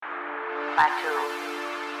Batu,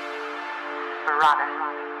 Barada,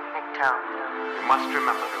 Nikto. You must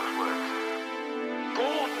remember those words.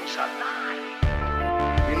 Gordon's alive.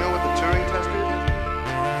 You know what the Turing test is?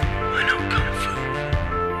 I know Kung Fu.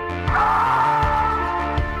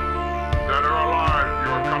 Dead or alive,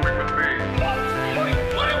 you are coming with me.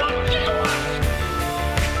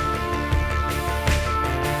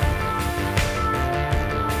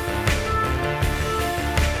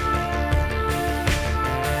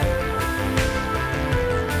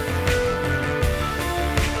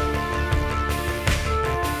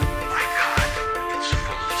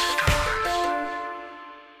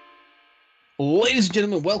 Ladies and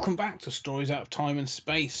gentlemen, welcome back to Stories Out of Time and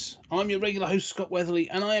Space. I'm your regular host, Scott Weatherly,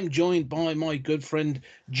 and I am joined by my good friend,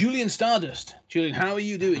 Julian Stardust. Julian, how are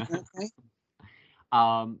you doing? Okay?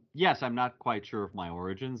 Yes, I'm not quite sure of my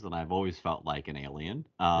origins, and I've always felt like an alien.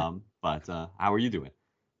 But how are you doing?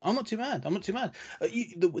 I'm not too bad.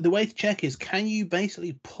 The way to check is, can you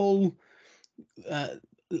basically pull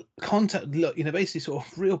basically sort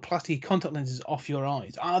of real plastic contact lenses off your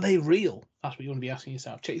eyes? Are they real? That's what you want to be asking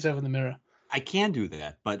yourself. Check yourself in the mirror. I can do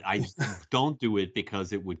that, but I don't do it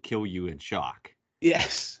because it would kill you in shock.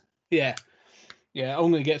 Yes. Yeah.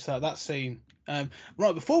 I'm going to get to that scene. Right,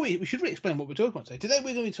 before we should re-explain what we're talking about today. Today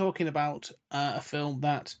we're going to be talking about a film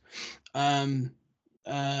that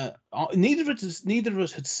neither of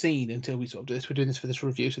us had seen until we sort of did this. We're doing this for this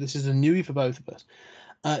review, so this is a newie for both of us.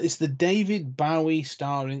 It's the David Bowie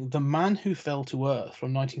starring The Man Who Fell to Earth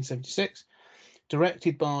from 1976,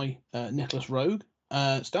 directed by Nicholas Roeg,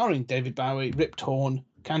 starring David Bowie, Rip Torn,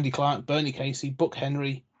 Candy Clark, Bernie Casey, Buck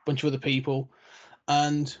Henry, a bunch of other people.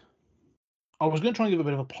 And I was going to try and give a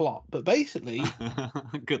bit of a plot, but basically...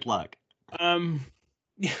 Good luck. Yeah,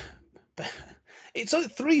 it's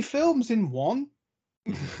like 3 films in one.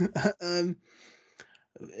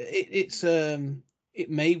 It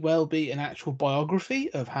may well be an actual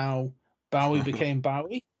biography of how Bowie became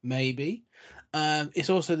Bowie, maybe. It's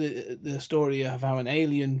also the story of how an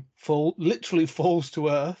alien literally falls to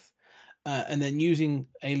Earth, and then using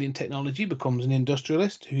alien technology becomes an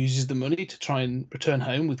industrialist who uses the money to try and return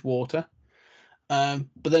home with water. But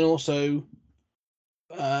then also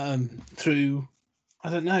through, I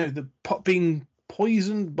don't know, being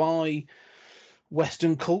poisoned by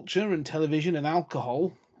Western culture and television and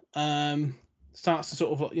alcohol, starts to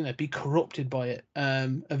sort of be corrupted by it.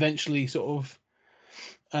 Eventually, sort of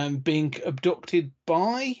being abducted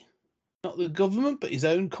by not the government but his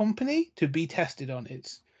own company to be tested on.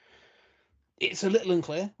 It's a little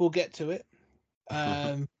unclear. We'll get to it.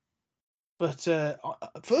 But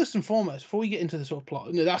first and foremost, before we get into the sort of plot,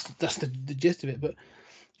 that's the gist of it. But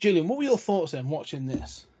Julian, what were your thoughts then watching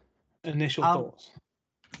this? Initial thoughts?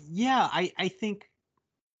 Yeah, I think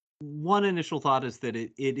one initial thought is that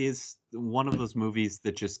it is one of those movies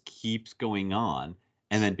that just keeps going on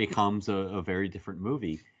and then becomes a very different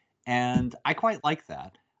movie. And I quite like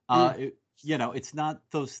that. It's not,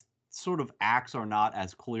 those sort of acts are not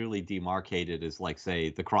as clearly demarcated as, like, say,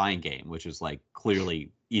 The Crying Game, which is like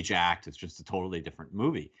clearly each act is just a totally different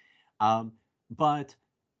movie. But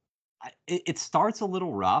it starts a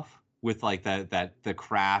little rough with like that the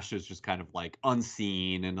crash is just kind of like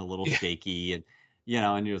unseen and a little shaky, and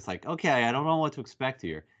and you're just like, okay, I don't know what to expect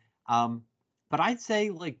here. But I'd say,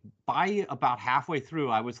 like, by about halfway through,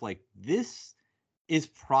 I was like, this is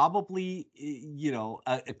probably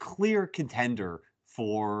a clear contender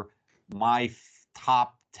for my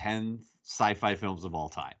top 10 sci-fi films of all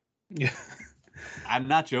time. Yeah. I'm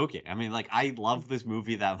not joking. I mean, like, I love this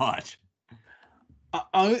movie that much.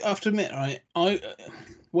 I have to admit, right?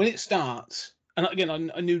 When it starts, and again,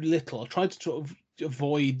 I knew little. I tried to sort of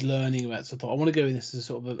avoid learning about it. So I thought I want to go in this as a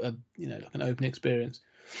sort of a like an open experience.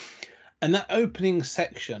 And that opening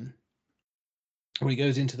section where he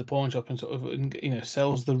goes into the pawn shop and sort of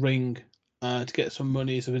sells the ring to get some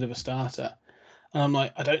money as a bit of a starter. And I'm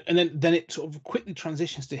like, I don't. And then it sort of quickly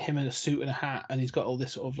transitions to him in a suit and a hat, and he's got all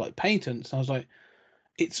this sort of like patents. And I was like,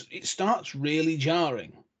 it starts really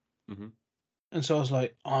jarring. Mm-hmm. And so I was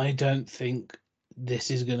like, I don't think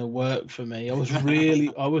this is going to work for me. I was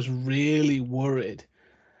really worried.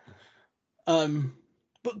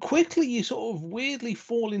 But quickly you sort of weirdly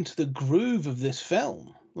fall into the groove of this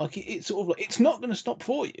film. Like it's sort of like, it's not going to stop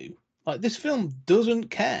for you. Like, this film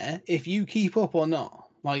doesn't care if you keep up or not.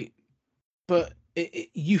 Like, but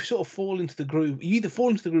you sort of fall into the groove. You either fall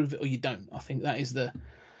into the groove or you don't. I think that is the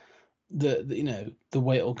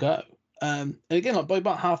way it'll go. And again, like, by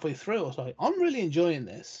about halfway through, I was like, I'm really enjoying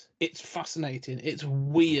this. It's fascinating. It's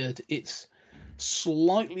weird. It's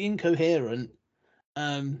slightly incoherent.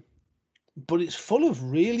 But it's full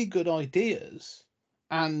of really good ideas.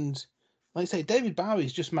 And like I say, David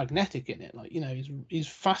Bowie's just magnetic in it. Like, he's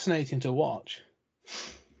fascinating to watch.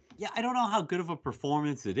 Yeah, I don't know how good of a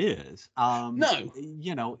performance it is.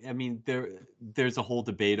 No. I mean, there's a whole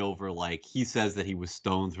debate over, like, he says that he was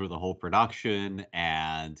stoned through the whole production,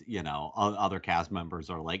 and other cast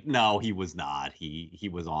members are like, no, he was not. He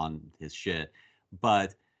was on his shit.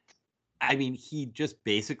 But I mean, he just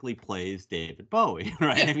basically plays David Bowie,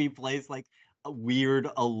 right? Yeah. I mean, he plays like a weird,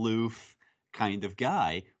 aloof kind of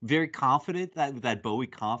guy, very confident, that Bowie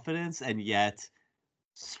confidence, and yet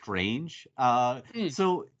strange.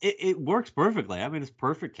 So it works perfectly. I mean, it's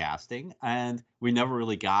perfect casting, and we never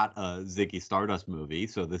really got a Ziggy Stardust movie,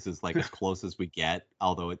 so this is like as close as we get,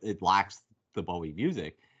 although it lacks the Bowie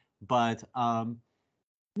music. But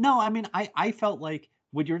no, I mean, I felt like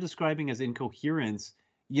what you're describing as incoherence,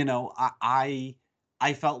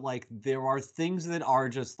 I felt like there are things that are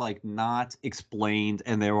just like not explained,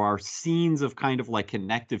 and there are scenes of kind of like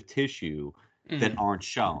connective tissue that aren't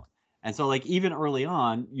shown. And so, like, even early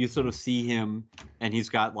on, you sort of see him, and he's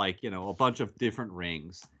got like, a bunch of different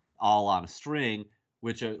rings all on a string,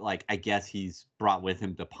 which are like, I guess he's brought with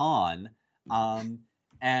him to pawn.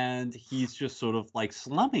 And he's just sort of like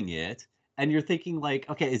slumming it. And you're thinking like,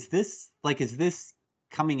 okay, is this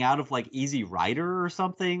coming out of like Easy Rider or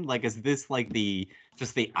something? Like, is this like the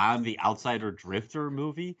I'm the Outsider Drifter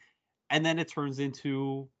movie? And then it turns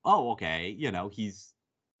into, oh, okay, he's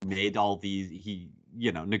made all these, he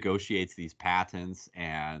negotiates these patents,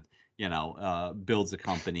 and builds a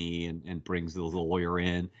company, and brings the lawyer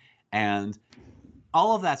in, and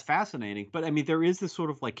all of that's fascinating. But I mean, there is this sort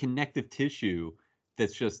of like connective tissue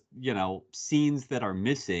that's just scenes that are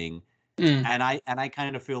missing. And I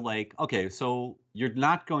kind of feel like, okay, so you're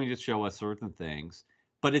not going to show us certain things,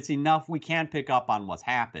 but it's enough. We can't pick up on what's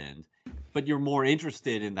happened, but you're more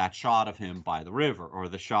interested in that shot of him by the river, or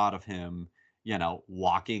the shot of him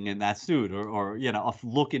walking in that suit, or a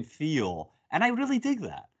look and feel. And I really dig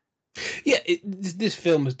that. Yeah, this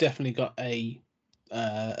film has definitely got a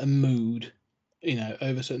mood,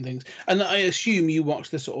 over certain things. And I assume you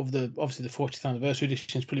watched obviously the 40th anniversary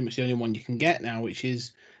edition is pretty much the only one you can get now, which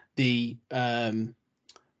is the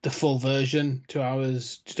full version, 2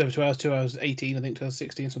 hours, just over 2 hours, 2 hours 18, I think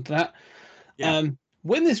 2016, something like that. Yeah.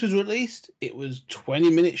 When this was released, it was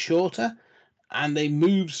 20 minutes shorter, and they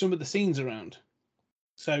moved some of the scenes around.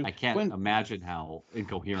 So I can't imagine how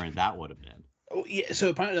incoherent that would have been. Oh, yeah, so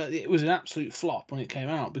apparently it was an absolute flop when it came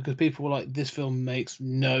out, because people were like, this film makes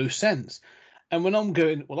no sense. And when I'm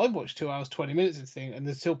going, well, I've watched 2 hours, 20 minutes of this thing, and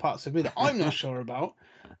there's still parts of me that I'm not sure about,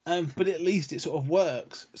 but at least it sort of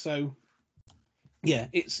works. So, yeah,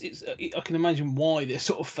 I can imagine why this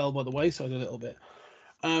sort of fell by the wayside a little bit.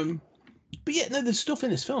 But yeah, no, there's stuff in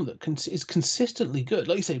this film that is consistently good.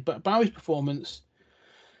 Like you say, Bowie's performance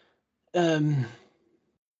isn't,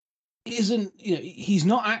 he's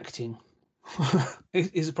not acting.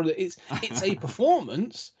 It's a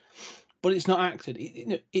performance, but it's not acted.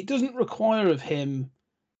 It doesn't require of him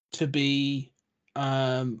to be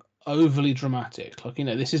overly dramatic. Like,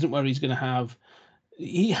 this isn't where he's going to have.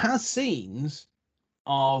 He has scenes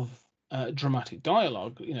of dramatic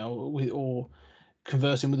dialogue, or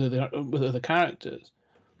conversing with other characters,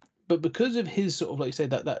 but because of his sort of, like you say,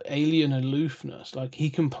 that alien aloofness, like, he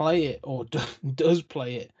can play it, or does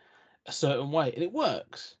play it a certain way, and it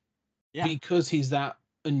works. Yeah. Because he's that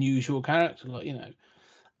unusual character, like,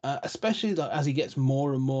 especially like as he gets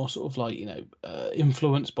more and more sort of like,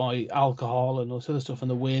 influenced by alcohol and all this other stuff,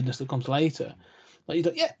 and the weirdness that comes later. Like,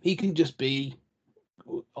 yeah, he can just be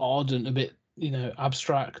odd and a bit,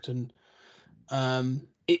 abstract, and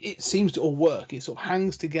it seems to all work. It sort of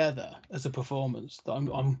hangs together as a performance that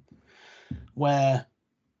I'm where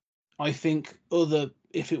I think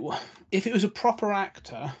if it was a proper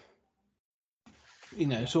actor,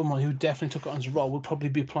 someone who definitely took it on as a role, would probably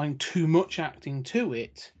be applying too much acting to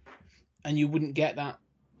it, and you wouldn't get that,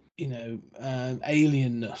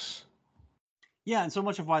 alienness. Yeah, and so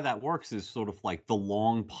much of why that works is sort of like the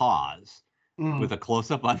long pause with a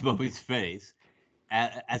close-up on Bowie's face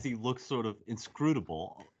as he looks sort of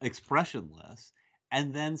inscrutable, expressionless,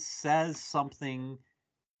 and then says something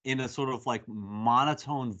in a sort of like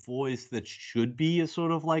monotone voice that should be a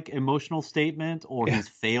sort of like emotional statement, or he's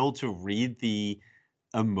failed to read the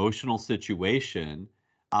emotional situation,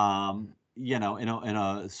 in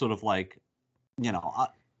a sort of like,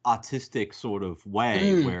 autistic sort of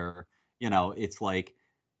way, where, it's like,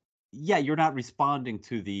 yeah, you're not responding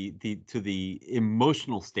to the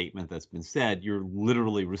emotional statement that's been said. You're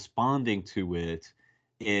literally responding to it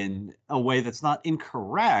in a way that's not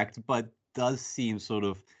incorrect, but does seem sort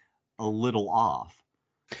of a little off.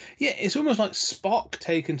 Yeah, it's almost like Spock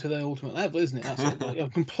taken to the ultimate level, isn't it? That's sort of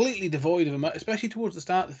like, completely devoid of emotion, especially towards the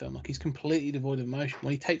start of the film. Like he's completely devoid of emotion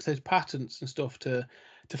when he takes those patents and stuff to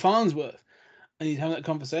Farnsworth, and he's having that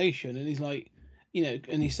conversation, and he's like,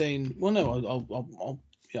 and he's saying, "Well, no,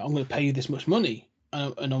 I'm going to pay you this much money,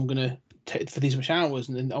 and I'm going to take for these much hours,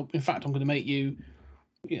 and then in fact, I'm going to make you,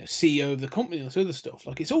 CEO of the company and this other stuff."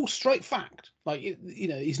 Like it's all straight fact. Like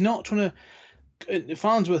he's not trying to.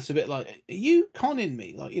 Farnsworth's a bit like, "Are you conning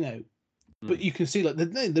me?" Like but you can see like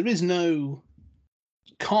there is no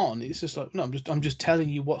con. It's just like, no, I'm just telling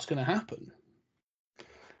you what's going to happen.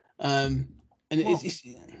 And it's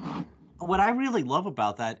what I really love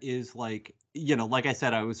about that is like, like I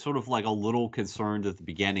said, I was sort of like a little concerned at the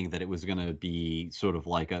beginning that it was going to be sort of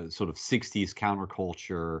like a sort of 60s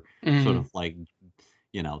counterculture, sort of like,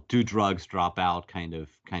 do drugs, drop out kind of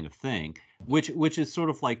thing, which is sort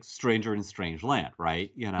of like Stranger in Strange Land,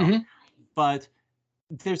 right? But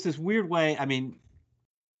there's this weird way. I mean,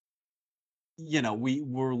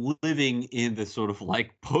 we're living in this sort of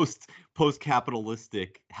like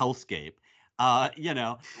post-capitalistic hellscape,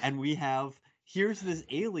 and we have, here's this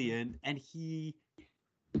alien, and he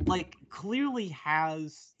like clearly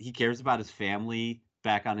he cares about his family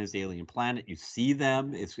back on his alien planet. You see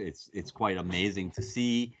them. It's quite amazing to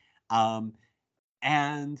see.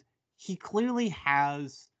 And he clearly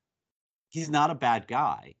he's not a bad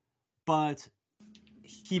guy, but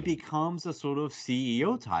he becomes a sort of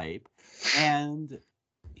CEO type, and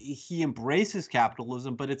he embraces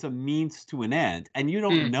capitalism, but it's a means to an end. And you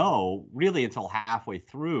don't know really until halfway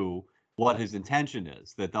through what his intention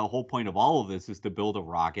is, that the whole point of all of this is to build a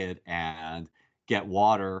rocket and get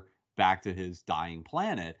water back to his dying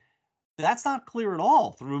planet. That's not clear at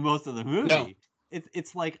all through most of the movie. No.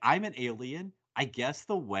 It's like, I'm an alien. I guess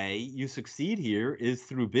the way you succeed here is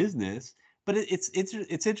through business. But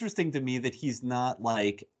it's interesting to me that he's not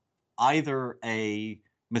like either a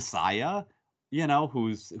messiah,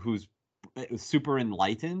 who's super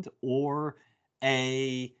enlightened, or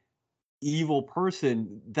a evil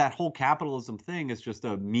person. That whole capitalism thing is just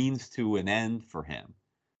a means to an end for him,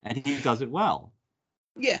 and he does it well.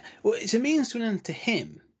 Yeah, well, it's a means to an end to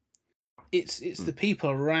him. It's the people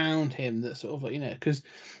around him that sort of like, because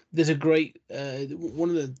there's a great one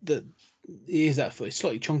of the is that for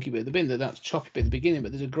slightly chunky bit at the beginning, that's choppy bit at the beginning,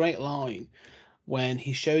 but there's a great line when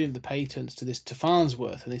he showed him the patents to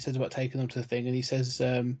Farnsworth, and he says about taking them to the thing, and he says,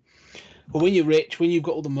 well, when you're rich, when you've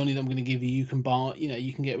got all the money that I'm going to give you, you can buy,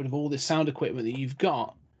 you can get rid of all this sound equipment that you've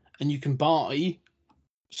got, and you can buy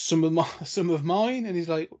some of mine. And he's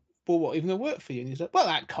like, well, what, even though it work for you? And he's like, well,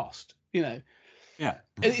 that cost, Yeah. And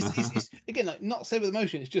it's again, like, not said with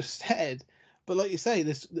emotion, it's just said. But like you say,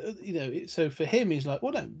 this, so for him, he's like,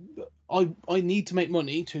 well, no, I need to make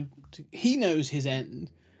money to he knows his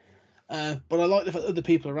end. But I like the fact that other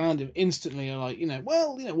people around him instantly are like,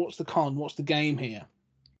 well, what's the con? What's the game here?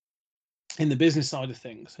 In the business side of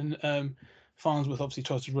things. And Farnsworth obviously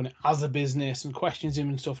tries to run it as a business and questions him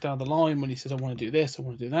and stuff down the line when he says, I want to do this, I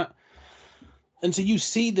want to do that. And so you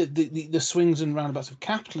see the swings and roundabouts of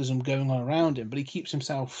capitalism going on around him, but he keeps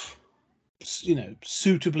himself,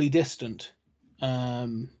 suitably distant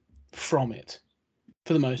from it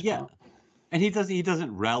for the most part. And he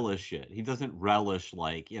doesn't relish it. He doesn't relish,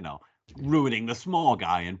 like, ruining the small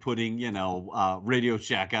guy and putting, Radio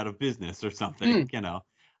Shack out of business or something,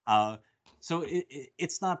 So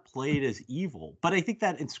it's not played as evil. But I think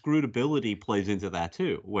that inscrutability plays into that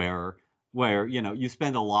too, where you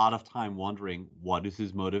spend a lot of time wondering, what is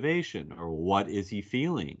his motivation, or what is he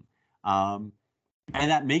feeling? And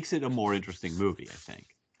that makes it a more interesting movie, I think.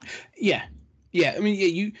 Yeah. I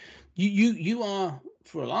mean, you are,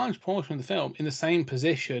 for a large portion of the film, in the same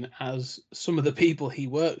position as some of the people he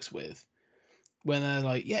works with, when they're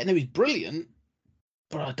like, yeah, no, he's brilliant,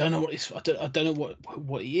 but I don't know I don't know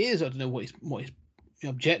what he is. I don't know what his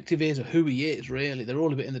objective is, or who he is. Really, they're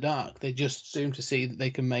all a bit in the dark. They just seem to see that they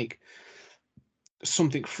can make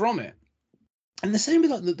something from it. And the same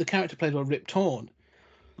with like the character played by Rip Torn,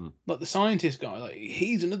 like the scientist guy. Like,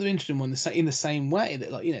 he's another interesting one. In the same way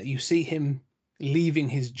that, like, you see him leaving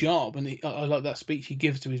his job, and I like that speech he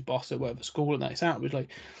gives to his boss at whatever school and that's out. It's like,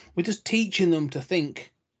 we're just teaching them to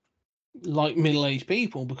think like middle-aged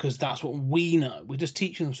people because that's what we know. We're just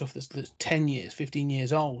teaching them stuff that's 10 years, 15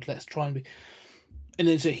 years old. Let's try and be. And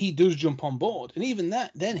then so he does jump on board, and even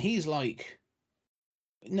that, then he's like,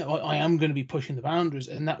 no, I am going to be pushing the boundaries,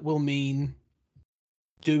 and that will mean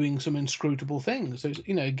doing some inscrutable things. So,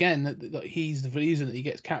 again, that he's the reason that he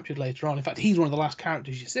gets captured later on. In fact, he's one of the last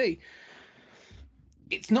characters you see.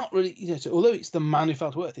 It's not really, so although it's the man who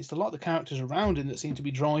fell to earth, it's a lot of the characters around him that seem to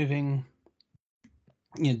be driving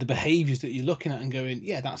you know, the behaviors that you're looking at and going,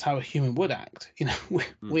 yeah, that's how a human would act. You know,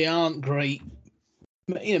 we aren't great.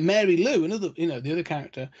 You know, Mary Lou, another, you know, the other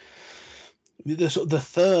character, the sort of the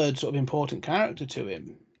third sort of important character to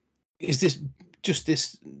him is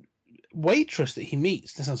this waitress that he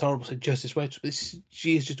meets. This sounds horrible, so just this waitress, but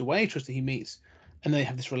she is just a waitress that he meets, and they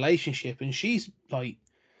have this relationship, and she's like,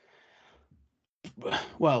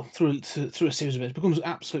 well, through a series of events, becomes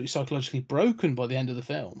absolutely psychologically broken by the end of the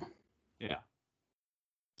film. Yeah.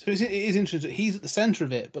 So it is interesting that he's at the center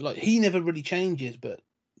of it, but like he never really changes, but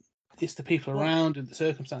it's the people around and the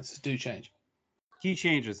circumstances do change. He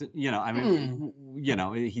changes, you know, I mean, you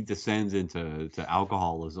know, he descends into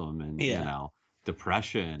alcoholism and, you know,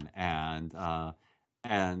 depression and I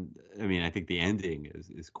mean, I think the ending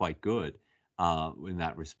is quite good in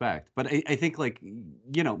that respect. But I think, like,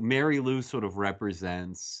 you know, Mary Lou sort of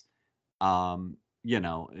represents, you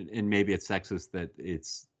know, and maybe it's sexist that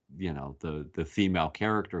it's, you know, the female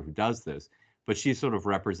character who does this, but she sort of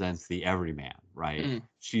represents the everyman, right?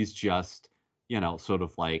 She's just, you know, sort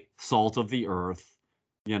of like salt of the earth,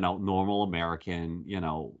 you know, normal American, you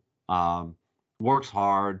know, works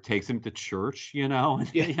hard, takes him to church, you know,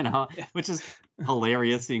 and, you know, which is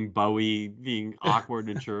hilarious, seeing Bowie being awkward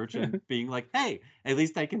in church and being like, hey, at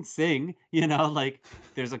least I can sing, you know, like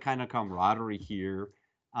there's a kind of camaraderie here.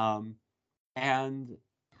 And,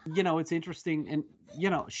 you know, it's interesting. And, you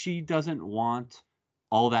know, she doesn't want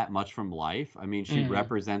all that much from life. I mean, she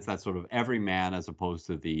represents that sort of everyman as opposed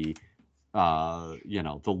to the, you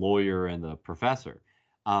know, the lawyer and the professor.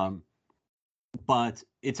 But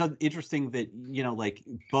it's interesting that, you know, like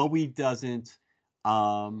Bowie doesn't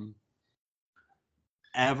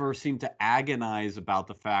ever seem to agonize about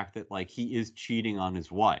the fact that, like, he is cheating on his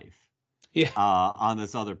wife on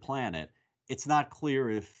this other planet. It's not clear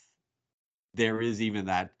if there is even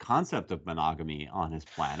that concept of monogamy on his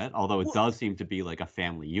planet, although it does seem to be like a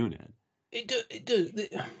family unit. It does.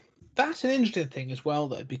 That's an interesting thing as well,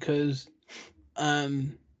 though, because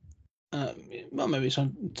well, maybe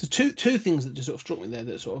it's two things that just sort of struck me there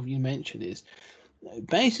that sort of you mentioned is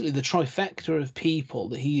basically the trifecta of people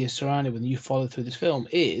that he is surrounded with and you follow through this film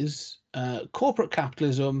is corporate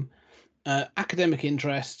capitalism, academic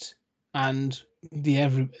interests, and the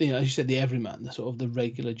as you said, the everyman, the sort of the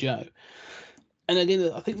regular Joe. And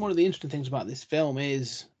again, I think one of the interesting things about this film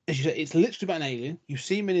is, as you said, it's literally about an alien. You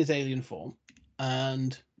see him in his alien form,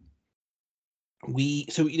 and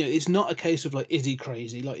so, you know, it's not a case of like, is he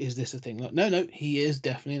crazy? Like, is this a thing? Like, no, he is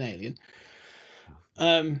definitely an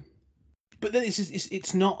alien. But then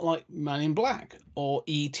it's not like Man in Black or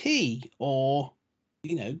E.T. or,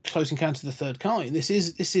 you know, Close Encounter of the Third Kind. This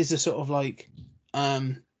is a sort of like,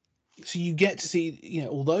 so you get to see, you know,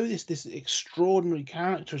 although this extraordinary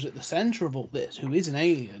character is at the center of all this, who is an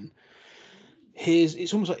alien,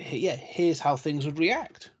 it's almost like, here's how things would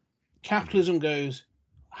react. Capitalism goes,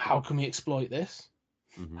 how can we exploit this?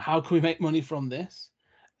 How can we make money from this?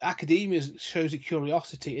 Academia shows a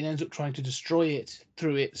curiosity and ends up trying to destroy it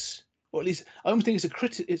through its, or at least I don't think it's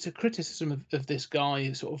a criticism of this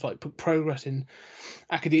guy, sort of like progress in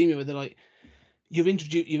academia, where they're like, you've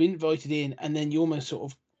invited in, and then you almost sort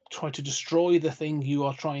of try to destroy the thing you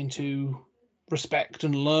are trying to respect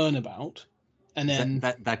and learn about, and then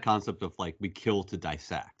that concept of like, we kill to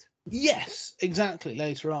dissect. Yes, exactly.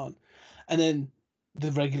 Later on, and then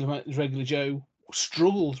the regular Joe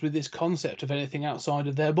struggles with this concept of anything outside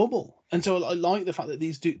of their bubble, and so I like the fact that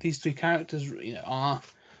these three characters, you know, are,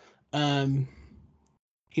 you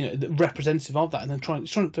know, representative of that, and then trying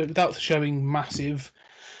to, without showing massive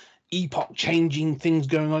epoch-changing things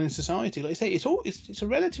going on in society. Like I say, it's a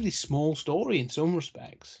relatively small story in some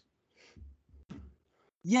respects.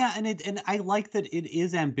 Yeah, and I like that it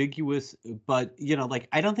is ambiguous, but, you know, like,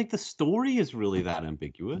 I don't think the story is really that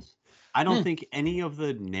ambiguous. I don't think any of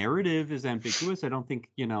the narrative is ambiguous. I don't think,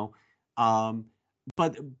 you know,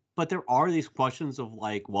 but there are these questions of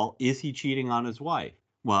like, well, is he cheating on his wife?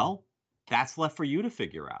 Well, that's left for you to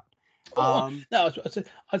figure out. No,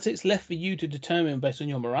 I'd say it's left for you to determine based on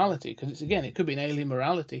your morality, because it could be an alien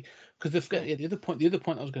morality. Because the other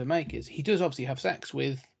point I was going to make is he does obviously have sex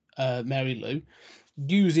with Mary Lou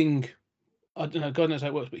using, I don't know, God knows how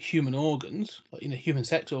it works, but human organs, like, you know, human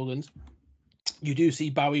sex organs. You do see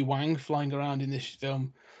Bowie Wang flying around in this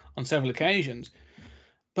film on several occasions,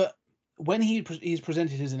 but when he's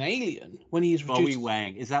presented as an alien, when he's Bowie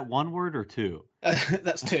Wang, is that one word or two?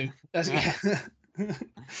 That's two. That's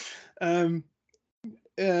when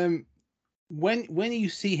you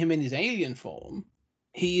see him in his alien form,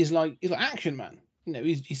 he's like Action Man. You know,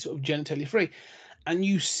 he's sort of genitally free, and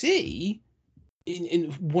you see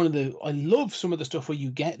in one of the, I love some of the stuff where you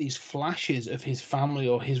get these flashes of his family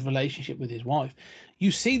or his relationship with his wife.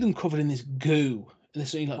 You see them covered in this goo,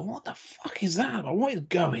 and you're like, what the fuck is that? What is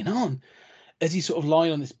going on? As he's sort of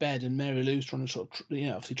lying on this bed, and Mary Lou's trying to sort of,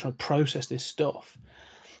 obviously trying to process this stuff,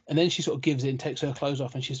 and then she sort of gives in, takes her clothes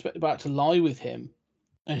off, and she's about to lie with him,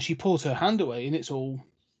 and she pulls her hand away, and it's all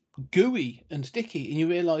gooey and sticky, and you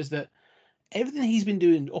realise that everything he's been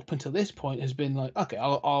doing up until this point has been like, okay,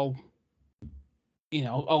 I'll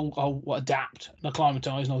adapt and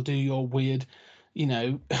acclimatize, and I'll do your weird,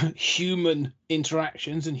 human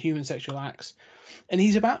interactions and human sexual acts, and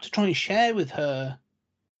he's about to try and share with her.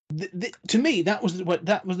 To me, that was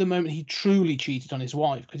the moment he truly cheated on his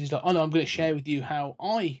wife, because he's like, oh no, I'm going to share with you how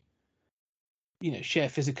I, share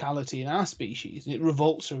physicality in our species, and it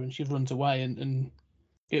revolts her, and she runs away, and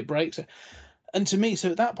it breaks her. And to me, so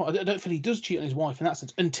at that point, I don't feel he does cheat on his wife in that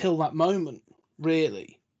sense until that moment,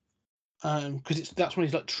 really, because that's when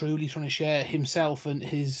he's like truly trying to share himself and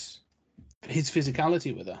his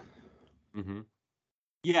physicality with her. Mm-hmm.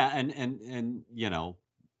 Yeah, and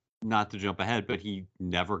not to jump ahead, but he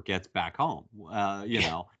never gets back home. Which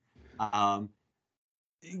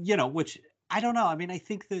I don't know. I mean, I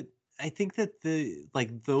think that the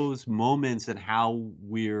those moments and how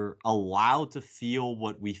we're allowed to feel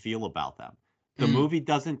what we feel about them. The movie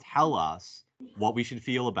doesn't tell us what we should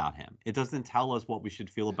feel about him. It doesn't tell us what we should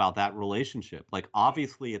feel about that relationship. Like,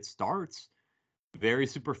 obviously, it starts very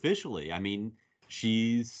superficially. I mean,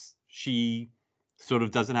 she sort of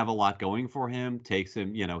doesn't have a lot going for him. Takes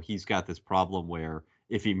him, he's got this problem where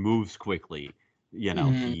if he moves quickly,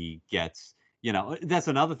 he gets, that's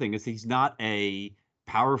another thing, is he's not a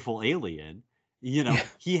powerful alien.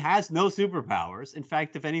 He has no superpowers. In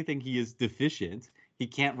fact, if anything, he is deficient. He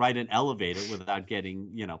can't ride an elevator without getting,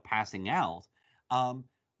 passing out.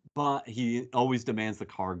 But he always demands the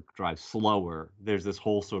car drive slower. There's this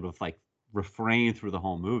whole sort of like refrain through the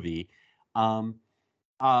whole movie.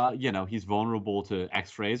 He's vulnerable to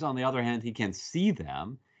X-rays. On the other hand, he can see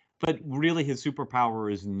them, but really his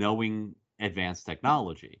superpower is knowing advanced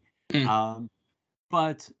technology.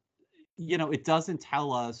 But it doesn't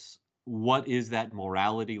tell us what is that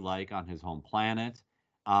morality like on his home planet.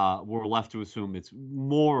 We're left to assume it's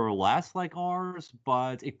more or less like ours,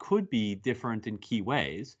 but it could be different in key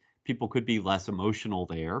ways. People could be less emotional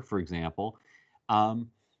there, for example. And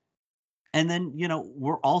then,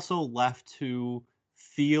 we're also left to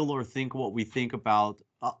feel or think what we think about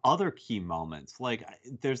other key moments. Like,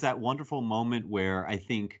 there's that wonderful moment where I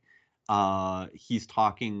think he's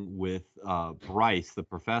talking with Bryce, the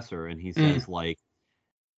professor, and he says, like,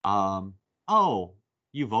 oh,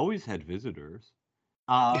 you've always had visitors.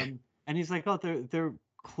 And he's like, oh, they're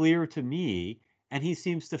clear to me. And he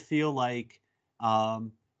seems to feel like,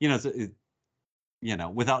 without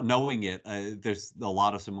knowing it, there's a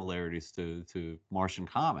lot of similarities to Martian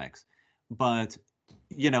comics. But,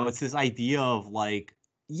 it's this idea of like,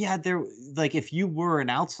 yeah, if you were an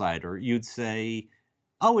outsider, you'd say,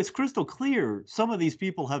 oh, it's crystal clear. Some of these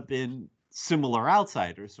people have been similar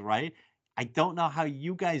outsiders, right? I don't know how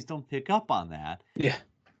you guys don't pick up on that. Yeah.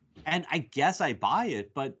 And I guess I buy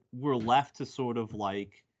it, but we're left to sort of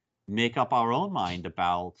like make up our own mind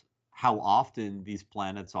about how often these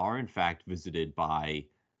planets are in fact visited by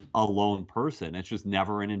a lone person. It's just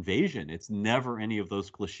never an invasion. It's never any of those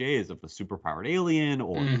cliches of a superpowered alien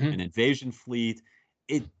or an invasion fleet.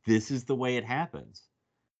 This is the way it happens.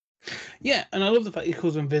 Yeah, and I love the fact he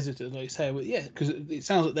calls them visitors, like you say. Well, yeah, because it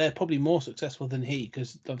sounds like they're probably more successful than he,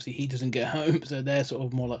 because obviously he doesn't get home, so they're sort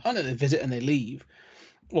of more like, oh no, they visit and they leave,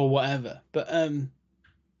 or whatever. But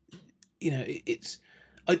it's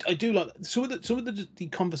I do like some of the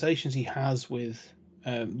conversations he has with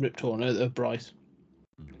Rip Torn of Bryce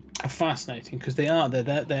are fascinating, because they are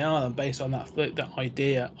based on that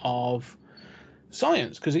idea of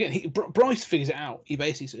science. Because again, Bryce figures it out. He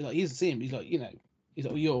basically, like, he doesn't see him. He's like, he's like,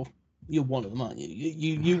 well, you're one of them, aren't you?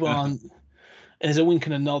 You aren't. And there's a wink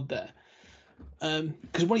and a nod there.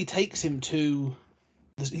 Because when he takes him to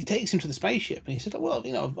the spaceship, and he said, well,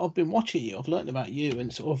 I've been watching you, I've learned about you,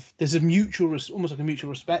 and sort of there's a almost like a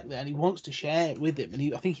mutual respect there, and he wants to share it with him,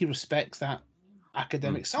 and I think he respects that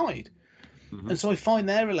academic side. And so I find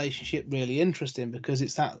their relationship really interesting, because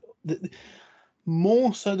it's that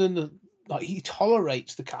more so than he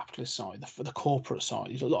tolerates the capitalist side, the corporate side.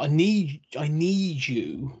 He's like, look, I need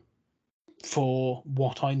you for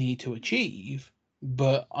what I need to achieve,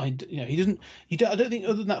 but I don't think,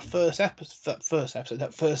 other than that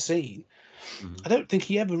first scene, I don't think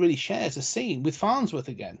he ever really shares a scene with Farnsworth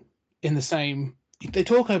again in the same. They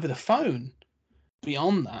talk over the phone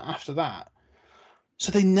beyond that, after that,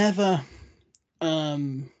 so they never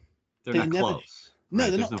They're They not never- close. No, right?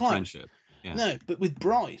 they're There's not no close. friendship. Yeah. No, but with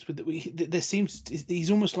Bryce, there seems he's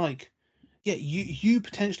almost like, yeah, you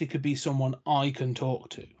potentially could be someone I can talk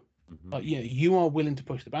to. Mhm. Like, you are willing to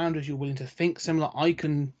push the boundaries. You're willing to think similar. I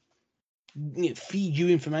can feed you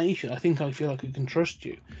information. I feel like I can trust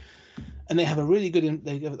you. And they have a really good.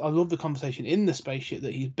 I love the conversation in the spaceship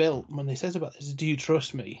that he's built when he says about this. Do you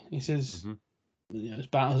trust me? He says, Mhm. it's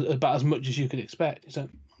about as much as you could expect. He said,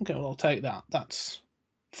 okay, well, I'll take that. That's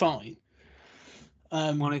fine.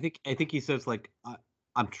 Well, and I think he says like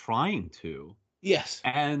I'm trying to, Yes.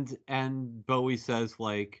 and Bowie says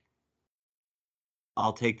like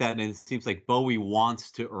I'll take that, and it seems like Bowie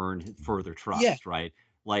wants to earn further trust, Yeah. right?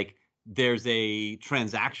 Like there's a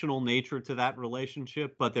transactional nature to that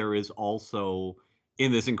relationship, but there is also,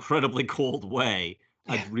 in this incredibly cold way,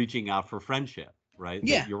 Yeah. reaching out for friendship, right?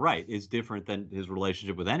 Yeah. That, you're right, is different than his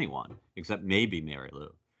relationship with anyone, except maybe Mary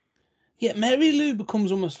Lou. Yeah, Mary Lou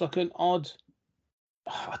becomes almost like an odd.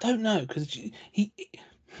 I don't know, because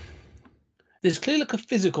there's clearly like a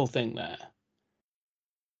physical thing there,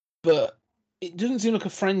 but it doesn't seem like a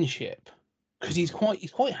friendship, because he's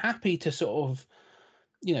quite happy to sort of,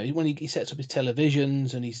 when he sets up his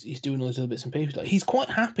televisions and he's doing all those other bits and pieces, like he's quite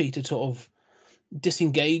happy to sort of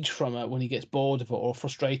disengage from her when he gets bored of her or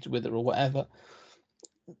frustrated with her or whatever.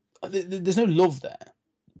 There's no love there.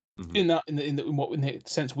 Mhm. in the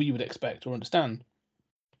sense we would expect or understand.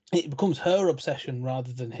 It becomes her obsession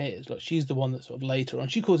rather than his. Like, she's the one that sort of later on,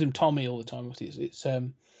 she calls him Tommy all the time. Obviously,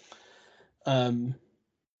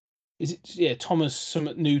 Thomas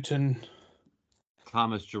Summit Newton.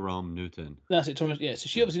 Thomas Jerome Newton. That's it, Thomas. Yeah, so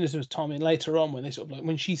she obviously knows him as Tommy. And later on, when they sort of like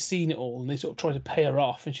when she's seen it all and they sort of try to pay her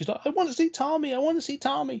off, and she's like, "I want to see Tommy. I want to see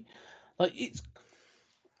Tommy." Like, it's.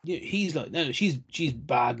 He's like, no, she's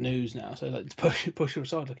bad news now. So like, push her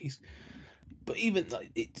aside. Like, he's. But even like,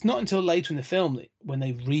 it's not until later in the film that when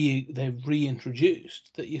they're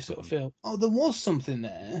reintroduced that you sort of feel, oh, there was something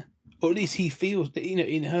there, or at least he feels that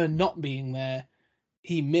in her not being there,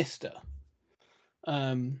 he missed her.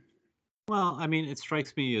 Well, I mean, it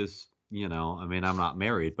strikes me as, I mean, I'm not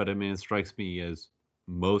married, but I mean, it strikes me as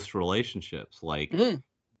most relationships, like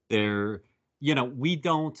they're, we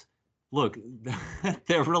don't look,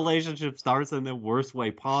 their relationship starts in the worst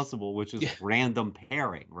way possible, which is random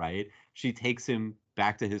pairing, right? She takes him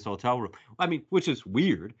back to his hotel room. I mean, which is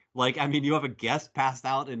weird. Like, I mean, you have a guest passed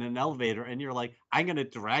out in an elevator and you're like, I'm going to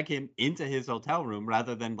drag him into his hotel room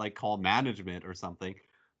rather than like call management or something.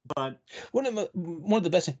 But one of the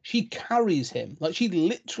best things, she carries him, like she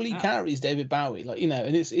literally carries David Bowie, like,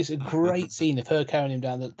 and it's a great scene of her carrying him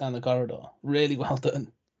down the corridor. Really well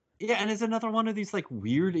done. Yeah, and it's another one of these like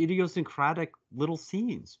weird idiosyncratic little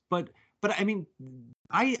scenes. But I mean,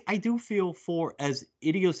 I do feel, for as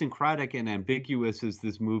idiosyncratic and ambiguous as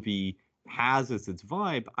this movie has as its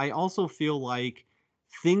vibe, I also feel like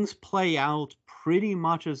things play out pretty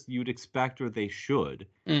much as you'd expect, or they should,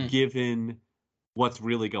 given what's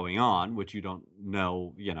really going on, which you don't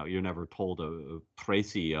know, you're never told a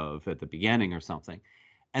précis of at the beginning or something.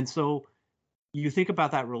 And so you think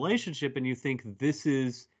about that relationship and you think this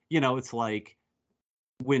is, it's like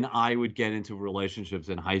when I would get into relationships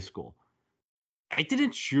in high school. I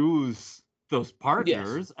didn't choose those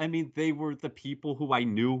partners. Yes. I mean, they were the people who I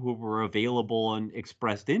knew who were available and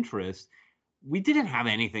expressed interest. We didn't have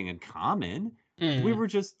anything in common. We were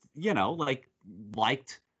just,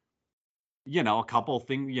 liked, a couple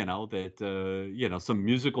things, that, some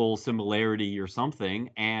musical similarity or something.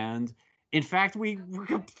 And in fact, we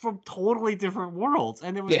were from totally different worlds.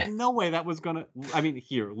 And there was no way that was going to, I mean,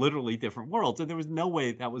 here, literally different worlds. And there was no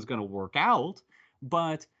way that was going to work out.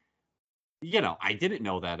 But, I didn't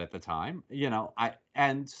know that at the time,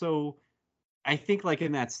 and so I think like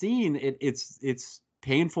in that scene, it's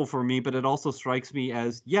painful for me, but it also strikes me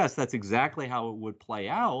as, yes, that's exactly how it would play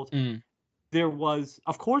out. There was,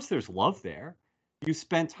 of course, there's love there. You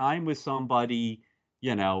spent time with somebody,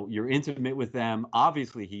 you're intimate with them.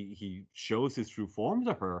 Obviously, he shows his true form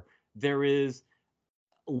to her. There is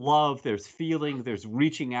love, there's feeling, there's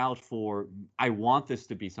reaching out for, I want this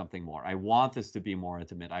to be something more. I want this to be more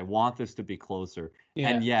intimate. I want this to be closer.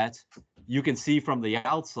 And yet you can see from the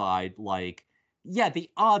outside, like, the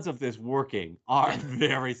odds of this working are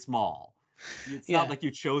very small. It's not like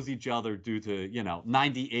you chose each other due to,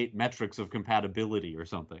 98 metrics of compatibility or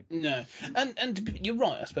something. No. And you're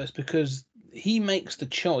right, I suppose, because he makes the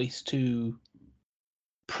choice to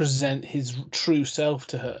present his true self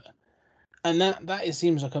to her. And that it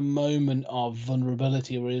seems like a moment of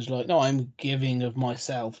vulnerability where he's like, no, I'm giving of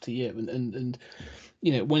myself to you. And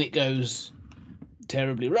when it goes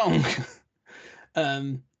terribly wrong,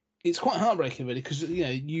 it's quite heartbreaking, really, because,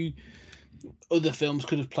 other films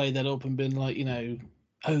could have played that up and been like,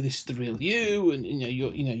 oh, this is the real you, and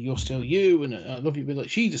you're still you, and I love you. But like,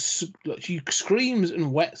 she screams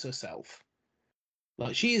and wets herself.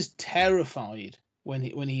 Like, she is terrified when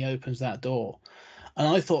he opens that door, and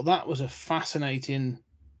I thought that was a fascinating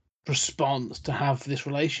response to have this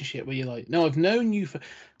relationship where you're like, no, I've known you for.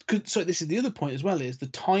 So this is the other point as well, is the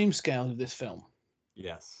time scale of this film.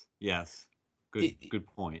 Yes. Good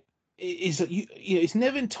point. Is that it's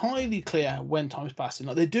never entirely clear when time's passing.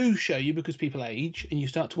 Like, they do show you, because people age, and you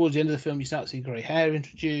start towards the end of the film, you start to see grey hair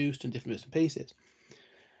introduced and different bits and pieces.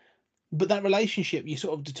 But that relationship, you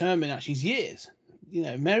sort of determine actually is years.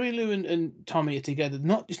 Mary Lou and Tommy are together.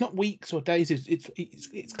 It's not weeks or days.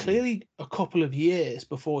 It's clearly a couple of years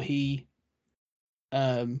before he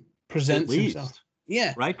presents himself.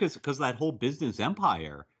 Yeah, right. Because that whole business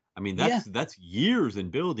empire. I mean, that's years in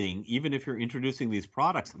building. Even if you're introducing these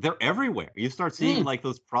products, they're everywhere. You start seeing like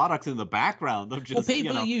those products in the background of just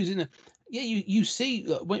people are using it. Yeah, you see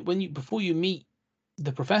when you before you meet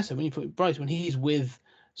the professor, when you put Bryce, when he's with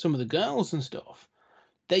some of the girls and stuff,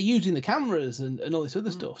 they're using the cameras and all this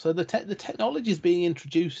other stuff. So the technology is being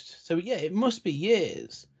introduced. So yeah, it must be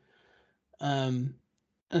years. And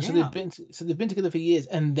so they've been together for years,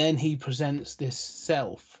 and then he presents this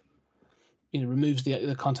self. Removes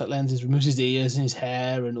the contact lenses, removes his ears and his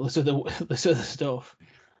hair, and all this other stuff.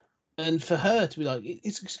 And for her to be like,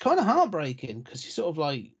 it's kind of heartbreaking, because she's sort of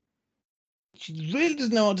like, she really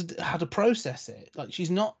doesn't know how to process it. Like,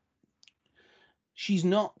 she's not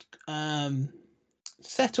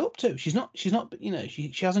set up to. She's not. She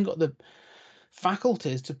hasn't got the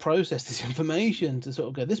faculties to process this information, to sort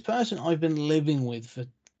of go, this person I've been living with for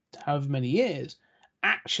however many years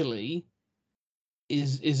actually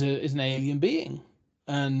is an alien being.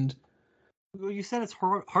 And well, you said it's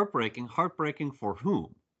heartbreaking. Heartbreaking for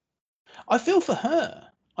whom? I feel for her.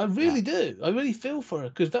 I really do. I really feel for her,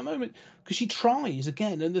 because that moment, because she tries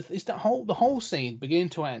again, and it's the whole scene, beginning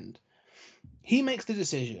to end. He makes the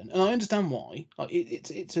decision, and I understand why. Like,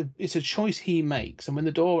 it's a choice he makes, and when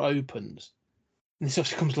the door opens, and this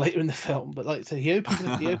obviously comes later in the film, but like, so he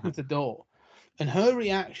opens the door, and her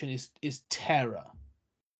reaction is terror.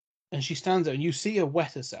 And she stands there, and you see her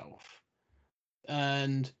wet herself.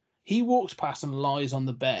 And he walks past and lies on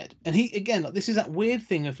the bed. And he, again, like, this is that weird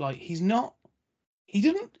thing of like, he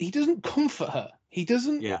doesn't comfort her. He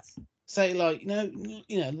doesn't say like,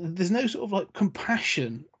 there's no sort of like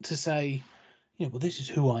compassion to say, well, this is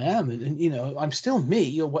who I am, and I'm still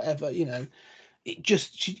me, or whatever. He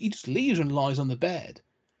just leaves her and lies on the bed.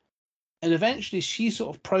 And eventually she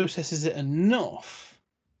sort of processes it enough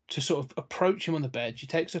to sort of approach him on the bed. She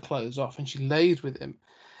takes her clothes off and she lays with him,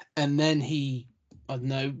 and then he, I don't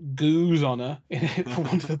know, goos on her, for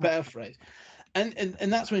want of a better phrase, and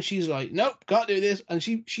that's when she's like, nope, can't do this, and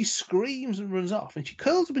she screams and runs off, and she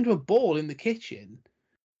curls up into a ball in the kitchen.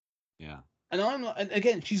 Yeah, and I'm like, and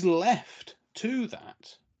again, she's left to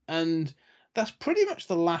that, and that's pretty much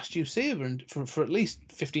the last you see of her, and for at least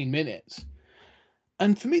 15 minutes.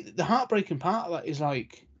 And for me, the heartbreaking part of that is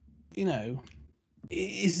like,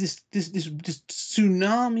 is this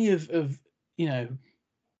tsunami of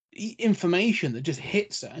information that just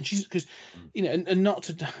hits her, and she's, because and not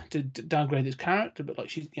to downgrade this character, but like,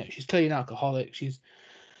 she's clearly an alcoholic.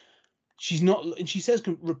 She's not, and she says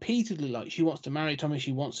repeatedly, like, she wants to marry Tommy,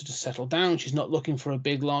 she wants to just settle down, she's not looking for a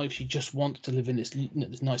big life, she just wants to live in this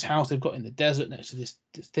nice house they've got in the desert next to this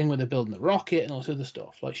thing where they're building the rocket and all this other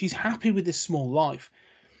stuff. Like, she's happy with this small life.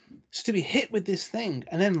 So to be hit with this thing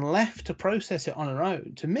and then left to process it on her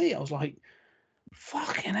own, to me, I was like,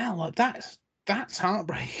 fucking hell, like, that's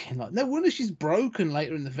heartbreaking. Like, no wonder she's broken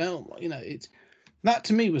later in the film. Like, it's that,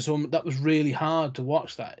 to me, that was really hard to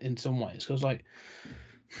watch that in some ways, because like,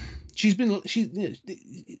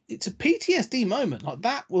 it's a PTSD moment. Like,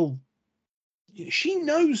 that will, she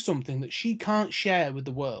knows something that she can't share with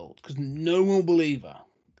the world because no one will believe her.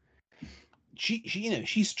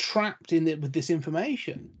 She's trapped in it with this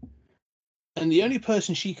information, and the only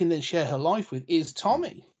person she can then share her life with is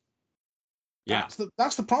Tommy. Yeah,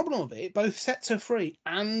 that's the problem of it. It both sets her free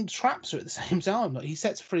and traps her at the same time. Like, he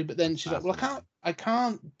sets her free, but then she's like, well, I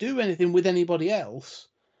can't do anything with anybody else,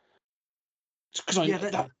 because I know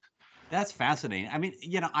that. That's fascinating. I mean,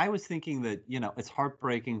 I was thinking that, it's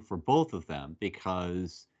heartbreaking for both of them,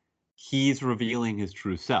 because he's revealing his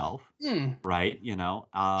true self, right?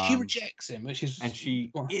 She rejects him, which is, and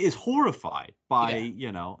she is horrified by,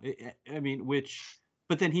 I mean,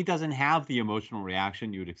 but then he doesn't have the emotional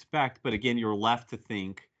reaction you would expect. But again, you're left to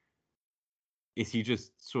think, is he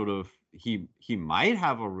just sort of, he might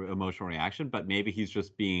have an emotional reaction, but maybe he's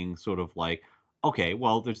just being sort of like, okay,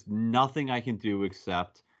 well, there's nothing I can do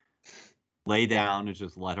except lay down and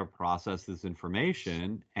just let her process this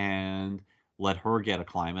information and let her get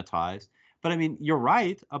acclimatized. But I mean, you're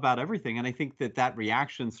right about everything, and I think that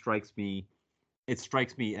reaction strikes me. It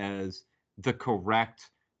strikes me as the correct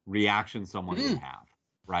reaction someone would have,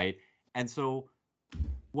 right? And so,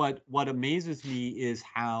 what amazes me is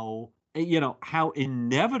how how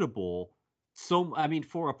inevitable. So I mean,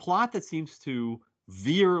 for a plot that seems to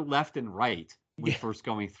veer left and right when first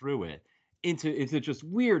going through it into just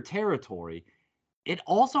weird territory, it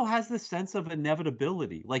also has this sense of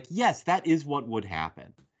inevitability. Like, yes, that is what would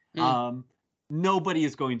happen. Nobody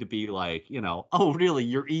is going to be like, oh, really,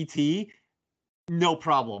 you're E.T.? No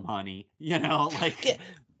problem, honey. Like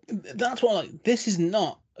that's why, like, this is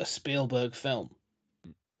not a Spielberg film.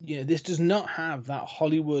 This does not have that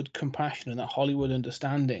Hollywood compassion and that Hollywood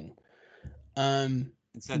understanding.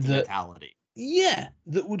 Sentimentality. That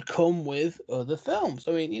would come with other films.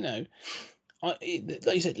 I mean, like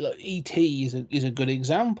you said, like E.T. is a good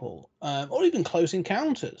example, or even Close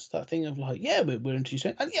Encounters. That thing of like, we're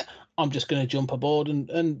introducing, and I'm just going to jump aboard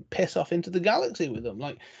and piss off into the galaxy with them.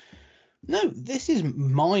 Like, no, this is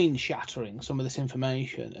mind shattering. Some of this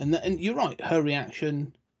information, and you're right. Her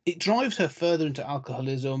reaction, it drives her further into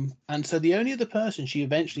alcoholism, and so the only other person she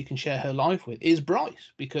eventually can share her life with is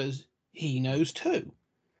Bryce, because he knows too.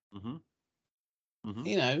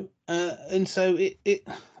 And so it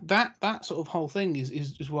that sort of whole thing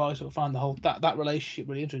is why I sort of find the whole that relationship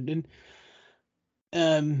really interesting.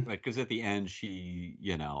 Because at the end she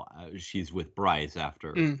she's with Bryce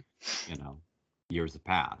after years have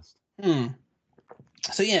passed.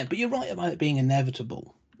 So but you're right about it being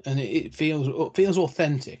inevitable, and it feels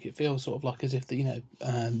authentic. It feels sort of like as if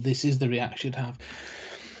this is the reaction to have.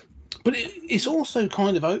 But it's also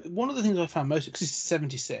kind of one of the things I found most, because it's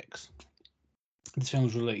 1976. This film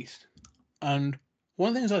was released, and one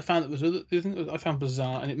of the things I found I found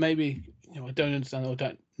bizarre, and it may be I don't understand or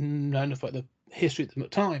don't know enough about the history at the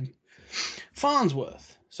time.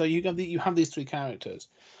 Farnsworth. So you have these three characters.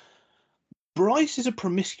 Bryce is a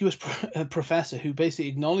promiscuous professor who basically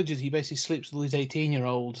acknowledges he basically sleeps with all these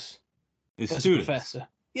 18-year-olds as a professor.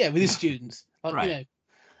 With his students. Like, right.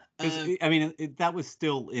 I mean, that was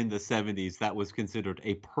still in the 70s. That was considered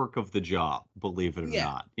a perk of the job, believe it or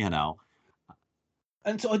not.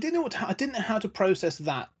 And so I didn't know how to process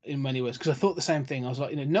that in many ways, because I thought the same thing. I was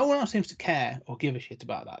like, no one else seems to care or give a shit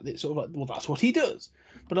about that. It's sort of like, well, that's what he does.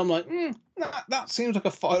 But I'm like, that seems like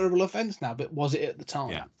a fireable offence now. But was it at the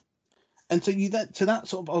time? Yeah. And so that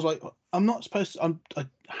sort of, I was like, I'm not supposed to.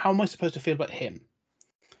 How am I supposed to feel about him?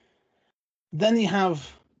 Then you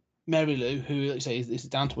have Mary Lou, who, like you say, is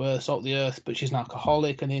down to earth, salt of the earth, but she's an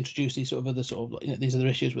alcoholic, and they introduce these sort of other these other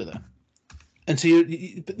issues with her. And so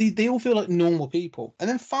but they all feel like normal people. And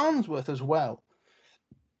then Farnsworth as well.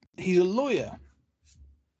 He's a lawyer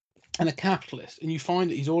and a capitalist, and you find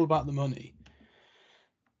that he's all about the money.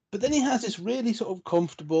 But then he has this really sort of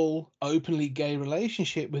comfortable, openly gay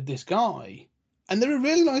relationship with this guy, and they're a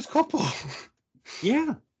really nice couple.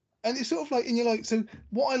 Yeah. And it's sort of like, and you're like, so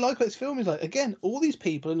what I like about this film is, like, again, all these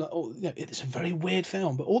people, and it's a very weird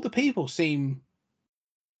film, but all the people seem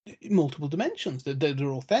multiple dimensions. They're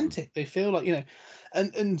authentic. They feel like,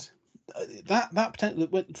 and that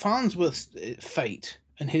potentially, Farnsworth's fate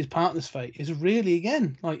and his partner's fate is really,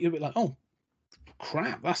 again, like, you're a bit like, oh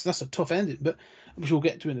crap, that's a tough ending, but which we'll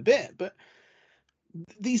get to in a bit. But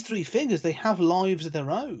these three figures, they have lives of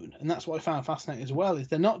their own, and that's what I found fascinating as well, is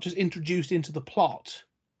they're not just introduced into the plot,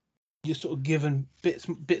 you're sort of given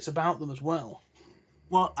bits about them as well.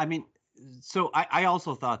 Well, I mean, so I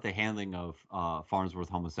also thought the handling of Farnsworth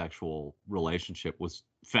homosexual relationship was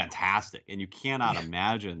fantastic, and you cannot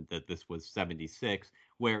imagine that this was 1976,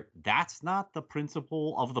 where that's not the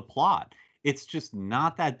principle of the plot. It's just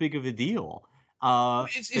not that big of a deal.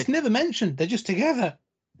 It's never mentioned. They're just together.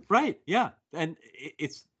 Right. Yeah. And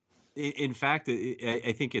it's, in fact,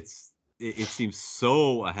 I think it seems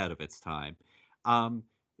so ahead of its time.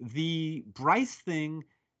 The Bryce thing,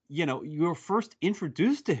 you're first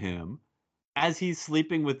introduced to him as he's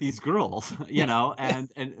sleeping with these girls,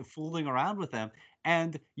 and fooling around with them.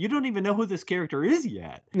 And you don't even know who this character is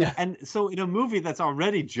yet. Yeah. And so in a movie that's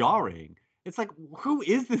already jarring, it's like, who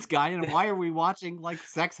is this guy and why are we watching like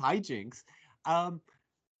sex hijinks?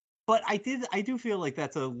 But I do feel like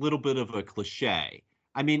that's a little bit of a cliche.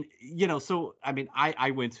 I mean,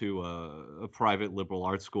 I went to a private liberal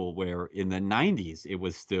arts school where in the 90s it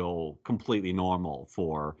was still completely normal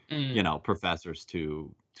for professors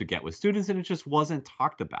to get with students, and it just wasn't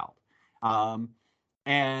talked about.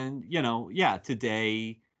 And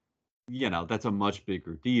today, that's a much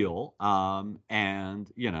bigger deal.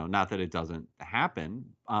 And not that it doesn't happen,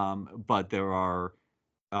 but there are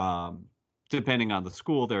depending on the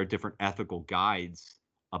school, there are different ethical guides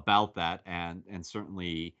about that, and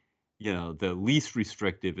certainly, you know, the least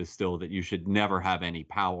restrictive is still that you should never have any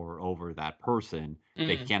power over that person.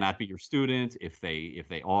 They cannot be your student. If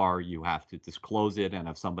they are, you have to disclose it and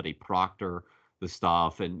have somebody proctor the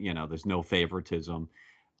stuff, and you know, there's no favoritism.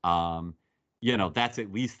 You know, that's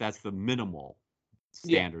the minimal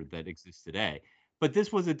standard that exists today. But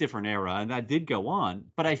this was a different era, and that did go on.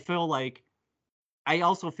 But I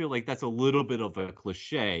also feel like that's a little bit of a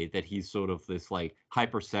cliche that he's sort of this like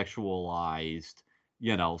hypersexualized,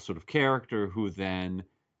 you know, sort of character who then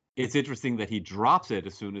it's interesting that he drops it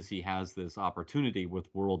as soon as he has this opportunity with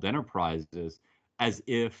World Enterprises, as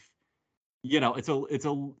if, you know,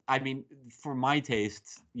 I mean, for my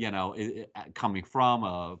tastes, you know, coming from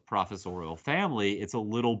a professorial family, it's a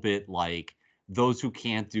little bit like those who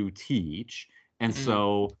can't do teach. And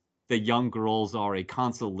so the young girls are a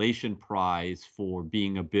consolation prize for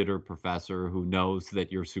being a bitter professor who knows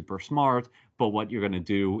that you're super smart, but what you're going to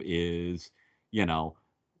do is, you know,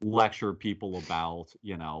 lecture people about,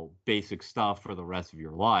 you know, basic stuff for the rest of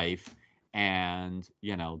your life. And,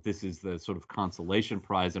 you know, this is the sort of consolation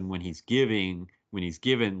prize. And when he's given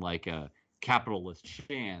like a capitalist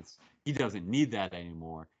chance, he doesn't need that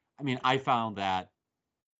anymore. I mean, I found that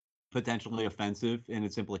potentially offensive in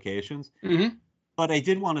its implications. But I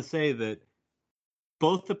did want to say that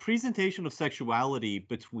both the presentation of sexuality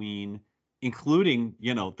between, including,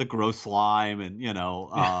 you know, the gross slime and, you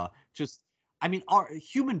know, just, I mean, our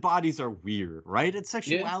human bodies are weird, right? And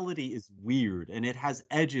sexuality is weird, and it has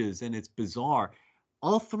edges, and it's bizarre.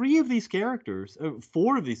 All three of these characters,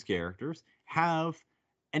 four of these characters, have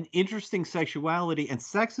an interesting sexuality, and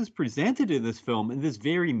sex is presented in this film in this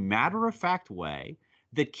very matter-of-fact way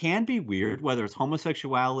that can be weird, whether it's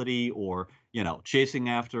homosexuality or, you know, chasing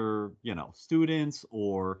after, you know, students,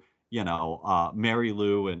 or, you know, Mary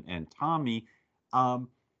Lou and Tommy.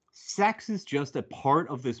 Sex is just a part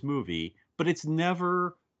of this movie, but it's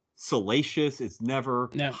never salacious. It's never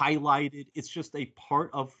highlighted. It's just a part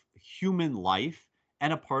of human life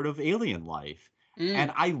and a part of alien life.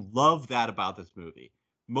 And I love that about this movie.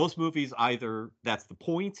 Most movies, either that's the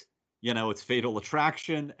point, you know, it's Fatal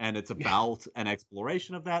Attraction and it's about an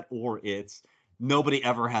exploration of that, or it's nobody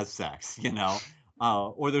ever has sex, you know,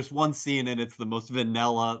 or there's one scene and it's the most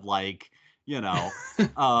vanilla, like, you know,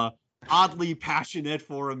 oddly passionate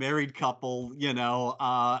for a married couple, you know,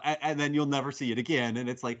 and then you'll never see it again. And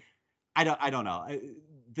it's like, I don't know.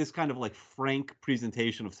 This kind of like frank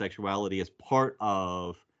presentation of sexuality as part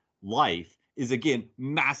of life is, again,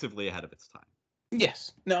 massively ahead of its time.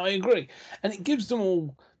 Yes, no, I agree. And it gives them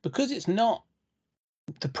all, because it's not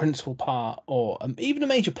the principal part or even a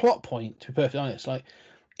major plot point, to be perfectly honest, like,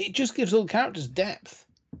 it just gives all the characters depth,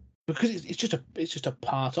 because it's just a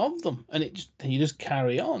part of them, and you just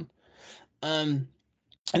carry on. And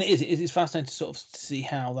it is fascinating to sort of see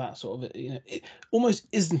how that sort of, you know, it almost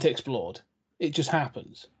isn't explored. It just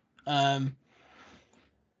happens. But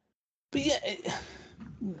yeah,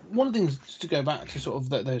 one of the things to go back to sort of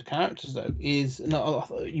those characters though is, and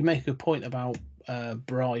you make a good point about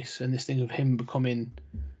Bryce and this thing of him becoming,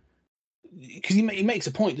 because he makes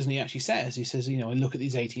a point, doesn't he? He says, you know, I look at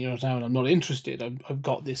these 18-year-olds now and I'm not interested. I've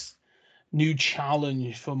got this new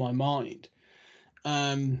challenge for my mind.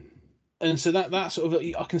 And so that sort of,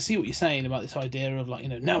 I can see what you're saying about this idea of, like, you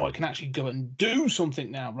know, now I can actually go and do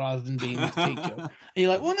something now rather than being the teacher. And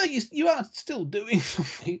you're like, well, no, you are still doing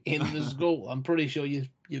something in the school. I'm pretty sure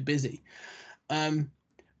you're busy.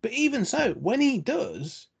 But even so, when he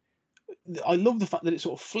does, I love the fact that it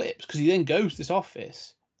sort of flips, because he then goes to this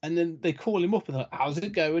office and then they call him up and they're like, how's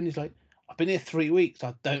it going? He's like, I've been here 3 weeks.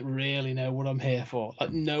 I don't really know what I'm here for.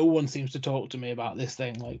 Like, no one seems to talk to me about this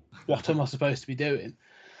thing. Like, what am I supposed to be doing?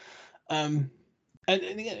 And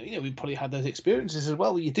again, you know, we probably had those experiences as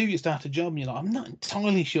well. You start a job and you're like, I'm not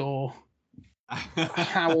entirely sure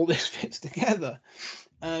how all this fits together.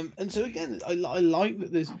 And so again, I like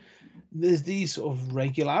that there's these sort of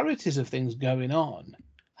regularities of things going on.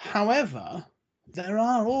 However, there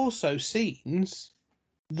are also scenes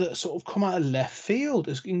that sort of come out of left field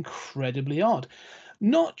as incredibly odd.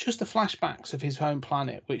 Not just the flashbacks of his home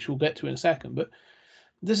planet, which we'll get to in a second, but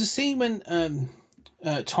there's a scene when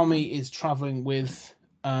Tommy is traveling with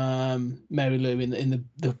Mary Lou in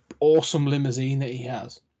the awesome limousine that he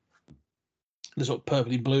has, the sort of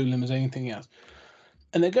purpley blue limousine thing he has,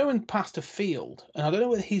 and they're going past a field, and I don't know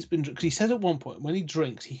whether he's been, because he says at one point when he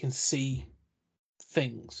drinks he can see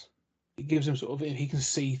things. It gives him sort of, he can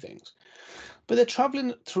see things. But they're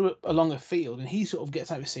traveling along a field, and he sort of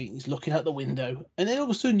gets out of his seat and he's looking out the window, and then all of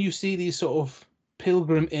a sudden you see these sort of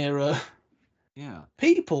Pilgrim era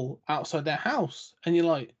people outside their house, and you're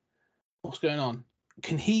like, what's going on?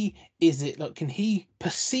 Can he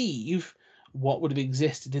perceive what would have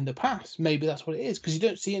existed in the past? Maybe that's what it is, because you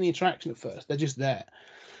don't see any interaction at first. They're just there.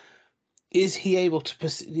 Is he able to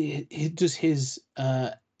perceive? Does his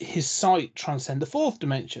sight transcend the fourth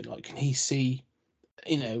dimension? Like, can he see?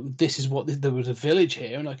 This is what there was a village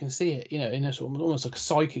here, and I can see it. In a sort of almost like a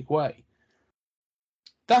psychic way.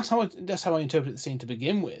 That's how I interpret the scene to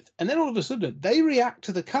begin with, and then all of a sudden they react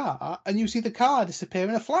to the car, and you see the car disappear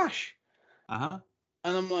in a flash. And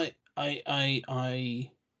I'm like,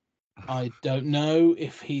 I don't know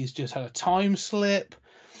if he's just had a time slip.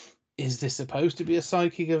 Is this supposed to be a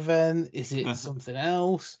psychic event? Is it something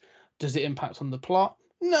else? Does it impact on the plot?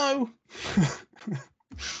 No.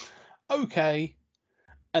 Okay.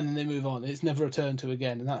 And then they move on. It's never returned to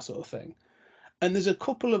again, and that sort of thing. And there's a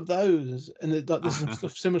couple of those, and there's some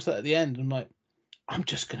stuff similar to that at the end. I'm like, I'm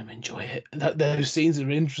just going to enjoy it. Those scenes are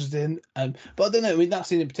interesting. But I don't know. I mean, that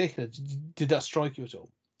scene in particular, did that strike you at all?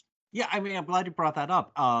 Yeah, I mean, I'm glad you brought that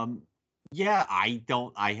up. Yeah,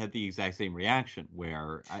 I had the exact same reaction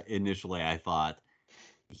where initially I thought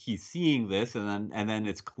he's seeing this, and then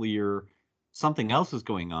it's clear something else is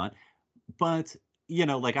going on. But,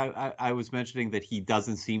 like I was mentioning that he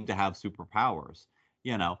doesn't seem to have superpowers,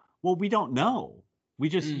 Well, we don't know. We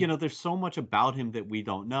just, there's so much about him that we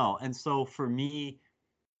don't know. And so for me,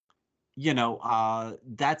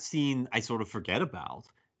 that scene I sort of forget about,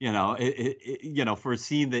 for a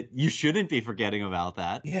scene that you shouldn't be forgetting about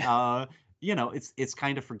that. Yeah. It's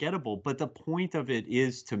kind of forgettable. But the point of it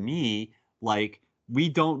is, to me, like, we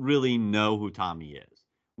don't really know who Tommy is.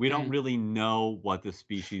 We don't really know what the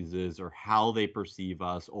species is, or how they perceive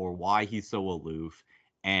us, or why he's so aloof.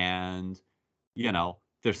 And,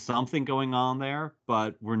 there's something going on there,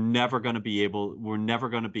 but we're never going to be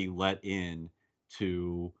let in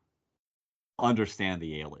to understand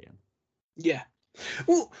the alien. Yeah.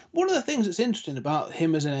 Well, one of the things that's interesting about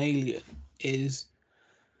him as an alien is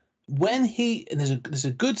when there's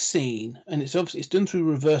a good scene, and it's done through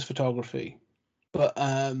reverse photography, but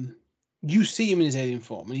you see him in his alien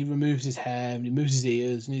form, and he removes his hair, and he moves his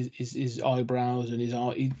ears, and his eyebrows, and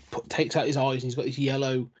he takes out his eyes, and he's got these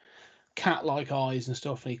yellow cat-like eyes and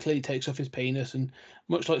stuff, and he clearly takes off his penis, and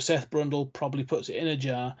much like Seth Brundle, probably puts it in a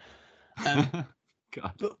jar.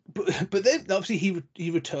 God. But then obviously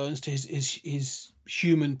he returns to his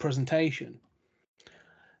human presentation.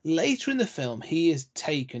 Later in the film, he's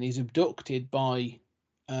abducted by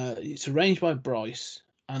it's arranged by Bryce,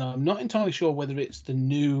 and I'm not entirely sure whether it's the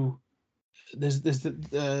new. There's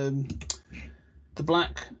the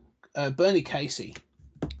black Bernie Casey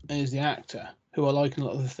is the actor who I like in a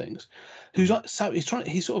lot of the things. Who's like, so it's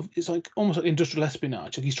like almost like industrial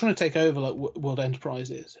espionage. Like, he's trying to take over like World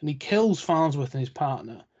Enterprises, and he kills Farnsworth and his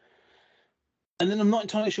partner. And then I'm not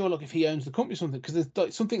entirely sure like if he owns the company or something, because there's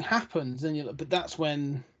like something happens, and but that's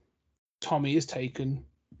when Tommy is taken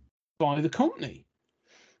by the company.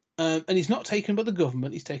 And he's not taken by the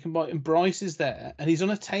government. He's taken by, and Bryce is there, and he's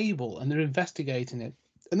on a table, and they're investigating it,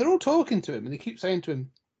 and they're all talking to him, and they keep saying to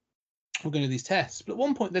him, "We're going to do these tests." But at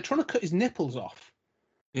one point, they're trying to cut his nipples off.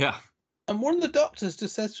 Yeah. And one of the doctors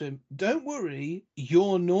just says to him, "Don't worry,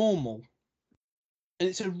 you're normal." And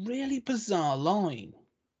it's a really bizarre line,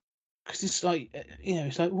 because it's like,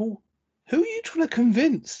 it's like, well, who are you trying to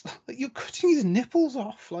convince? Like, you're cutting his nipples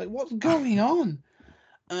off. Like, what's going on?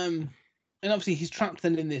 And obviously he's trapped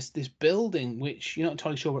then in this building, which you're not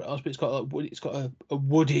entirely sure what it is, but it's got a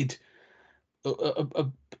wooded a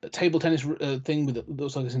table tennis thing that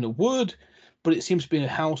looks like it's in the wood, but it seems to be in a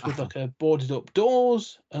house with like a boarded up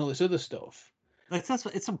doors and all this other stuff. Like,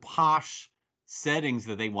 it's some posh settings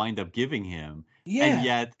that they wind up giving him. Yeah. And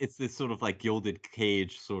yet it's this sort of like gilded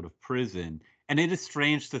cage sort of prison. And it is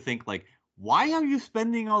strange to think, like, why are you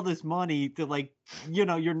spending all this money to, like,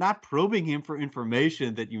 you're not probing him for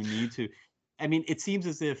information that you need to. I mean, it seems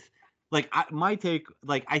as if, like, my take,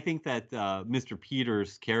 like, I think that Mr.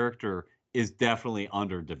 Peters' character is definitely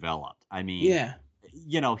underdeveloped. I mean, yeah,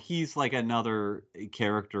 he's like another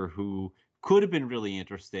character who could have been really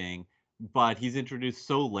interesting, but he's introduced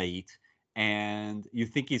so late, and you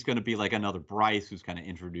think he's going to be like another Bryce who's kind of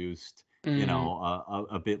introduced,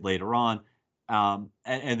 a bit later on, and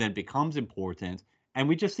then becomes important. And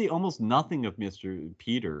we just see almost nothing of Mr.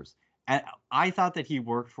 Peters. And I thought that he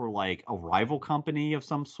worked for like a rival company of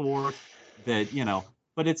some sort that,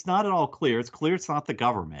 but it's not at all clear. It's clear it's not the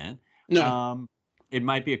government. No. It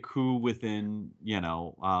might be a coup within,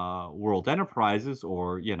 World Enterprises,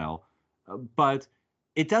 or, but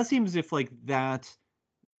it does seem as if like that,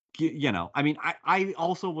 I mean, I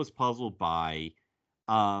also was puzzled by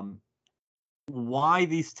why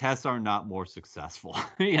these tests are not more successful.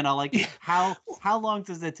 Like Yeah. how long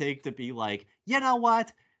does it take to be like, you know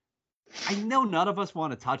what? I know none of us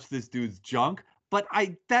want to touch this dude's junk, but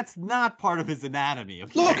that's not part of his anatomy.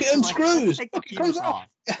 Okay? Look, it Like, unscrews. take Look, the it comes fuse off.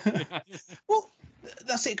 Well,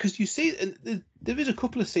 that's it, because you see, and there is a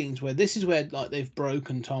couple of scenes where this is where like they've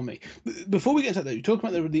broken Tommy. Before we get to that, you're talking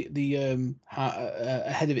about the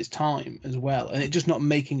ahead of its time as well, and it just not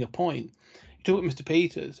making a point. You talk about Mr.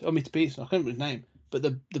 Peters or Mr. Peterson, I can't remember his name, but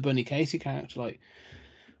the Bunny Casey character, like,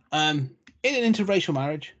 in an interracial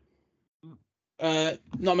marriage,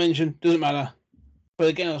 not mentioned, doesn't matter. But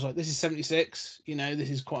again, I was like, this is 76. This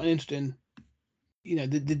is quite an interesting.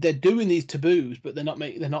 They're doing these taboos, but they're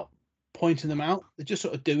not pointing them out. They're just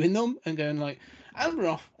sort of doing them and going like, and we're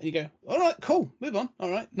off. And you go, all right, cool, move on.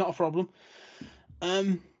 All right, not a problem. So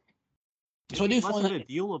I do less find of that a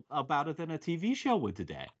deal about it than a TV show would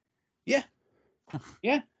today. Yeah.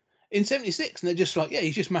 In 76, and they're just like, yeah,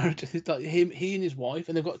 he's just married to he and his wife,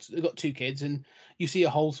 and they've got 2 kids, and you see a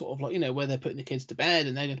whole sort of like, where they're putting the kids to bed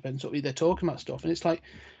and they're going to bed and sort of they're talking about stuff, and it's like,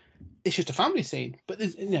 it's just a family scene. But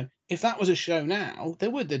there's, if that was a show now,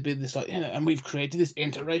 there'd be this like, and we've created this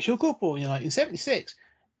interracial couple. Like in 76,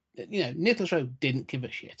 Nicholas Rowe didn't give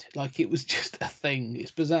a shit. Like, it was just a thing.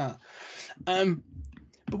 It's bizarre.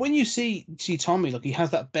 But when you see Tommy, like, he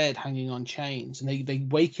has that bed hanging on chains, and they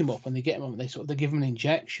wake him up and they get him up, and they give him an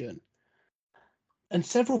injection. And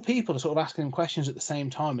several people are sort of asking him questions at the same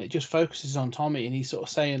time. And it just focuses on Tommy, and he's sort of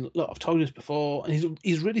saying, "Look, I've told you this before," and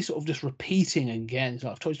he's really sort of just repeating again. He's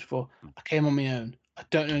like, "I've told you this before. I came on my own. I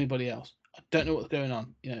don't know anybody else. I don't know what's going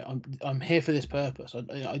on. I'm here for this purpose.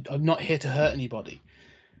 I'm not here to hurt anybody."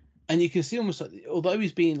 And you can see almost like, although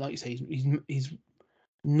he's being, like you say, he's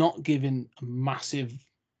not giving a massive.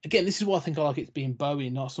 Again, this is why I think I like it being Bowie,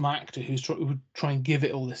 not some actor who would try and give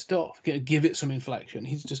it all this stuff, give it some inflection.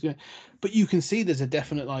 He's just going, but you can see there's a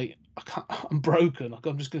definite like, I'm broken. Like,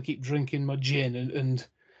 I'm just going to keep drinking my gin, and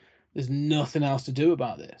there's nothing else to do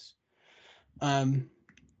about this.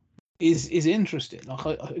 Is interesting.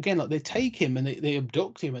 Like, again, like, they take him and they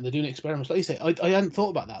abduct him and they're doing experiments. Like you say, I hadn't thought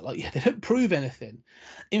about that. Like, yeah, they don't prove anything.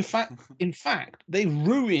 In fact, they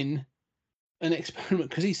ruin an experiment,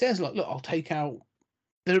 because he says, like, look, I'll take out.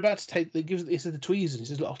 They're about to take. He said the tweezers. He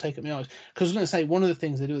says, "Look, I'll take up my eyes." Because I was going to say, one of the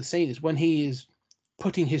things they do with the scene is when he is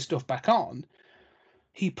putting his stuff back on,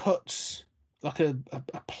 he puts like a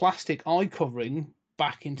plastic eye covering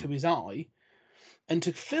back into his eye, and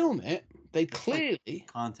to film it, they clearly like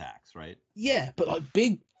contacts, right? Yeah, but like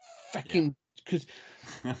big fucking because.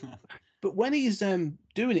 But when he's doing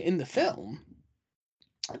it in the film,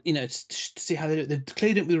 to see how they do it, they've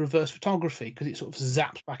cleared it with reverse photography because it sort of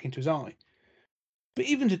zaps back into his eye. But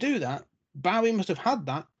even to do that, Bowie must have had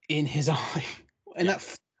that in his eye, and I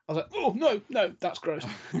was like, oh no, that's gross.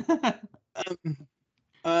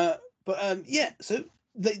 So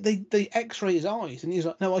they X-ray his eyes, and he's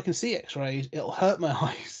like, no, I can see X-rays. It'll hurt my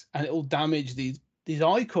eyes, and it'll damage these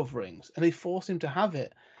eye coverings, and they force him to have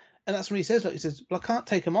it, and that's when he says, like, he says, well, I can't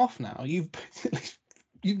take them off now. You've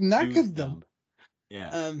knackered them.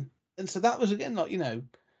 Yeah. And so that was, again, like,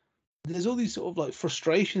 there's all these sort of like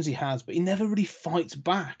frustrations he has, but he never really fights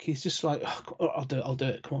back. He's just like, oh, I'll do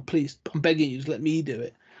it. Come on, please. I'm begging you, just let me do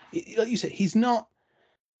it. Like you said, he's not.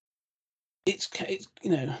 It's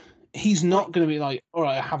he's not going to be like, all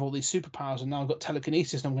right, I have all these superpowers and now I've got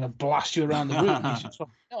telekinesis and I'm going to blast you around the room. He's just like,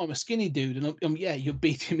 no, I'm a skinny dude and you're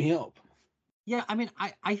beating me up. Yeah, I mean,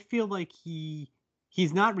 I feel like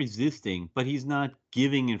he's not resisting, but he's not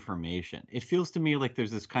giving information. It feels to me like there's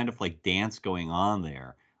this kind of like dance going on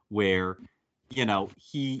there, where,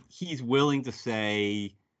 he's willing to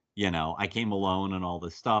say, I came alone and all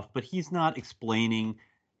this stuff, but he's not explaining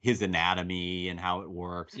his anatomy and how it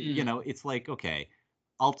works. It's like, okay,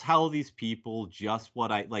 I'll tell these people just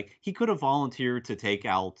what I like. He could have volunteered to take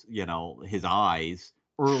out, his eyes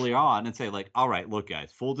early on and say, like, all right, look,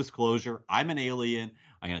 guys, full disclosure, I'm an alien.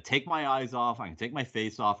 I'm going to take my eyes off. I'm going to take my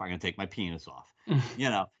face off. I'm going to take my penis off.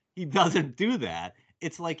 He doesn't do that.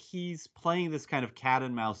 It's like he's playing this kind of cat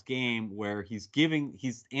and mouse game where he's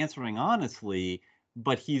answering honestly,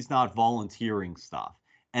 but he's not volunteering stuff.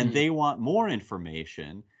 And they want more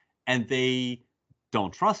information, and they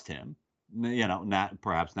don't trust him, not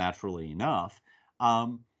perhaps naturally enough.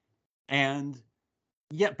 And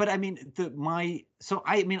yeah, but I mean, I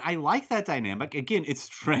like that dynamic. Again, it's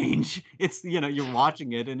strange. It's, you're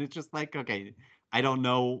watching it and it's just like, okay, I don't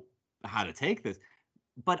know how to take this.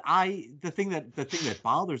 But the thing that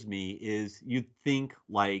bothers me is, you'd think,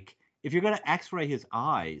 like, if you're going to X-ray his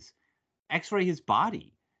eyes, X-ray his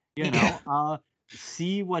body,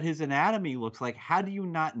 see what his anatomy looks like, how do you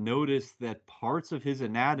not notice that parts of his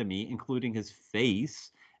anatomy, including his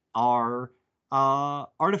face, are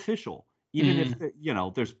artificial? Even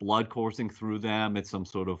if there's blood coursing through them, it's some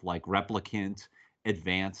sort of like replicant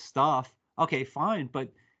advanced stuff. Okay, fine, but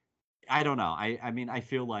I don't know. I mean, I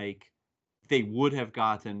feel like they would have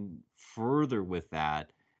gotten further with that.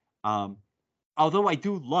 Although I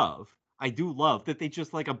do love that they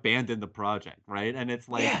just like abandoned the project, right? And it's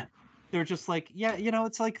like they're just like, yeah,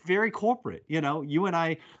 it's like very corporate. You and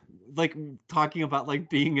I like talking about like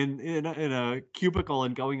being in a cubicle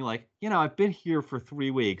and going like, I've been here for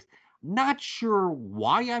 3 weeks, not sure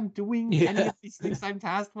why I'm doing any of these things I'm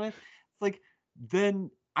tasked with. Like, then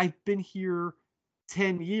I've been here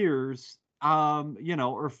 10 years,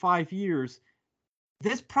 or 5 years.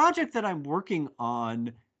 This project that I'm working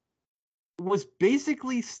on was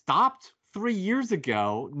basically stopped 3 years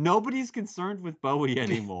ago. Nobody's concerned with Bowie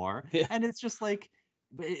anymore. And it's just like,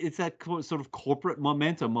 it's that sort of corporate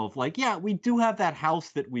momentum of like, yeah, we do have that house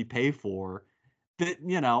that we pay for, that,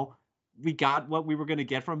 we got what we were going to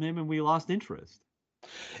get from him and we lost interest.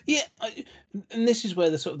 Yeah, and this is where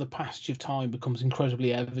the sort of the passage of time becomes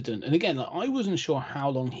incredibly evident. And again, like, I wasn't sure how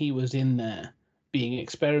long he was in there being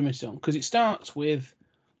experimented on, because it starts with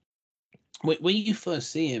when you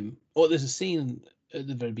first see him, or there's a scene at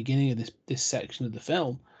the very beginning of this section of the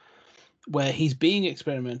film where he's being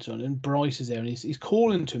experimented on, and Bryce is there, and he's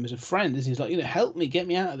calling to him as a friend, as he's like, help me, get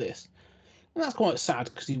me out of this. And that's quite sad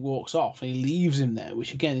because he walks off and he leaves him there,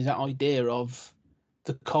 which again is that idea of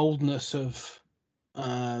the coldness of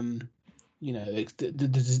the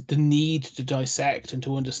need to dissect and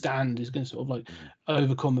to understand is going to sort of like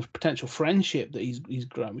overcome a potential friendship that he's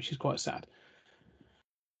grown, which is quite sad.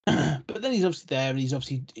 But then he's obviously there, and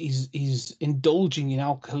he's indulging in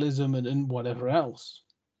alcoholism and whatever else.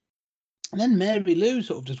 And then Mary Lou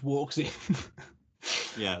sort of just walks in.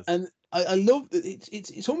 Yes. And I love that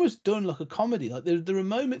it's almost done like a comedy. Like there are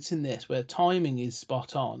moments in this where timing is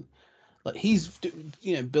spot on. Like he's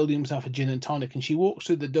building himself a gin and tonic, and she walks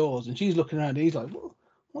through the doors, and she's looking around, and he's like,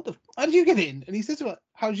 "What the? How did you get in?" And he says to her,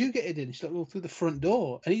 "How did you get it in?" And she's like, "Well, through the front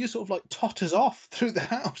door." And he just sort of like totters off through the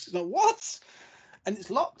house. He's like, "What?" And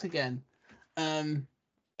it's locked again. And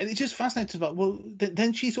it's just fascinating. Like, well,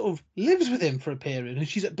 then she sort of lives with him for a period,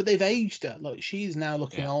 and but they've aged her. Like she's now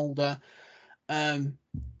looking older.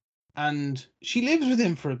 And she lives with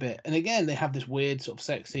him for a bit, and again they have this weird sort of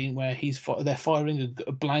sex scene where they're firing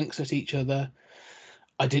blanks at each other.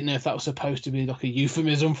 I didn't know if that was supposed to be like a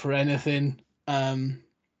euphemism for anything, but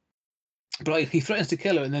like, he threatens to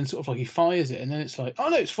kill her, and then sort of like he fires it, and then it's like, oh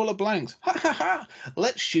no, it's full of blanks. Ha ha ha!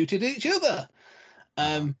 Let's shoot at each other.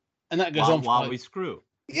 And that goes on for while we screw.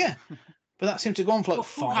 Yeah, but that seemed to go on for like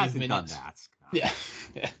 5 minutes. Done that? Yeah.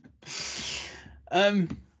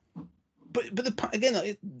 But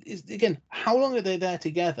again, how long are they there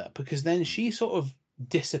together? Because then she sort of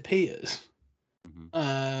disappears,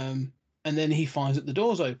 and then he finds that the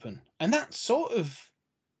door's open, and that's sort of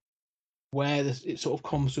where it sort of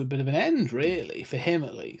comes to a bit of an end, really, for him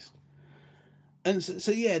at least. And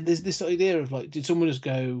so yeah, there's this idea of like, did someone just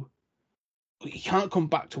go? He can't come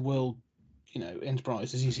back to World,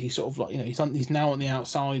 Enterprise. He's sort of like, he's now on the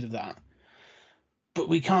outside of that. But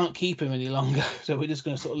we can't keep him any longer, so we're just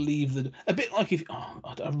going to sort of leave a bit like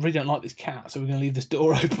I really don't like this cat, so we're going to leave this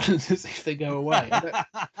door open to see if they go away.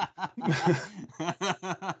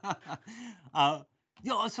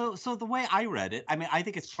 So the way I read it, I mean, I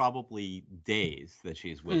think it's probably days that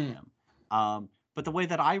she's with him. But the way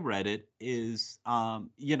that I read it is,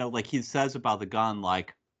 like he says about the gun,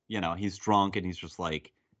 like, he's drunk and he's just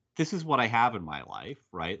like, this is what I have in my life,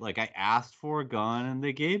 right? Like I asked for a gun and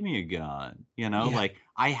they gave me a gun, like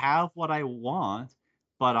I have what I want,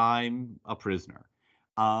 but I'm a prisoner.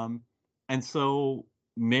 And so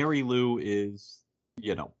Mary Lou is,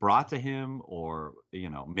 brought to him, or,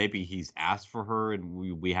 maybe he's asked for her and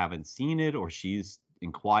we haven't seen it, or she's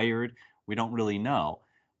inquired. We don't really know.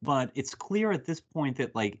 But it's clear at this point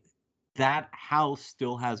that like that house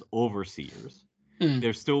still has overseers.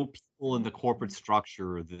 There's still people in the corporate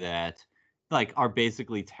structure that like are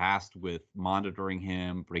basically tasked with monitoring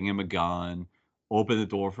him, bring him a gun, open the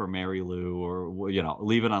door for Mary Lou, or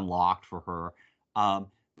leave it unlocked for her.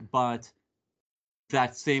 But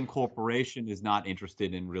that same corporation is not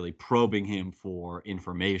interested in really probing him for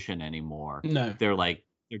information anymore. No, they're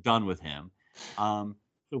done with him.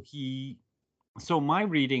 So my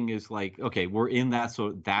reading is like, okay, we're in that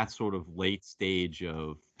sort of late stage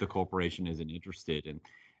of the corporation isn't interested,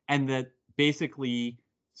 and that basically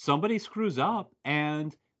somebody screws up,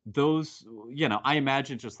 and those, I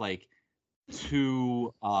imagine just like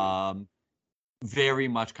two very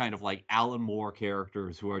much kind of like Alan Moore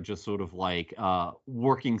characters who are just sort of like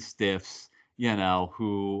working stiffs, you know,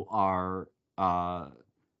 who are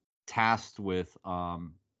tasked with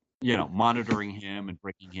you know, monitoring him and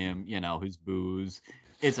bringing him, you know, his booze.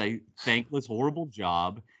 It's a thankless, horrible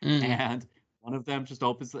job. And one of them just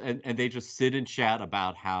opens and they just sit and chat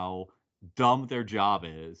about how dumb their job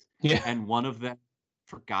is. Yeah. And one of them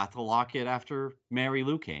forgot to lock it after Mary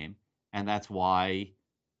Lou came. And that's why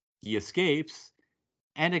he escapes.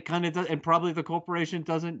 And it kind of does, and probably the corporation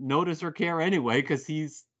doesn't notice or care anyway, because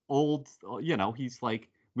he's old, you know, he's like,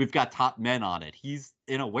 we've got top men on it. He's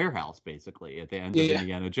in a warehouse, basically, at the end of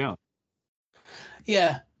Indiana Jones.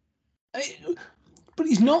 Yeah. But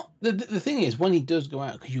he's not. The thing is, when he does go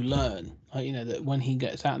out, because you learn, like, you know, that when he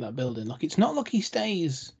gets out of that building, like, it's not like he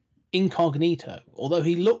stays incognito. Although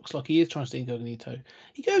he looks like he is trying to stay incognito,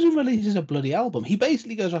 he goes and releases a bloody album. He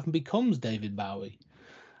basically goes off and becomes David Bowie.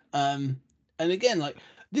 And again, like,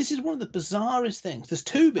 this is one of the bizarrest things. There's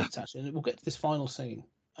two bits actually, and we'll get to this final scene.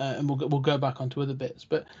 And we'll go back onto other bits.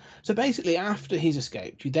 But so basically, after he's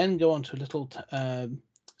escaped, you then go on to a little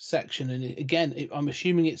section, and again, I'm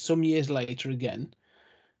assuming it's some years later again,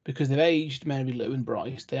 because they've aged Mary Lou and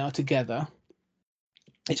Bryce. They are together.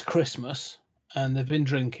 It's Christmas, and they've been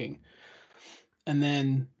drinking. And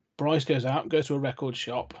then Bryce goes out, goes to a record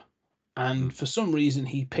shop, and for some reason,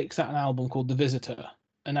 he picks out an album called The Visitor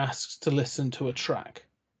and asks to listen to a track.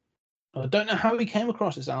 I don't know how he came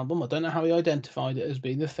across this album. I don't know how he identified it as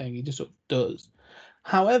being the thing. He just sort of does.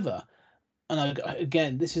 However, and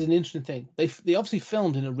again, this is an interesting thing. They obviously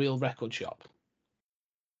filmed in a real record shop.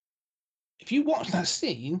 If you watch that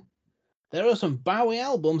scene, there are some Bowie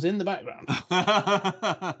albums in the background.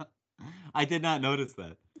 I did not notice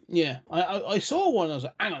that. Yeah, I saw one. And I was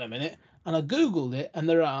like, hang on a minute, and I googled it, and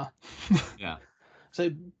there are. Yeah.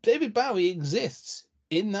 So David Bowie exists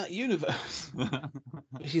in that universe,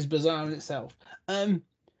 which is bizarre in itself.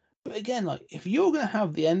 But again, like, if you're going to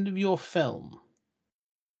have the end of your film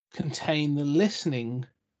contain the listening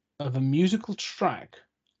of a musical track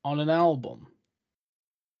on an album,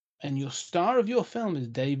 and your star of your film is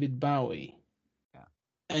David Bowie,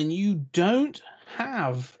 and you don't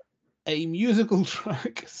have a musical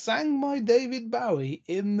track sang by David Bowie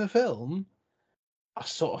in the film, I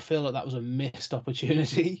sort of feel like that was a missed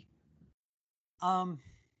opportunity.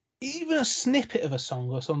 Even a snippet of a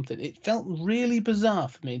song or something, it felt really bizarre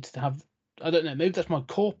for me to have. I don't know, maybe that's my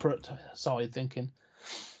corporate side thinking.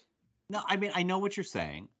 No, I mean, I know what you're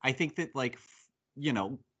saying. I think that, like, you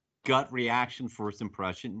know, gut reaction, first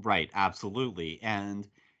impression, right? Absolutely. And,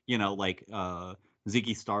 you know, like,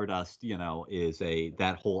 Ziggy Stardust, you know,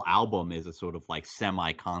 that whole album is a sort of like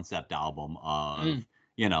semi-concept album of,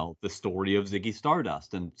 you know, the story of Ziggy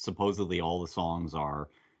Stardust, and supposedly all the songs are,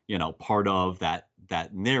 you know, part of that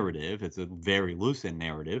narrative. It's a very lucid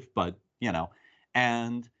narrative, but, you know,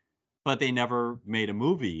 but they never made a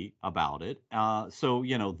movie about it. So,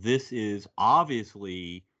 you know, this is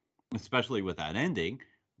obviously, especially with that ending,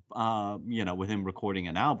 you know, with him recording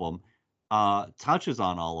an album, touches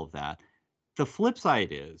on all of that. The flip side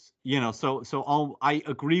is, you know, so I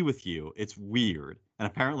agree with you. It's weird. And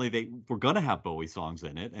apparently they were going to have Bowie songs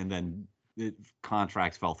in it, and then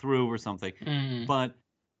contracts fell through or something. But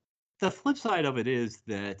the flip side of it is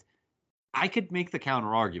that I could make the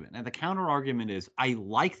counter argument, and the counter argument is I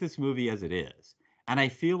like this movie as it is, and I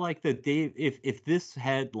feel like that if this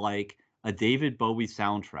had like a David Bowie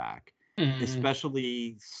soundtrack,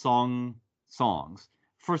 especially songs.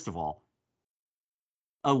 First of all,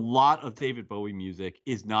 a lot of David Bowie music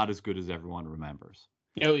is not as good as everyone remembers.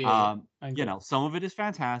 Oh yeah, you know, some of it is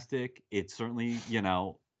fantastic. It's certainly, you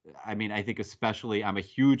know, I mean, I think especially I'm a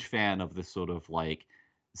huge fan of this sort of like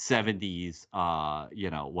 70s, you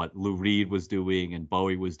know, what Lou Reed was doing and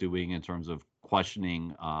Bowie was doing in terms of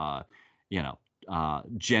questioning, you know,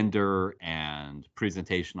 gender and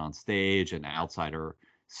presentation on stage and outsider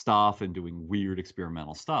stuff and doing weird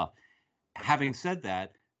experimental stuff. Having said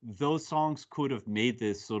that, those songs could have made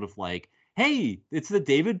this sort of like, hey, it's the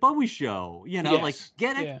David Bowie show, you know, like,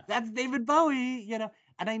 get it? Yeah. That's David Bowie, you know.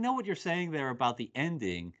 And I know what you're saying there about the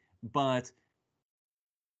ending, but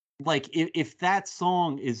like, if that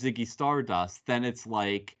song is Ziggy Stardust, then it's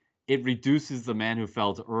like it reduces The Man Who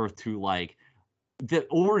Fell to Earth to like the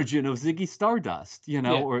origin of Ziggy Stardust, you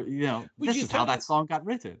know, or, you know, this is how that song got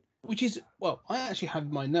written. Which is, well, I actually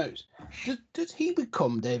had my notes. Does he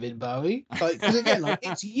become David Bowie? Like, because again, like,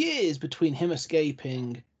 it's years between him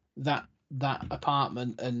escaping that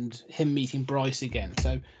apartment and him meeting Bryce again.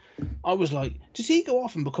 So I was like, does he go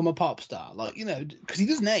off and become a pop star? Like, you know, because he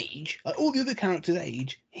doesn't age. Like all the other characters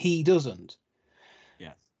age, he doesn't.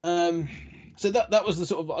 Yes. So that was the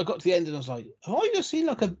sort of, I got to the end and I was like, have I just seen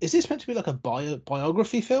like is this meant to be like a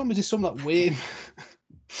biography film? Is this some like weird?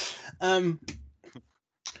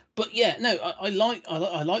 But yeah, no, I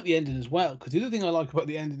like the ending as well, because the other thing I like about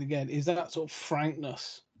the ending again is that sort of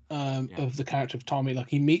frankness of the character of Tommy. Like,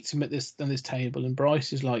 he meets him at this table, and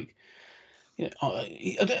Bryce is like, you know,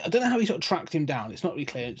 I don't know how he sort of tracked him down. It's not really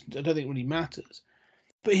clear. I don't think it really matters.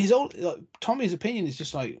 But his old, like, Tommy's opinion is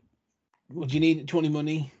just like, well, do you want any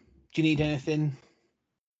money? Do you need anything?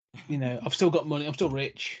 You know, I've still got money. I'm still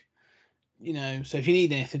rich. You know, so if you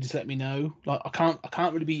need anything, just let me know. Like, I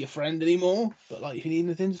can't really be your friend anymore, but like, if you need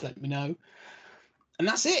anything, just let me know. And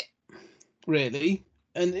that's it, really.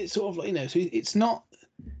 And it's sort of like, you know, so it's not,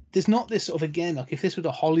 there's not this sort of, again, like if this was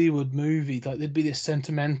a Hollywood movie, like there'd be this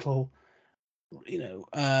sentimental, you know,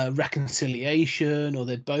 reconciliation, or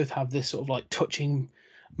they'd both have this sort of like touching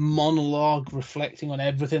monologue reflecting on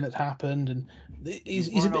everything that's happened. And he's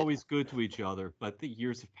a bit always good to each other, but the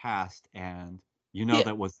years have passed, and you know,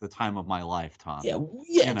 that was the time of my life, Tom. Yeah,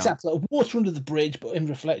 exactly. Like water under the bridge, but in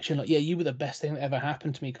reflection, like, yeah, you were the best thing that ever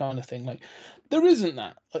happened to me, kind of thing. Like, there isn't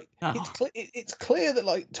that. Like, it's clear that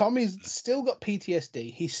like Tommy's still got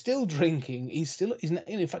PTSD. He's still drinking. He's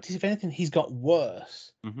in fact, if anything, he's got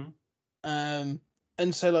worse. And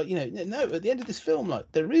so, like, you know, no, at the end of this film,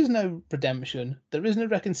 like, there is no redemption. There is no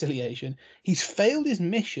reconciliation. He's failed his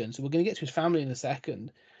mission. So we're going to get to his family in a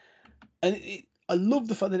second. And I love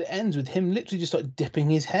the fact that it ends with him literally just like dipping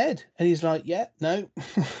his head, and he's like, "Yeah, no."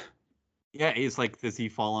 Yeah, he's like, does he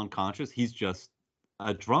fall unconscious? He's just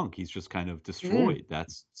a drunk. He's just kind of destroyed.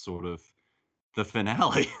 That's sort of the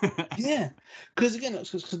finale. Yeah, because again,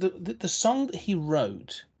 because the song that he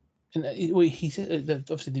wrote, and he said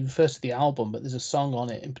obviously he refers to the album, but there's a song on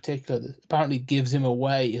it in particular that apparently gives him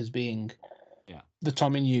away as being the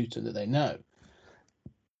Tommy Newton that they know.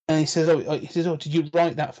 And he says, "Oh, did you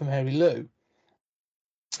write that for Mary Lou?"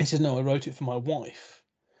 He says, "No, I wrote it for my wife.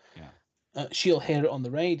 Yeah, she'll hear it on the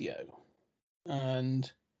radio." And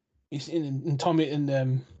he's and Tommy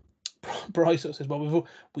and Bryce says, "Well,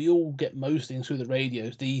 we all get most things through the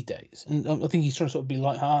radios these days." And I think he's trying to sort of be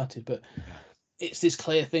lighthearted, but it's this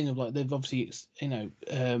clear thing of like, they've obviously, you know,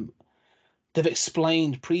 they've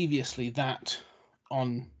explained previously that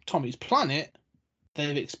on Tommy's planet,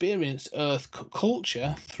 they've experienced Earth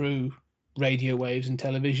culture through radio waves and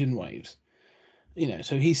television waves. You know,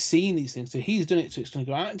 so he's seen these things. So he's done it. So it's going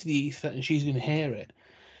to go out into the ether, and she's going to hear it.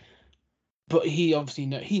 But he obviously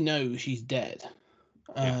knows she's dead,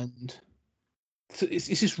 and so it's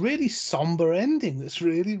this really somber ending. That's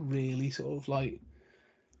really, really sort of like.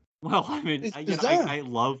 Well, I mean, I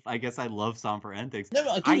love somber endings. No,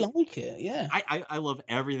 I do like it. Yeah, I love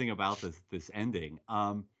everything about this ending.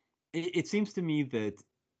 It seems to me that,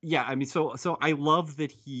 yeah, I mean, so I love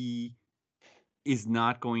that he is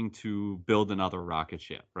not going to build another rocket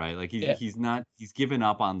ship, right? Like he's given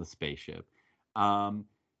up on the spaceship.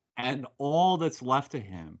 And all that's left to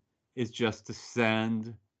him is just to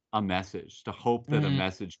send a message, to hope that a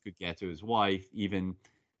message could get to his wife, even,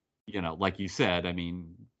 you know, like you said, I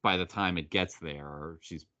mean, by the time it gets there,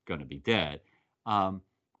 she's going to be dead.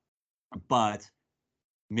 But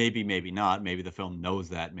maybe not. Maybe the film knows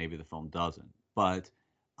that. Maybe the film doesn't. But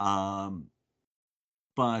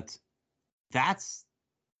that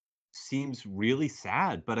seems really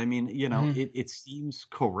sad. But I mean, you know, it seems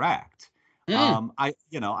correct. I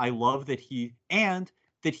love that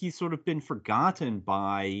he's sort of been forgotten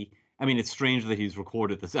by. I mean, it's strange that he's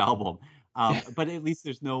recorded this album, but at least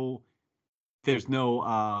there's no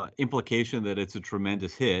implication that it's a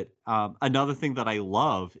tremendous hit. Another thing that I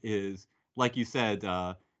love is, like you said,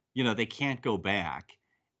 you know, they can't go back,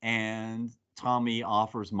 and Tommy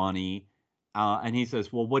offers money, and he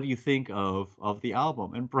says, "Well, what do you think of the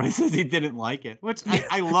album?" And Bryce says he didn't like it, which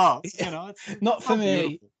I love. You know, it's not for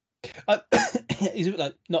me. He's a bit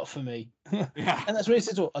like, not for me. Yeah, and that's where he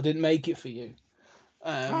says, "Oh, I didn't make it for you."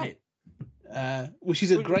 Right. Which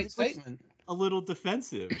is a great statement. A little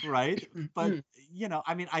defensive, right? But you know,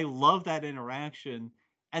 I mean, I love that interaction.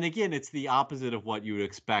 And again, it's the opposite of what you would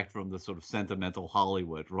expect from the sort of sentimental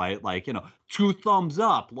Hollywood, right? Like, you know, 2 thumbs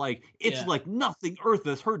up, like it's like nothing Earth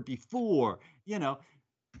has heard before. You know,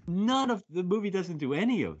 none of the movie doesn't do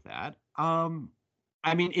any of that.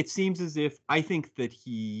 I mean, it seems as if, I think that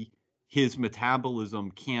his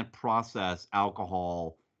metabolism can't process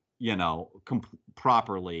alcohol, you know,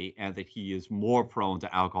 properly, and that he is more prone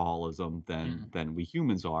to alcoholism than we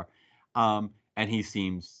humans are. And he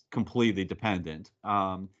seems completely dependent,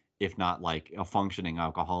 if not like a functioning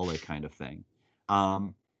alcoholic kind of thing.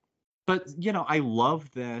 But, you know, I love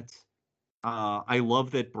that I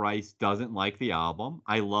love that Bryce doesn't like the album.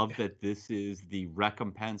 I love that this is the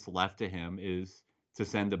recompense left to him is to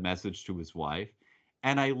send a message to his wife.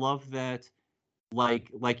 And I love that, like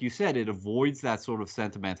you said, it avoids that sort of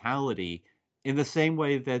sentimentality in the same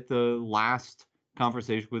way that the last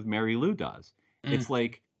conversation with Mary Lou does. It's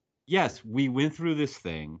like, yes, we went through this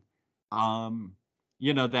thing.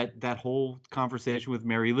 That whole conversation with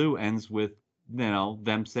Mary Lou ends with,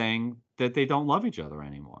 them saying that they don't love each other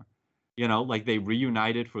anymore. Like they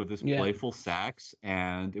reunited for this playful sex,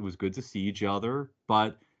 and it was good to see each other.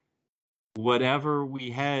 But whatever we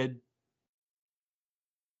had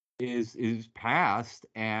is past,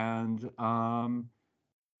 and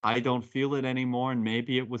I don't feel it anymore. And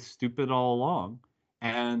maybe it was stupid all along.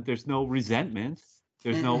 And there's no resentment.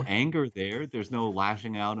 There's no anger there. There's no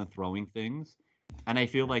lashing out and throwing things. And I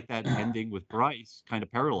feel like that ending with Bryce kind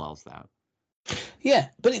of parallels that. Yeah,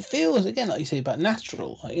 but it feels, again, like you say, about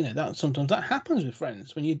natural. Like, that sometimes that happens with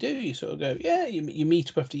friends. When you do, you sort of go, yeah, you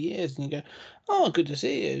meet up after years and you go, oh, good to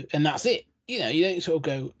see you. And that's it. You don't sort of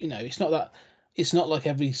go, it's not like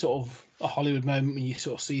every sort of a Hollywood moment when you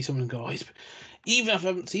sort of see someone and go, even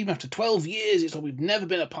after 12 years, it's like we've never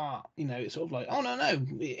been apart. It's sort of like, oh, no,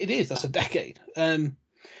 it is. That's a decade. Because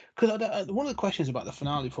one of the questions about the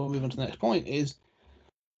finale before we move on to the next point is,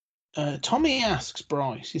 Tommy asks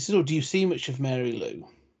Bryce, he says, do you see much of Mary Lou?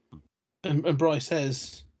 And Bryce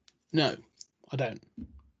says, no, I don't,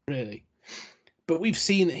 really. But we've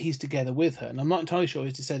seen that he's together with her, and I'm not entirely sure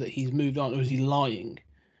is to say that he's moved on, or is he lying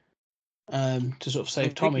to sort of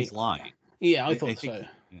save Tommy? He's lying. Yeah, I thought so.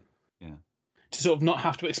 Yeah. To sort of not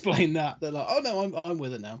have to explain that. They're like, oh, no, I'm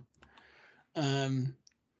with her now.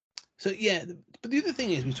 So, yeah, but the other thing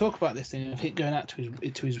is, we talk about this thing of him going out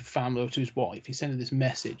to his family or to his wife. He's sending this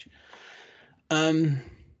message.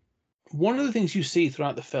 One of the things you see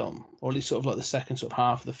throughout the film, or at least sort of like the second sort of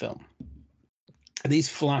half of the film, are these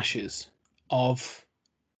flashes of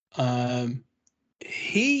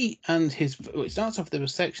he and his... Well, it starts off, there were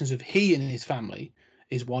sections of he and his family,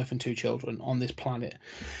 his wife and 2 children, on this planet,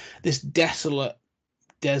 this desolate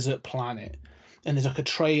desert planet. And there's like a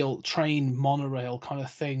train monorail kind of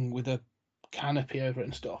thing with a canopy over it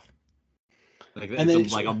and stuff.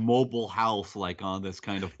 It's like a mobile house, like on this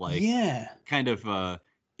kind of like,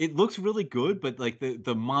 it looks really good, but like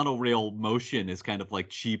the monorail motion is kind of like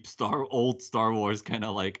cheap old Star Wars kind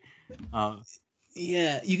of like.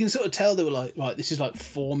 Yeah, you can sort of tell they were like, right, this is like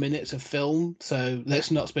 4 minutes of film, so let's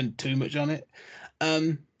not spend too much on it.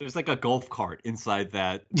 There's like a golf cart inside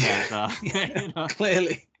that.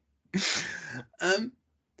 Clearly.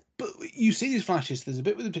 But you see these flashes. There's a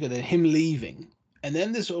bit with him together, him leaving, and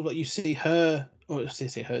then there's sort of like you see her, or they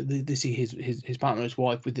see his partner, his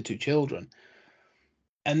wife with the 2 children,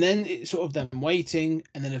 and then it's sort of them waiting,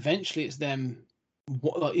 and then eventually it's them,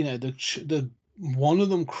 the one of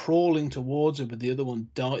them crawling towards her, but the other one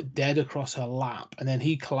dead across her lap, and then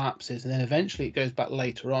he collapses, and then eventually it goes back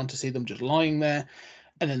later on to see them just lying there.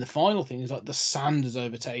 And then the final thing is like the sand has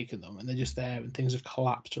overtaken them and they're just there and things have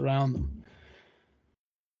collapsed around them.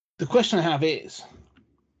 The question I have is,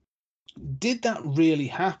 did that really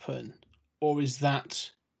happen? Or is that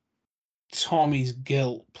Tommy's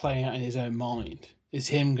guilt playing out in his own mind? Is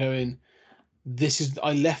him going,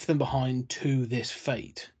 I left them behind to this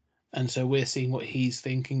fate. And so we're seeing what he's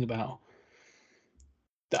thinking about.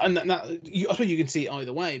 And I suppose you can see it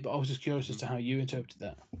either way, but I was just curious as to how you interpreted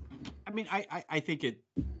that. I mean, I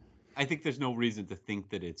think there's no reason to think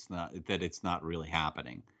that it's not really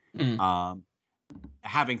happening.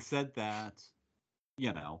 Having said that,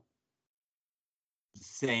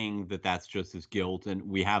 saying that that's just his guilt, and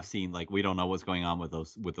we have seen, like, we don't know what's going on with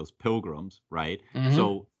those pilgrims, right? Mm-hmm.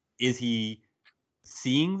 So is he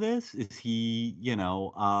seeing this? Is he,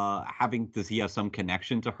 does he have some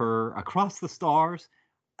connection to her across the stars?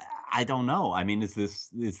 I don't know. I mean, is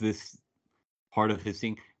this part of his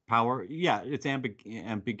seeing power? Yeah, it's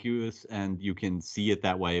ambiguous, and you can see it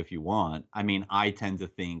that way if you want. I mean, I tend to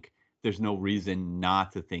think there's no reason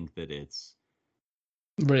not to think that it's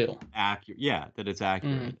real, accurate. Yeah, that it's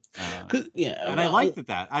accurate. And I like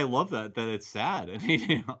that. I love that it's sad.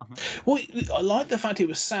 Well, I like the fact it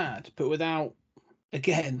was sad, but without.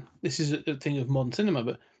 Again, this is a thing of modern cinema,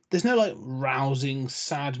 but there's no like rousing,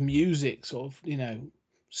 sad music sort of,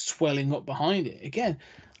 swelling up behind it. Again,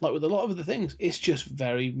 like with a lot of other things, it's just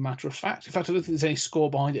very matter of fact. In fact, I don't think there's any score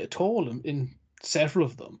behind it at all in several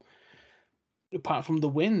of them, apart from the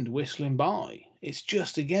wind whistling by. It's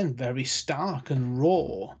just, again, very stark and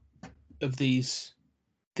raw of this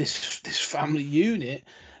family unit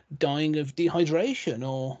dying of dehydration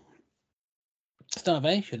or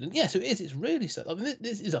starvation. And yes, it is. It's really sad. I mean,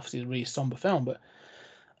 this is obviously a really somber film, but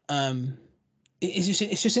it's just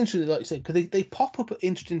interesting, like you said, because they pop up at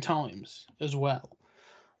interesting times as well.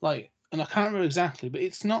 Like, and I can't remember exactly, but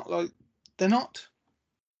it's not like they're not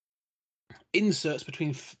inserts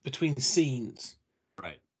between scenes.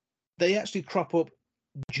 Right. They actually crop up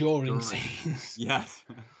during During. scenes. Yes.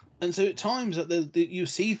 And so at times that you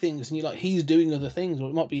see things and you're like, he's doing other things, or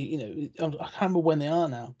it might be, you know, I can't remember when they are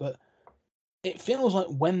now, but it feels like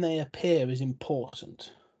when they appear is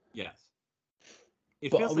important. Yes.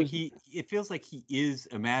 It But feels I like was- it feels like he is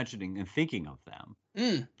imagining and thinking of them,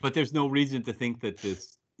 Mm, but there's no reason to think that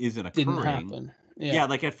this isn't occurring. didn't happen. Yeah,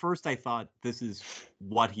 like at first I thought this is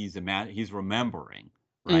what he's remembering,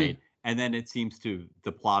 right? And then it seems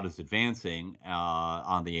the plot is advancing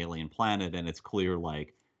on the alien planet, and it's clear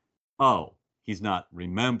like, oh, he's not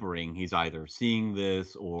remembering. He's either seeing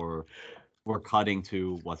this or we're cutting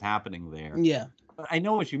to what's happening there. Yeah. I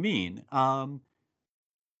know what you mean.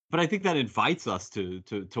 But I think that invites us to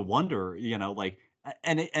wonder, you know, like,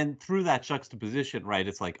 and through that juxtaposition, right?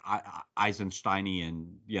 It's like Eisensteinian,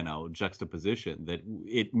 you know, juxtaposition that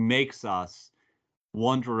it makes us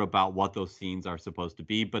wonder about what those scenes are supposed to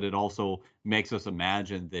be, but it also makes us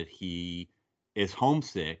imagine that he is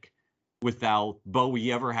homesick without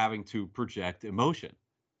Bowie ever having to project emotion.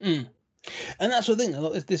 And that's the thing.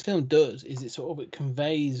 Like this film does is it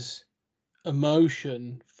conveys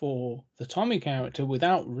emotion for the Tommy character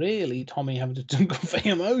without really Tommy having to convey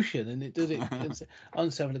emotion, and it does it on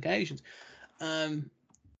several occasions.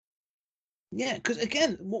 Yeah, because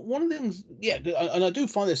again, one of the things, and I do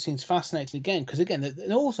find those scenes fascinating again, because again,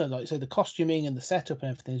 and also like say the costuming and the setup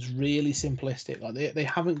and everything is really simplistic. Like they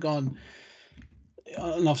haven't gone,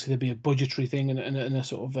 and obviously there'd be a budgetary thing and a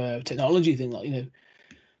sort of technology thing, like, you know,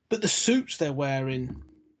 but the suits they're wearing,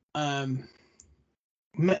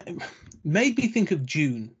 made me think of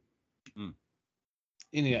June.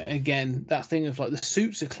 You know, again, that thing of like the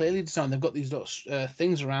suits are clearly designed. They've got these little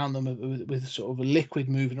things around them with sort of a liquid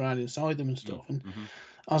moving around inside them and stuff. And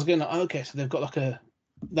I was going like, okay, so they've got like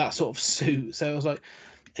that sort of suit. So I was like,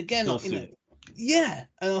 again, like, you know, yeah.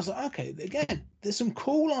 And I was like, okay, again, there's some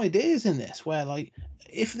cool ideas in this where like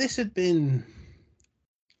if this had been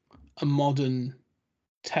a modern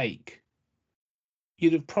take,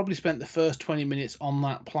 you'd have probably spent the first 20 minutes on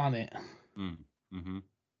that planet.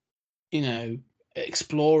 You know,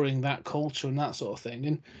 exploring that culture and that sort of thing.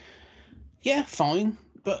 And yeah, fine,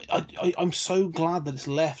 but I'm so glad that it's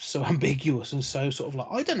left so ambiguous and so sort of like,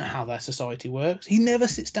 I don't know how that society works. He never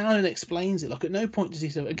sits down and explains it. Like at no point does he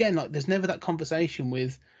say, again, like there's never that conversation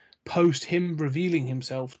with post him revealing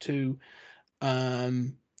himself to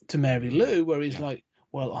Mary Lou where he's like,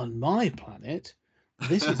 well, on my planet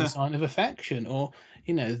this is a sign of affection, or,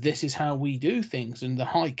 you know, this is how we do things, and the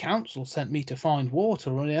High Council sent me to find water,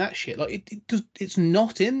 or any of that shit. Like it's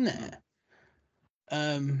not in there.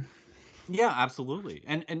 Yeah, absolutely.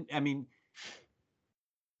 And I mean,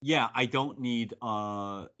 yeah, I don't need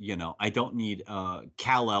you know, I don't need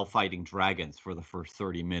Kal-El fighting dragons for the first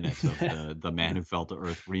 30 minutes of the Man Who Fell to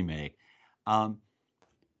Earth remake. No,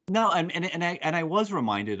 and I was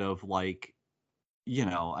reminded of, like, you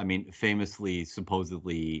know, I mean, famously,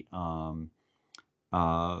 supposedly,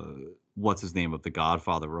 what's his name of The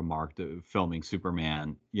Godfather remarked filming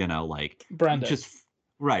Superman, you know, like Brando. Just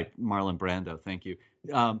right, Marlon Brando. Thank you.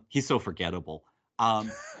 He's so forgettable.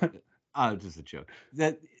 Just a joke.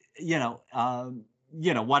 That you know,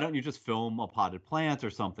 why don't you just film a potted plant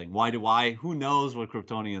or something? Who knows what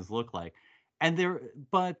Kryptonians look like?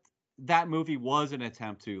 But that movie was an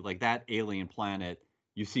attempt to, like, that alien planet.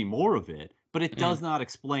 You see more of it, but it does not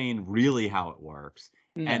explain really how it works.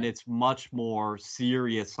 No. And it's much more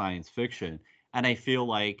serious science fiction. And I feel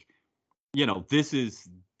like, you know, this is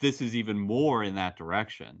even more in that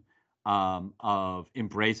direction of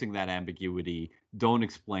embracing that ambiguity. Don't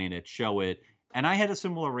explain it, show it. And I had a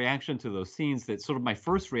similar reaction to those scenes. That sort of my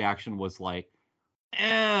first reaction was like,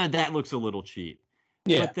 that looks a little cheap.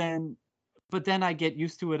 Yeah. But then I get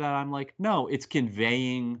used to it and I'm like, no, it's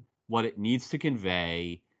conveying what it needs to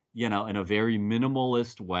convey, you know, in a very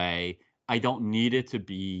minimalist way. I don't need it to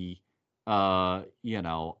be, you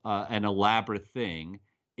know, an elaborate thing.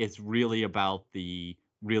 It's really about the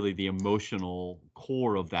emotional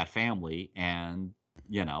core of that family. And,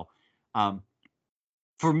 you know,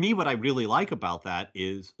 for me, what I really like about that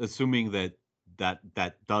is, assuming that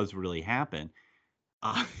does really happen,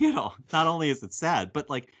 you know, not only is it sad, but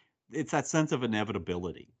like, it's that sense of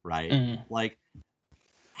inevitability, right? Like,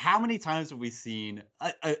 how many times have we seen,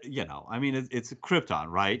 you know, I mean, it's Krypton,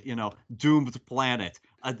 right? You know, doomed planet,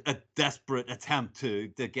 a desperate attempt to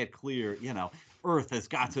get clear. You know, Earth has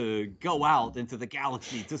got to go out into the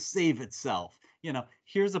galaxy to save itself. You know,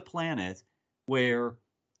 here's a planet where,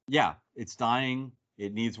 yeah, it's dying.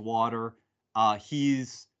 It needs water.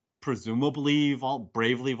 He's presumably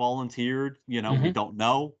bravely volunteered. You know, we don't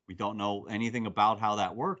know. We don't know anything about how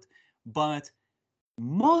that worked. But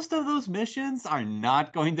most of those missions are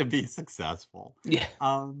not going to be successful. Yeah.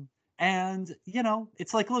 And, you know,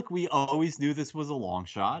 it's like, look, we always knew this was a long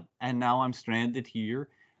shot, and now I'm stranded here.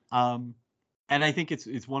 And I think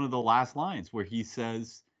it's one of the last lines where he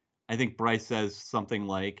says, I think Bryce says something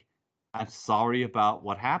like, I'm sorry about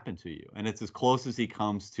what happened to you. And it's as close as he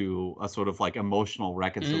comes to a sort of like emotional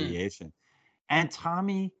reconciliation. And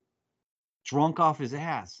Tommy, drunk off his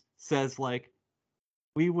ass, says like,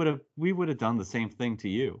 we would have done the same thing to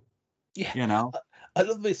you. Yeah. You know? I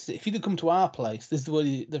love this. If you'd have come to our place, this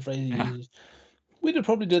is the phrase he uses. We'd have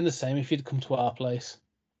probably done the same if you'd come to our place.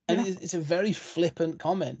 And it's a very flippant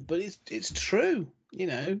comment, but it's true. You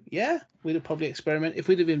know, yeah, we'd have probably experimented. If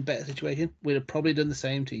we'd have been in a better situation, we'd have probably done the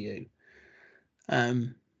same to you.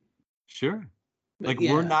 Sure. Like,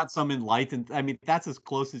 we're not some enlightened. I mean, that's as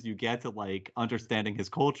close as you get to like understanding his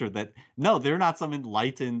culture. That no, they're not some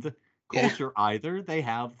enlightened culture either. They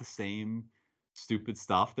have the same stupid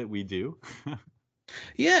stuff that we do.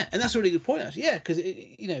 Yeah, and that's a really good point, actually. Yeah, because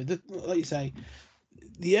you know, like you say,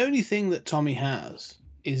 the only thing that Tommy has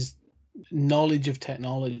is knowledge of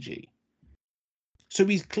technology. So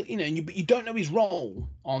he's, you know, and you don't know his role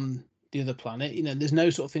on the other planet. You know, there's no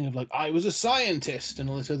sort of thing of like, I was a scientist and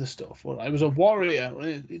all this other stuff, or I was a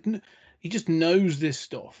warrior. He just knows this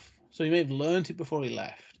stuff. So he may have learned it before he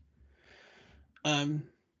left. And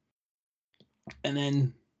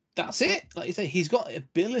then that's it. Like you say, he's got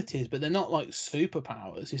abilities, but they're not like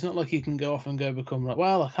superpowers. It's not like he can go off and go become like,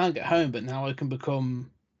 well, I can't get home, but now I can become,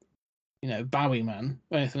 you know, Bowie Man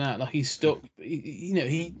or anything like that. Like he's stuck.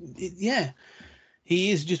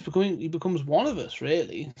 He is just becoming. He becomes one of us,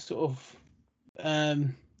 really. Sort of.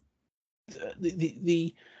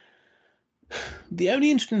 The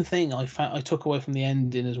only interesting thing I took away from the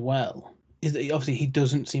ending as well is that obviously he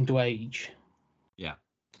doesn't seem to age. Yeah.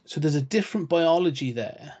 So there's a different biology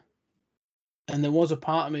there. And there was a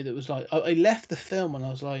part of me that was like, I left the film and I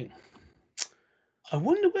was like, I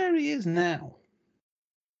wonder where he is now.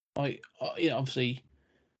 Like, you know, obviously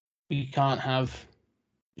we can't have,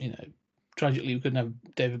 you know, tragically we couldn't have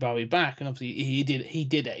David Bowie back, and obviously he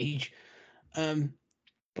did age. But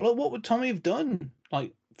what would Tommy have done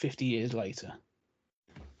like 50 years later?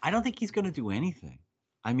 I don't think he's going to do anything.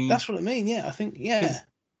 I mean, that's what I mean. Yeah, I think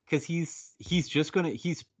because he's just gonna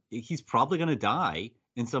he's probably gonna die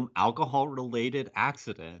in some alcohol related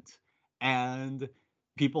accident, and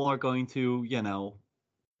people are going to, you know,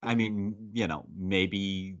 I mean, you know,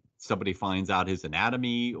 maybe somebody finds out his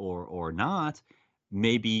anatomy or not.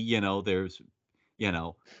 Maybe, you know, there's, you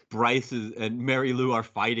know, Bryce and Mary Lou are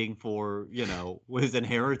fighting for, you know, his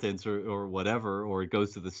inheritance or whatever, or it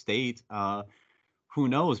goes to the state. Who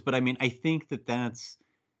knows? But I mean, I think that's,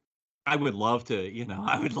 I would love to, you know,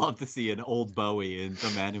 I would love to see an old Bowie in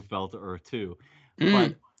The Man Who Fell to Earth too.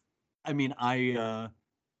 But I mean,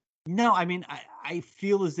 no, I mean, I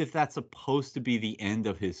feel as if that's supposed to be the end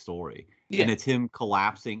of his story. Yeah. And it's him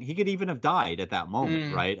collapsing. He could even have died at that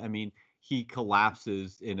moment, right? I mean, he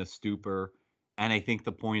collapses in a stupor. And I think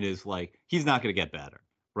the point is, like, he's not going to get better,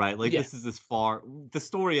 right? Like, this is as far, the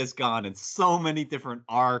story has gone in so many different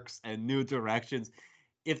arcs and new directions.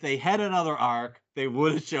 If they had another arc, they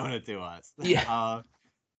would have shown it to us. Yeah.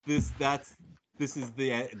 This is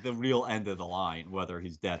the real end of the line, whether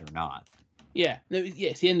he's dead or not. Yeah, no,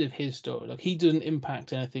 it's the end of his story. Like, he doesn't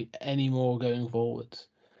impact anything anymore going forwards.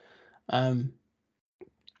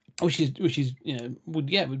 Which is you know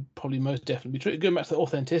would probably most definitely be true. Going back to the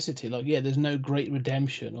authenticity, like there's no great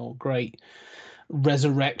redemption or great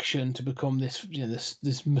resurrection to become this, you know,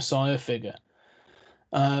 this Messiah figure.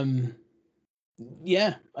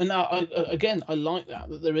 Yeah, and I like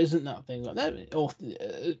that there isn't that thing like that, or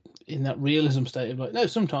in that realism state of like, no,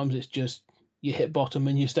 sometimes it's just you hit bottom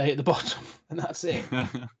and you stay at the bottom, and that's it.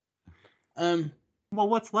 Well,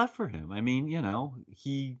 what's left for him? I mean, you know,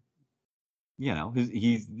 his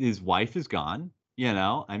wife is gone. You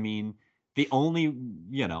know, I mean, the only,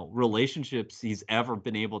 you know, relationships he's ever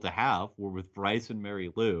been able to have were with Bryce and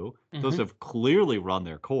Mary Lou. Those have clearly run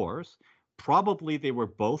their course. Probably they were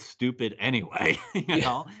both stupid anyway. You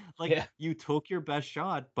know, like you took your best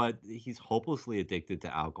shot, but he's hopelessly addicted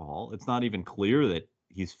to alcohol. It's not even clear that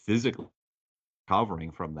he's physically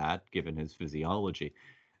recovering from that, given his physiology.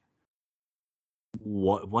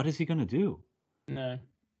 What is he going to do? No,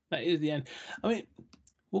 that is the end. I mean,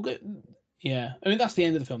 we'll go. Yeah, I mean that's the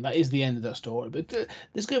end of the film. That is the end of that story. But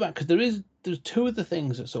let's go back, because there's two of the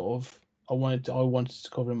things that sort of I wanted to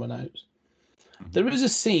cover in my notes. There is a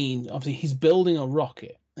scene. Obviously, he's building a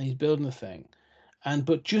rocket, and he's building the thing.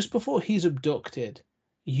 But just before he's abducted,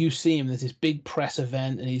 you see him. There's this big press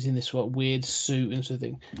event, and he's in this weird suit and sort of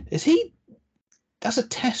thing. That's a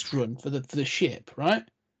test run for the ship, right?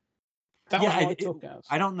 That was what I took as.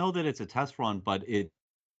 I don't know that it's a test run, but it's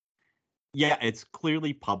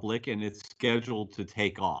clearly public and it's scheduled to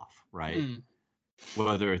take off, right? Mm.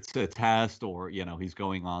 Whether it's a test or he's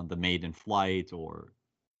going on the maiden flight,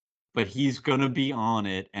 but he's gonna be on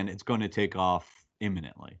it and it's going to take off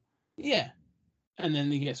imminently. Yeah, and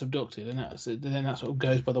then he gets abducted, and then that sort of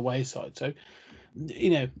goes by the wayside. So,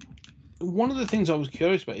 one of the things I was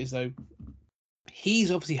curious about is though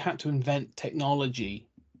he's obviously had to invent technology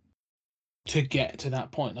to get to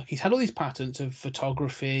that point. Like he's had all these patents of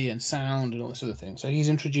photography and sound and all this sort of thing. So he's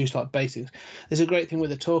introduced like basics. There's a great thing where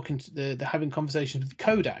they're having conversations with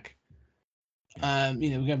Kodak. We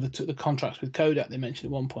have the contracts with Kodak they mentioned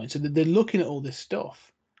at one point. So they're looking at all this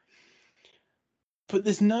stuff. But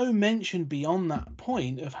there's no mention beyond that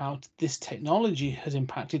point of how this technology has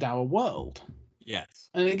impacted our world. Yes.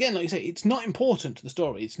 And again, like you say, it's not important to the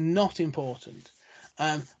story. It's not important.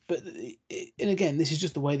 And again, this is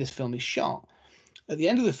just the way this film is shot. At the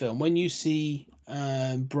end of the film, when you see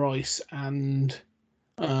Bryce and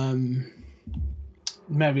Mary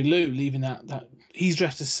Lou leaving that he's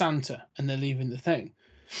dressed as Santa and they're leaving the thing,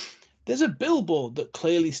 there's a billboard that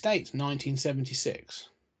clearly states 1976.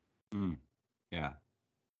 Yeah.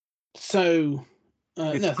 So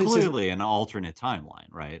it's clearly an alternate timeline,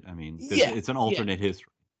 right? I mean, it's an alternate history.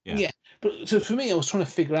 Yeah. But so for me, I was trying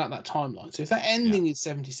to figure out that timeline. So if that ending is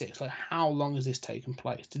 76, like how long has this taken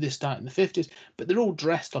place? Did this start in the 50s? But they're all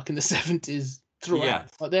dressed like in the 70s throughout.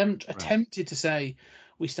 Yes. Like they haven't attempted to say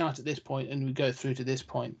we start at this point and we go through to this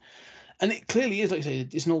point. And it clearly is, like I say,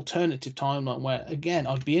 it's an alternative timeline where, again,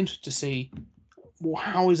 I'd be interested to see, well,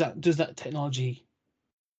 how is that? Does that technology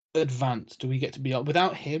advance? Do we get to be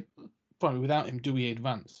without him? Probably without him, do we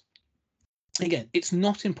advance? Again, it's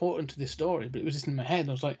not important to this story, but it was just in my head. And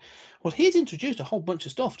I was like, well, he's introduced a whole bunch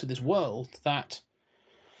of stuff to this world that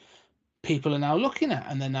people are now looking at,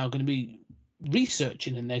 and they're now going to be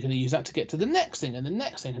researching, and they're going to use that to get to the next thing and the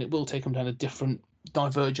next thing, and it will take them down a different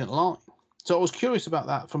divergent line. So I was curious about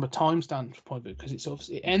that from a time standpoint, because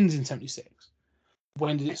it ends in 76.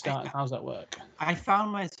 When did it start, and how's that work? I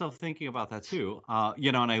found myself thinking about that too.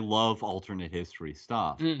 And I love alternate history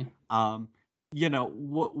stuff.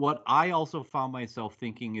 What I also found myself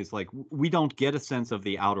thinking is like, we don't get a sense of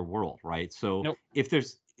the outer world, right? So if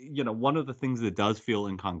there's, one of the things that does feel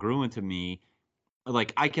incongruent to me,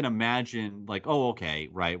 like I can imagine like, oh, okay,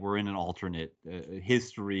 right, we're in an alternate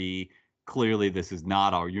history. Clearly, this is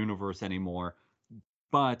not our universe anymore.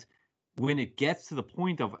 But when it gets to the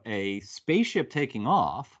point of a spaceship taking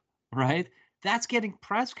off, right, that's getting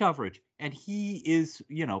press coverage. And he is,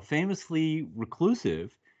 famously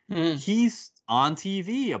reclusive. He's on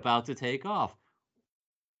TV about to take off.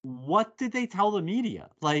 What did they tell the media?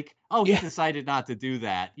 Like, oh, he decided not to do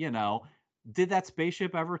that. Did that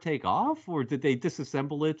spaceship ever take off, or did they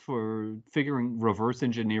disassemble it for reverse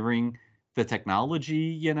engineering the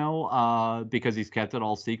technology, because he's kept it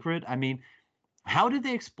all secret? I mean, how did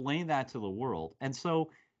they explain that to the world? And so,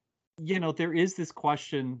 there is this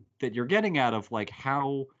question that you're getting out of like,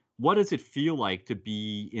 what does it feel like to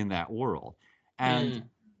be in that world? And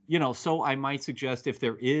so I might suggest if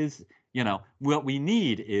there is, what we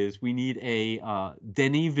need a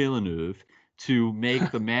Denis Villeneuve to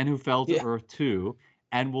make The Man Who Fell to Earth 2,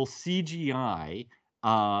 and we'll CGI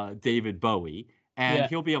David Bowie, and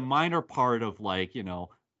he'll be a minor part of like,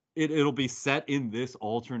 it'll be set in this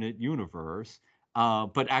alternate universe,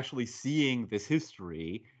 but actually seeing this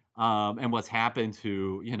history and what's happened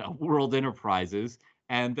to, World Enterprises.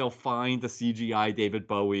 And they'll find the CGI David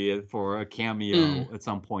Bowie for a cameo at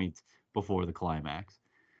some point before the climax.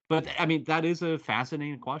 But I mean, that is a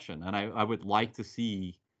fascinating question, and I would like to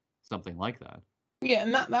see something like that. Yeah,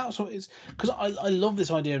 and that's what it's, because I love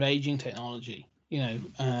this idea of aging technology,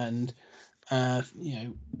 and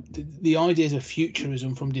the ideas of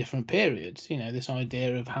futurism from different periods. This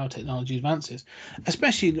idea of how technology advances,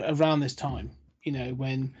 especially around this time.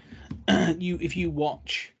 When if you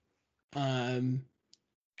watch.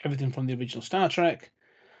 Everything from the original Star Trek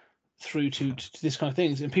through to this kind of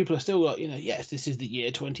things, and people are still like, yes, this is the year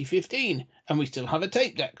 2015, and we still have a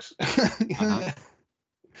tape decks.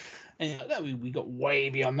 And we got way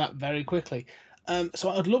beyond that very quickly. So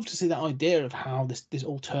I'd love to see that idea of how this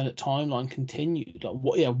alternate timeline continued. Like,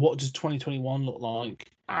 what does 2021 look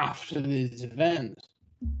like after these events?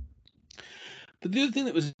 But the other thing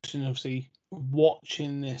that was interesting, obviously,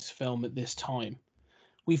 watching this film at this time,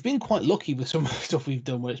 we've been quite lucky with some of the stuff we've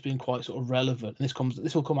done where it's been quite sort of relevant. And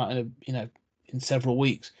this will come out in in several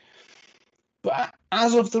weeks. But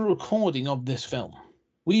as of the recording of this film,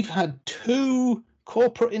 we've had 2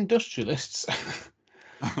 corporate industrialists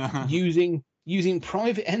using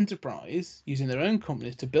private enterprise, using their own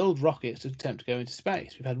companies to build rockets to attempt to go into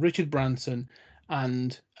space. We've had Richard Branson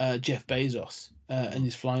and Jeff Bezos and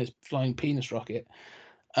his flying penis rocket.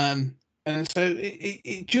 And so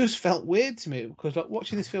it just felt weird to me, because like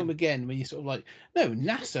watching this film again, when you sort of like, no,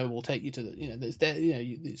 NASA will take you to the,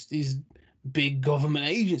 it's these big government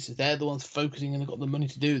agencies, they're the ones focusing and they've got the money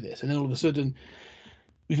to do this, and then all of a sudden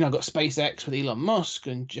we've now got SpaceX with Elon Musk,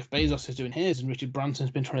 and Jeff Bezos is doing his, and Richard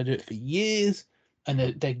Branson's been trying to do it for years, and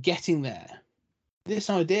they're getting there. This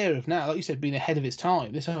idea of now, like you said, being ahead of its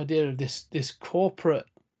time, this idea of this corporate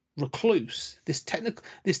recluse, this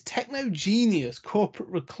techno genius corporate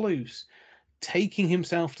recluse taking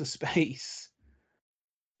himself to space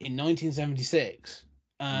in 1976,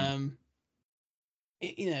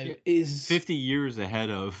 is 50 years ahead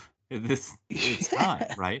of its time,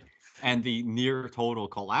 right? And the near total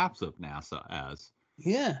collapse of NASA as,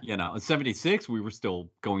 in 76, we were still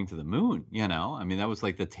going to the moon, I mean, that was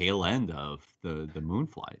like the tail end of the moon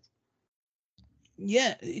flights.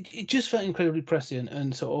 Yeah, it just felt incredibly prescient,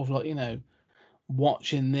 and sort of like,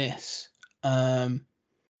 watching this, but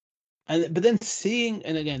then seeing,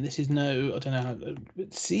 and again, this is I don't know how,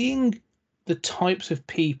 but seeing the types of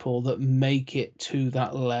people that make it to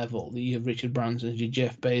that level, you have Richard Branson, your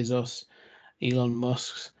Jeff Bezos, Elon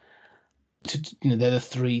Musk's, they're the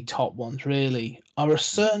 3 top ones really, are a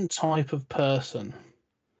certain type of person.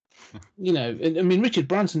 And, I mean, Richard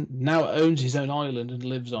Branson now owns his own island and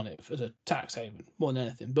lives on it as a tax haven more than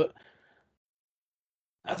anything. But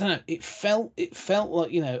I don't know. It felt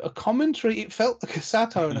like a commentary. It felt like a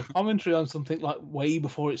satire and a commentary on something like way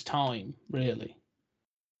before its time, really.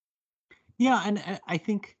 Yeah, and I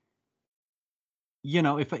think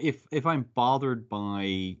if I'm bothered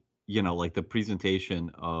by like the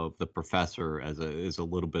presentation of the professor as a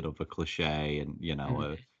little bit of a cliche and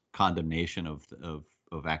a condemnation of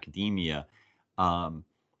academia, there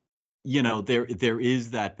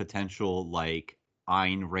is that potential like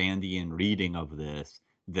Ayn Randian reading of this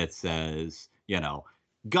that says,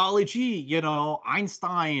 golly gee,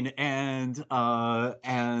 Einstein and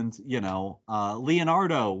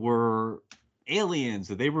Leonardo were aliens,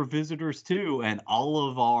 they were visitors too, and all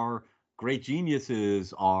of our great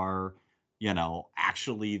geniuses are,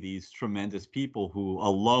 actually these tremendous people who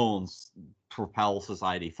alone propel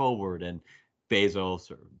society forward, and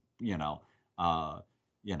Bezos or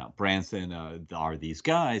Branson are these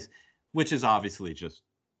guys, which is obviously just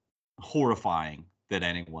horrifying that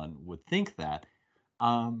anyone would think that.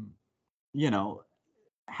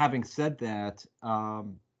 Having said that, I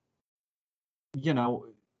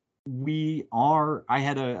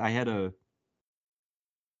had a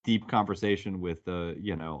deep conversation with my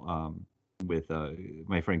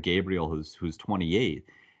friend Gabriel, who's 28,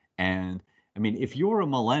 and I mean, if you're a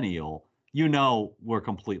millennial, we're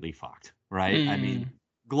completely fucked, right? I mean,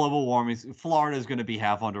 global warming, Florida is going to be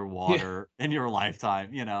half underwater in your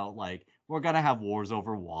lifetime, like we're going to have wars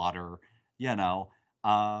over water, and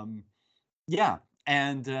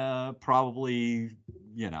probably,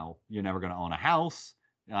 you're never going to own a house.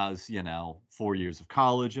 4 years of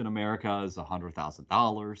college in America is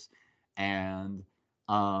 $100,000, and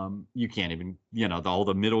you can't even, all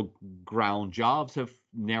the middle ground jobs have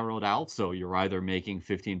narrowed out. So you're either making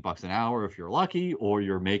 $15 an hour if you're lucky, or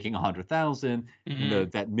you're making 100,000.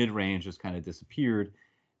 That mid range has kind of disappeared.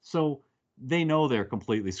 So they know they're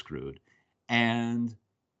completely screwed. And,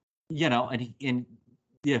 and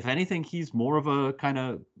if anything, he's more of a kind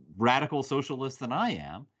of radical socialist than I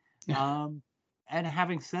am. And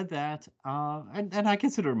having said that, and I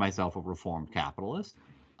consider myself a reformed capitalist,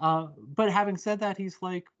 but having said that, he's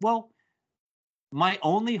like, well, my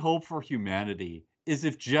only hope for humanity is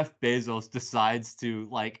if Jeff Bezos decides to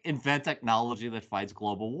like invent technology that fights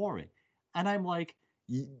global warming. And I'm like,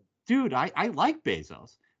 dude, I like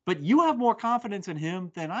Bezos, but you have more confidence in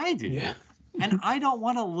him than I do. Yeah. And I don't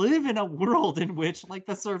want to live in a world in which like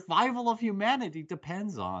the survival of humanity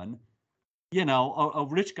depends on, a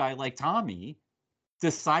rich guy like Tommy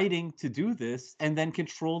deciding to do this and then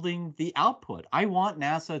controlling the output. I want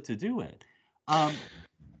NASA to do it.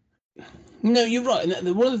 No, you're right.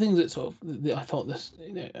 And one of the things that I thought this,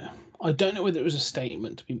 I don't know whether it was a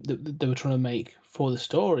statement that they were trying to make for the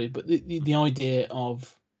story, but the idea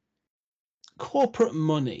of corporate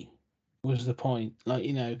money was the point. Like,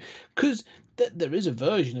 because there is a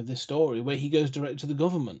version of this story where he goes direct to the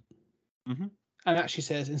government and actually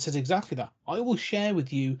says exactly that. I will share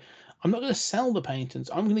with you. I'm not going to sell the patents.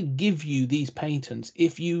 I'm going to give you these patents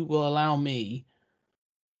if you will allow me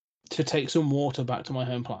to take some water back to my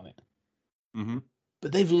home planet. Mm-hmm.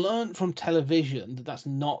 But they've learned from television that that's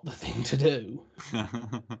not the thing to do.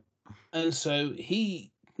 And so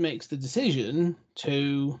he makes the decision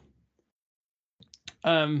to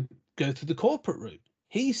go through the corporate route.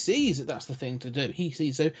 He sees that that's the thing to do. He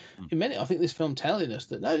sees, so in many, I think this film telling us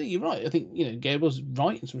that, no, you're right. I think, you know, Gabriel's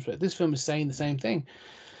right in some respect. This film is saying the same thing.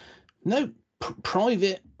 No,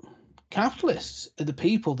 private capitalists are the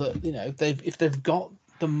people that, you know, if they've got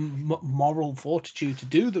the moral fortitude to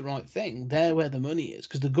do the right thing, they're where the money is,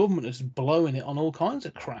 because the government is blowing it on all kinds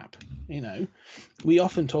of crap. You know, we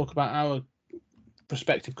often talk about our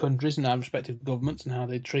respective countries and our respective governments and how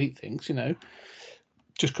they treat things. You know,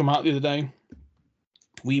 just come out the other day,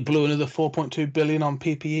 we blew another 4.2 billion on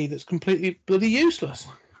PPE that's completely bloody useless.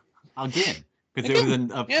 Again, because there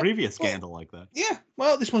was a previous scandal like that. Yeah,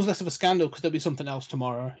 well, this one's less of a scandal because there'll be something else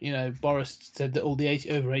tomorrow. You know, Boris said that all the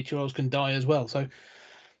over 8-year-olds can die as well. So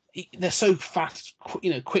they're so fast,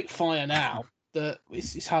 you know, quick fire now that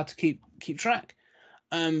it's hard to keep track.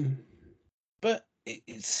 But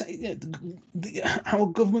it's, you know, our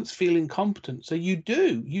governments feel incompetent. So you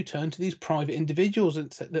turn to these private individuals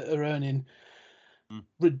that are earning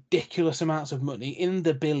ridiculous amounts of money in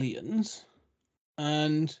the billions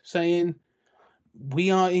and saying,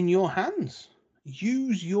 we are in your hands.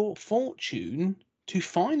 Use your fortune to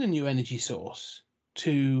find a new energy source,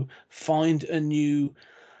 to find a new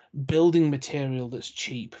building material that's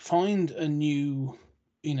cheap, find a new,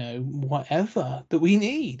 you know, whatever that we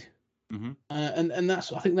need. Mm-hmm. And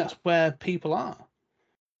that's, I think that's where people are.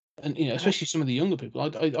 And, you know, especially some of the younger people,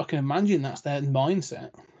 I can imagine that's their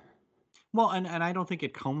mindset. Well, and I don't think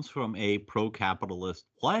it comes from a pro-capitalist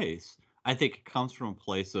place. I think it comes from a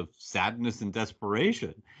place of sadness and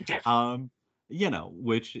desperation, you know,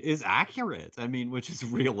 which is accurate. I mean, which is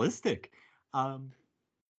realistic. And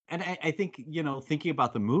I think, you know, thinking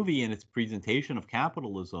about the movie and its presentation of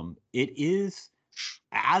capitalism, it is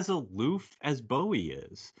as aloof as Bowie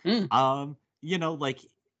is. You know, like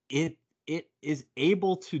it is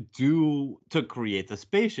able to create the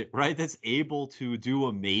spaceship, right? That's able to do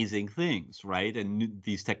amazing things, right? And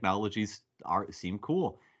these technologies seem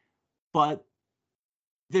cool. But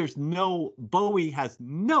Bowie has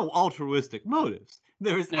no altruistic motives.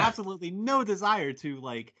 There is absolutely no desire to,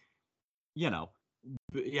 like, you know,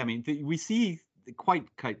 I mean, we see quite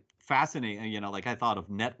fascinating, you know, like I thought of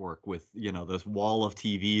Network with, you know, this wall of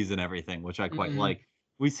TVs and everything, which I quite like.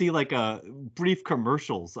 We see like brief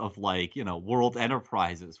commercials of, like, you know, World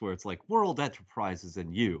Enterprises, where it's like World Enterprises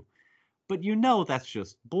and you. But you know that's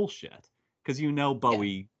just bullshit, because you know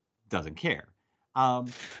Bowie doesn't care.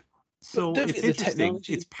 So it's interesting.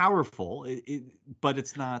 It's powerful, but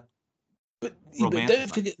it's not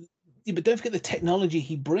romantic. But don't forget the technology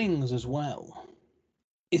he brings as well.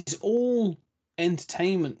 It's all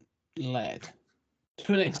entertainment led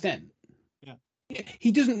to an extent. Yeah.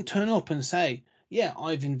 He doesn't turn up and say, yeah,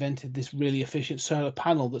 I've invented this really efficient solar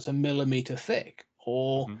panel that's a millimeter thick,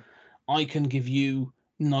 or I can give you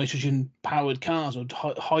nitrogen-powered cars or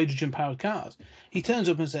hydrogen-powered cars. He turns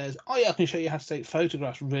up and says, oh yeah, I can show you how to take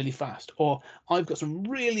photographs really fast, or I've got some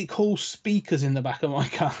really cool speakers in the back of my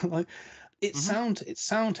car. Like, it's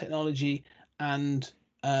sound technology and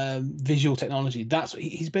visual technology. That's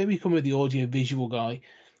he's basically coming with the audio visual guy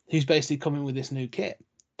who's basically coming with this new kit.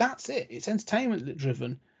 That's it. It's entertainment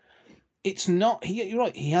driven. It's not, you're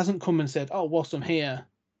right, he hasn't come and said, oh, whilst I'm here,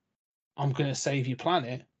 I'm going to save your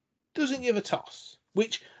planet. Doesn't give a toss,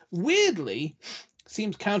 which weirdly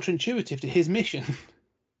seems counterintuitive to his mission.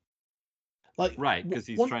 Like, right, because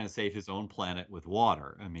he's trying to save his own planet with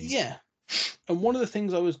water. I mean, yeah. And one of the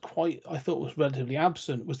things I thought was relatively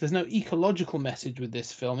absent was there's no ecological message with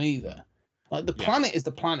this film either. Like, the planet is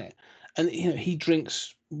the planet, and, you know, he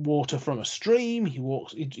drinks water from a stream. He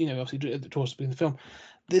walks, you know, obviously towards the film.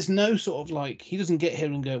 There's no sort of, like, he doesn't get here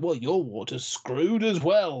and go, well, your water's screwed as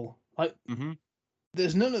well. Like,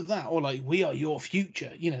 there's none of that, or like, we are your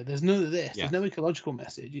future. You know, there's none of this. There's no ecological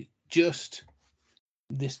message. It's just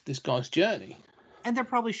this guy's journey. And there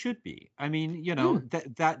probably should be. I mean, you know,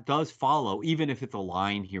 that does follow, even if it's a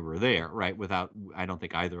line here or there, right? I don't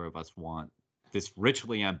think either of us want this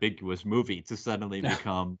richly ambiguous movie to suddenly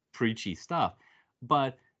become preachy stuff.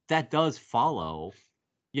 But that does follow,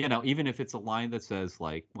 you know, even if it's a line that says,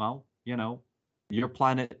 like, well, you know, your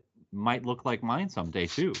planet might look like mine someday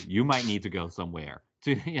too. You might need to go somewhere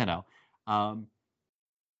to, you know.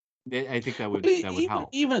 I think that would help.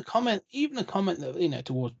 Even a comment that, you know,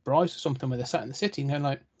 towards Bryce or something, where they're sat in the city and going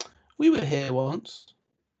like, we were here once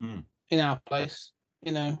in our place.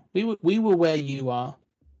 You know, we were where you are,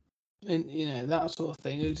 and, you know, that sort of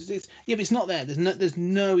thing. But it's not there. There's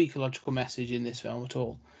no ecological message in this film at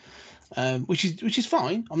all. which is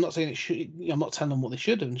fine. I'm not saying it should. I'm not telling them what they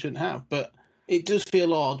should have and shouldn't have, but it does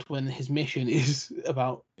feel odd when his mission is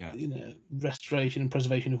about restoration and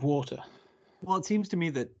preservation of water. Well, it seems to me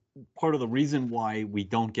that part of the reason why we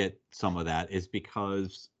don't get some of that is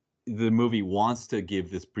because the movie wants to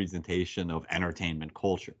give this presentation of entertainment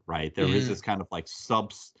culture, right? There is this kind of like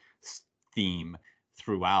sub theme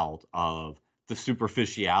throughout of the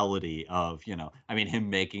superficiality of, him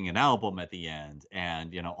making an album at the end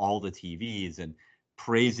and, all the TVs and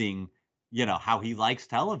praising, how he likes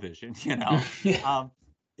television,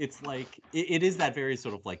 it's like it is that very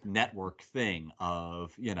sort of like network thing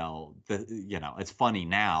of it's funny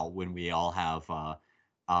now when we all have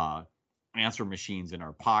answer machines in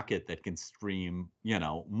our pocket that can stream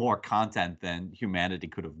more content than humanity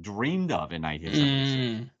could have dreamed of in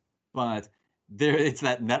 1976. But it's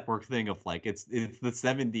that network thing of like it's the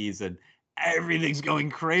 70s and everything's going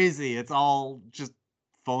crazy. It's all just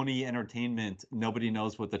phony entertainment. Nobody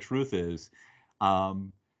knows what the truth is.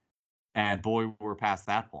 And boy, we're past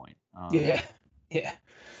that point. Yeah.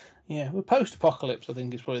 We're post-apocalypse, I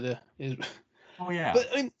think, is probably Oh yeah. But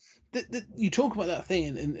I mean, you talk about that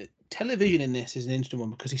thing, and television in this is an interesting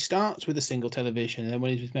one because he starts with a single television, and then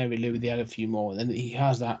when he's with Mary Lou, they add a few more, and then he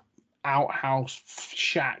has that outhouse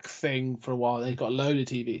shack thing for a while. Then he's got a load of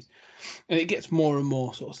TVs, and it gets more and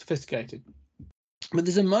more sort of sophisticated. But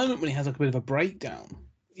there's a moment when he has like a bit of a breakdown,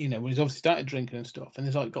 when he's obviously started drinking and stuff, and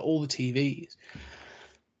he's like got all the TVs.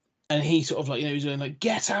 And he sort of like, he's doing like,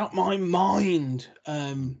 "Get out my mind!"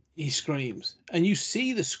 He screams, and you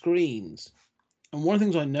see the screens. And one of the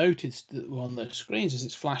things I noticed that on those screens is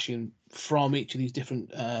it's flashing from each of these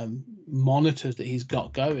different monitors that he's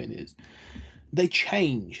got going. Is they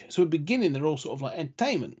change. So at the beginning, they're all sort of like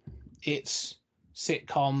entertainment. It's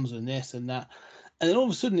sitcoms and this and that, and then all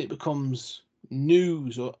of a sudden it becomes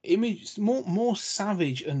news or image, more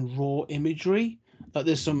savage and raw imagery. Like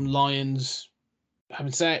there's some lions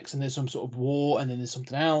having sex, and there's some sort of war, and then there's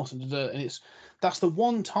something else, and that's the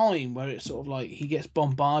one time where it's sort of like he gets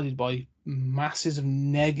bombarded by masses of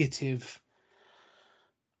negative,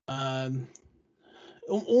 almost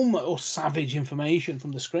or savage information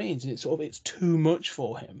from the screens, and it's too much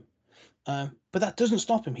for him. But that doesn't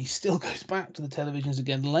stop him. He still goes back to the televisions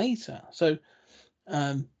again later. So,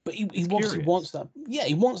 but he wants that. Yeah,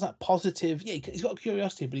 he wants that positive. Yeah, he's got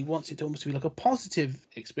curiosity, but he wants it to almost be like a positive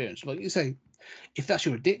experience. Like you say, if that's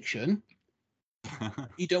your addiction,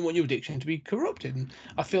 you don't want your addiction to be corrupted. And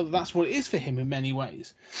I feel that's what it is for him in many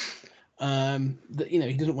ways. That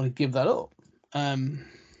he doesn't want to give that up.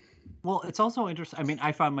 Well, it's also interesting. I mean,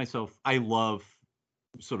 I love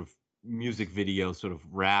sort of music video, sort of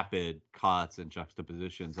rapid cuts and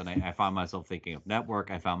juxtapositions, and I find myself thinking of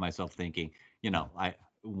Network. I found myself thinking,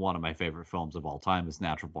 one of my favorite films of all time is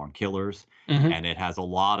Natural Born Killers, and it has a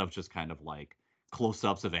lot of just kind of like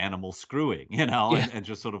close-ups of animals screwing, and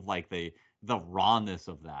just sort of like the rawness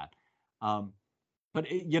of that. But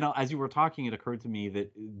as you were talking, it occurred to me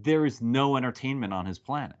that there is no entertainment on his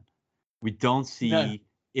planet. We don't see,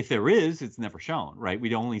 if there is, it's never shown, right?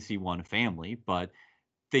 We only see one family, but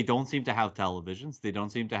they don't seem to have televisions. They don't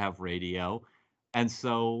seem to have radio. And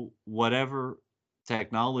so whatever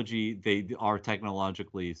technology, they are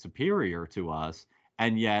technologically superior to us.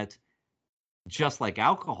 And yet, just like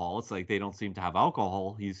alcohol, it's like they don't seem to have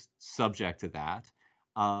alcohol. He's subject to that.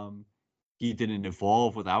 He didn't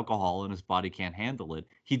evolve with alcohol and his body can't handle it.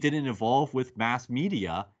 He didn't evolve with mass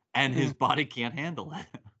media and his body can't handle it.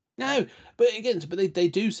 No, but again, they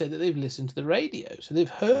do say that they've listened to the radio, so they've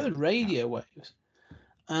heard radio waves.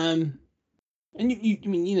 And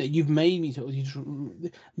you've made me sort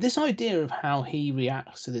of this idea of how he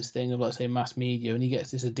reacts to this thing of, let's say, mass media, and he gets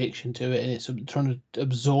this addiction to it, and it's trying to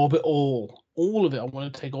absorb it all of it. I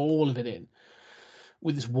want to take all of it in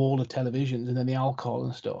with this wall of televisions and then the alcohol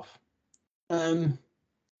and stuff.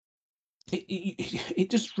 It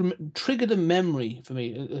just triggered a memory for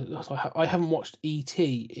me. I haven't watched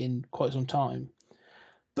E.T. in quite some time,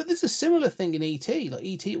 but there's a similar thing in E.T. Like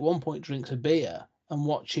E.T. at one point drinks a beer and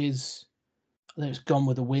watches, I think it's Gone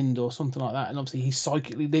with the Wind or something like that, and obviously he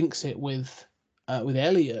psychically links it with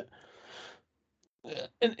Elliot.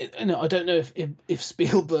 And I don't know if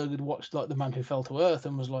Spielberg had watched like The Man Who Fell to Earth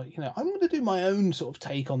and was like, I'm going to do my own sort of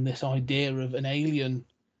take on this idea of an alien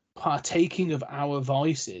partaking of our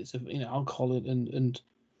vices of alcohol and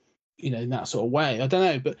in that sort of way. I don't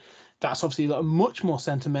know, but that's obviously like a much more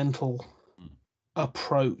sentimental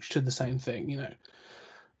approach to the same thing,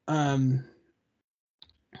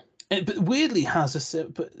 but weirdly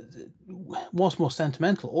but what's more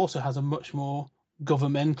sentimental also has a much more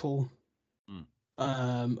governmental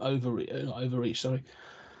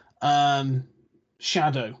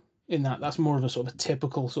shadow in that's more of a sort of a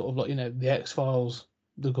typical sort of like, you know, the X-Files,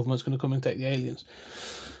 the government's going to come and take the aliens.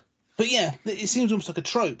 But yeah, it seems almost like a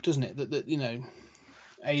trope, doesn't it? That you know,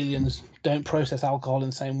 aliens don't process alcohol in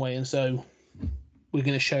the same way, and so we're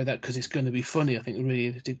going to show that because it's going to be funny. I think really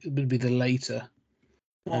it would be the later.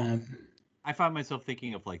 Well, I find myself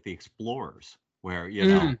thinking of like the Explorers, where you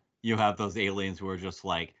know you have those aliens who are just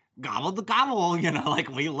like gobble the gobble, you know, like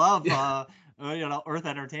we love you know, Earth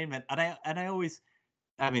entertainment, and I always,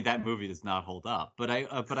 I mean, that movie does not hold up, but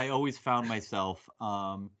I always found myself,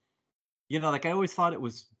 you know, like I always thought it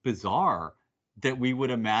was bizarre that we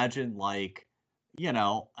would imagine like, you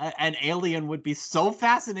know, an alien would be so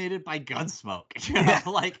fascinated by Gunsmoke, you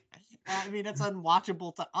know, like, I mean, it's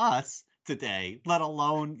unwatchable to us today, let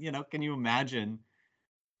alone, you know, can you imagine,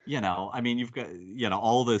 you know, I mean, you've got, you know,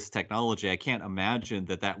 all this technology. I can't imagine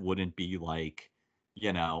that wouldn't be like,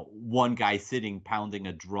 you know, one guy sitting pounding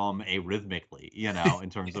a drum arrhythmically, you know, in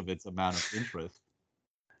terms of its amount of interest.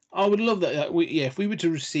 I would love that. If we were to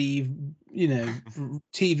receive, you know,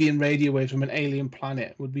 TV and radio waves from an alien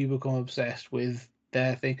planet, would we become obsessed with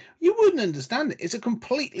their thing? You wouldn't understand it. It's a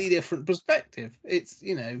completely different perspective. It's,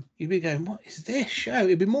 you know, you'd be going, what is this show?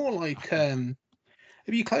 It'd be more like, it'd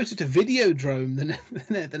be closer to Videodrome than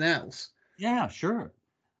anything else. Yeah, sure.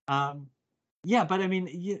 Yeah, but I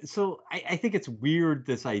mean, so I think it's weird,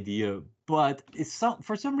 this idea, but it's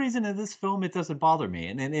for some reason in this film it doesn't bother me,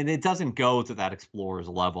 and it doesn't go to that Explorers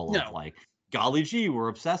level of like, golly gee, we're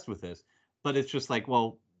obsessed with this. But it's just like,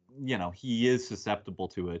 well, you know, he is susceptible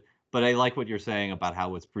to it. But I like what you're saying about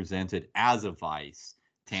how it's presented as a vice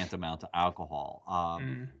tantamount to alcohol.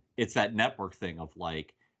 It's that network thing of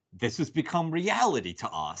like, this has become reality to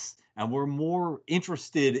us, and we're more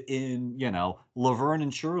interested in, you know, Laverne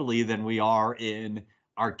and Shirley than we are in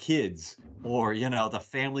our kids, or, you know, the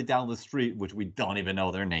family down the street, which we don't even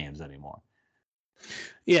know their names anymore.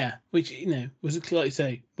 Yeah, which, you know, was it, like you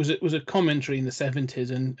say, was a commentary in the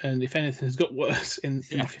 70s, and if anything has got worse in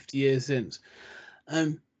the 50 years since. But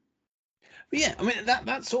yeah, I mean,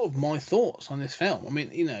 that's sort of my thoughts on this film. I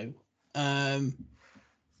mean, you know,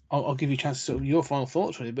 I'll give you a chance to sort of your final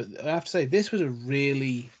thoughts, really. But I have to say, this was a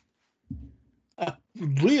really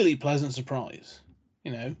pleasant surprise.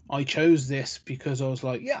 You know, I chose this because I was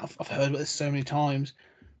like, yeah, I've heard about this so many times.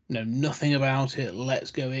 Know nothing about it.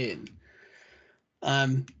 Let's go in.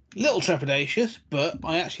 Little trepidatious, but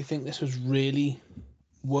I actually think this was really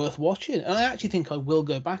worth watching, and I actually think I will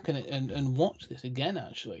go back and watch this again.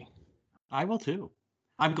 Actually, I will too.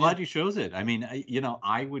 I'm glad you chose it. I mean, you know,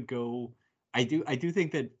 I would go. I do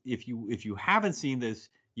think that if you haven't seen this,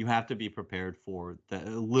 you have to be prepared for a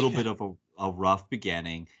little bit of a rough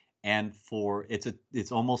beginning, and for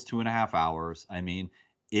it's almost 2.5 hours. I mean,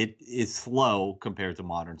 it is slow compared to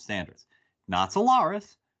modern standards. Not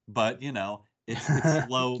Solaris, but you know, it's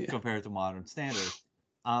slow compared to modern standards.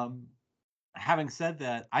 Having said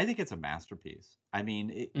that, I think it's a masterpiece. I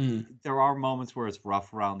mean, there are moments where it's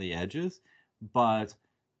rough around the edges, but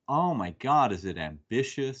oh my God, is it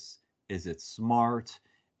ambitious? Is it smart?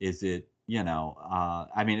 Is it, you know,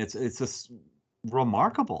 I mean, it's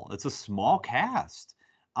remarkable. It's a small cast.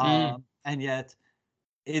 And yet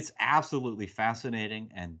it's absolutely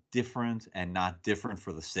fascinating and different, and not different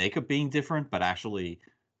for the sake of being different, but actually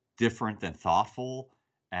different and thoughtful,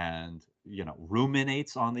 and, you know,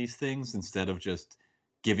 ruminates on these things instead of just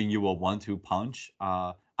giving you a 1-2 punch.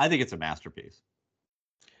 I think it's a masterpiece.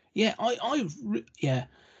 Yeah, yeah.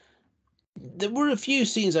 There were a few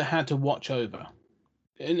scenes I had to watch over,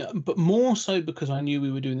 but more so because I knew we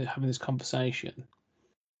were having this conversation.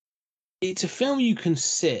 It's a film you can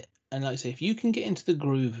sit and, like I say, if you can get into the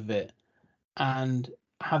groove of it and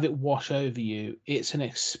have it wash over you, it's an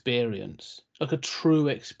experience, like a true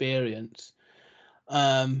experience.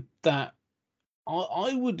 That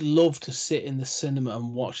I would love to sit in the cinema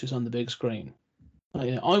and watch this on the big screen.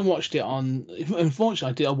 I watched it on.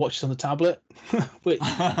 Unfortunately, I watched it on the tablet,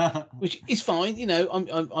 which is fine. You know,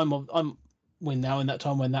 I'm now in that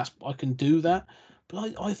time when I can do that.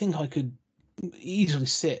 But I think I could easily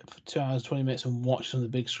sit for 2 hours 20 minutes and watch it on the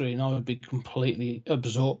big screen. I would be completely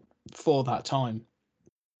absorbed for that time.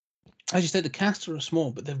 As you said, the cast are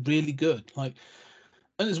small, but they're really good. Like,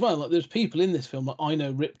 and as well, like, there's people in this film that I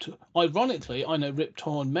know Ironically, I know Rip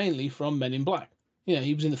Torn mainly from Men in Black. You know,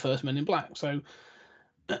 he was in the first Men in Black. So.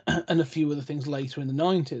 And a few other things later in the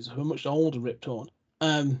 90s, who are much older Rip Torn.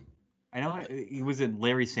 I know he was in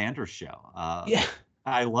Larry Sanders' show. Yeah,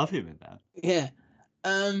 I love him in that. Yeah,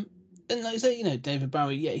 and like I say, you know, David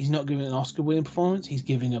Bowie. Yeah, he's not giving an Oscar-winning performance; he's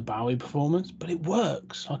giving a Bowie performance, but it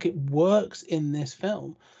works. Like, it works in this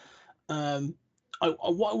film.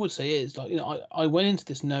 what I would say is, like, I went into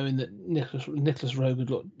this knowing that Nicholas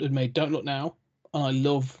Roeg had made Don't Look Now, and I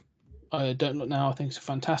love Don't Look Now. I think it's a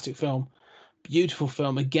fantastic film, beautiful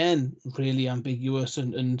film. Again, really ambiguous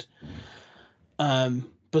and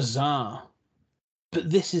bizarre. But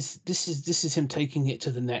this is him taking it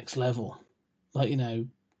to the next level. Like,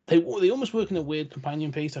 they almost work in a weird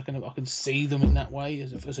companion piece. I can see them in that way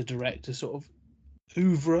as a director sort of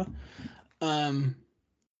oeuvre.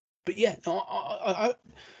 But yeah,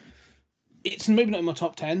 it's maybe not in my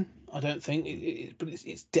top 10. I don't think, but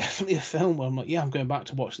it's definitely a film where I'm like, yeah, I'm going back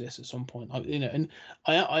to watch this at some point. And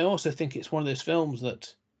I also think it's one of those films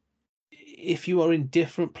that if you are in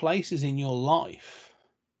different places in your life,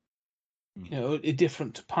 in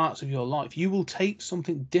different parts of your life, you will take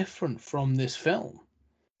something different from this film,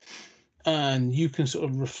 and you can sort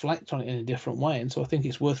of reflect on it in a different way. And so I think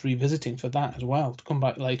it's worth revisiting for that as well, to come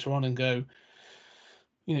back later on and go,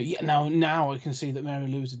 yeah, now I can see that Mary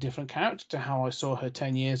Lou is a different character to how I saw her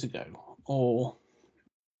 10 years ago, or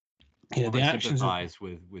the actions sympathize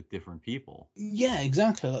with different people. Yeah,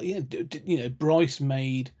 exactly. Like, Bryce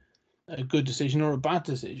made a good decision or a bad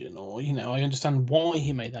decision, or I understand why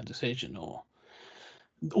he made that decision, or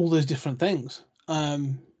all those different things.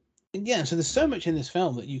 So there's so much in this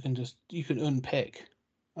film that you can unpick.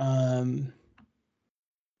 And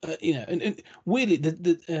weirdly,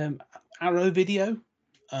 the Arrow Video,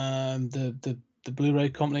 the Blu-ray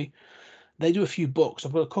company, they do a few books.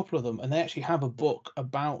 I've got a couple of them, and they actually have a book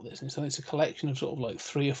about this. And so it's a collection of sort of like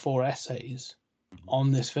 3 or 4 essays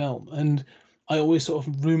on this film. And I always sort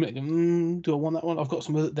of ruminate, do I want that one? I've got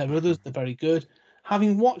some other, there are others, they're very good.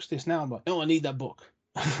 Having watched this now, I'm like, no, I need that book.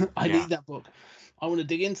 I need that book. I want to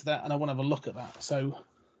dig into that, and I want to have a look at that. So,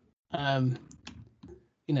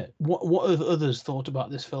 what have others thought about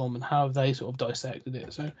this film, and how have they sort of dissected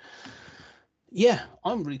it? So, yeah,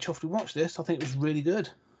 I'm really chuffed we watched this. I think it was really good.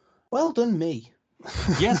 Well done, me.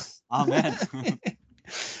 Yes, amen.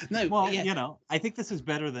 No, well, I think this is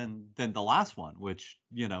better than the last one, which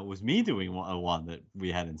was me doing one that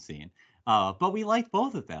we hadn't seen. But we liked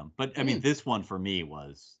both of them. But I mean, this one for me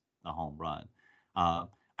was a home run.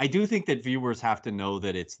 I do think that viewers have to know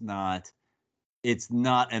that it's not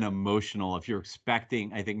an emotional. If you're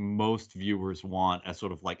expecting, I think most viewers want a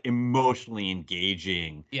sort of like emotionally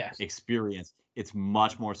engaging experience. It's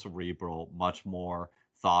much more cerebral, much more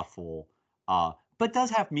thoughtful, but does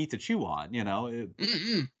have meat to chew on.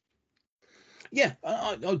 Yeah,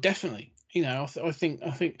 definitely. I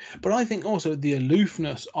think, but I think also the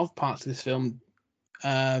aloofness of parts of this film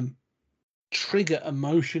trigger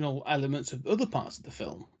emotional elements of other parts of the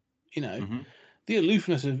film. The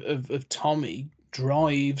aloofness of Tommy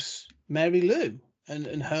drives Mary Lou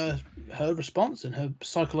and her response and her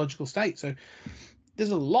psychological state. So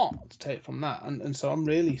there's a lot to take from that, and so I'm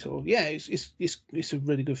really sort of it's a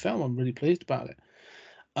really good film. I'm really pleased about it,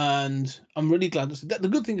 and I'm really glad that the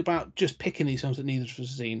good thing about just picking these films that neither of us have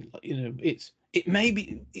seen,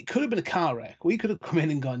 it could have been a car wreck. We could have come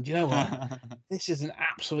in and gone, do you know what, this is an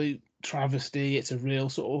absolute travesty. It's a real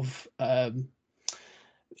sort of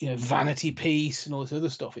vanity piece and all this other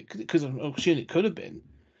stuff. Because I'm assuming it could have been.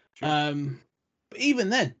 Sure. But even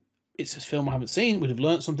then, it's a film I haven't seen. We'd have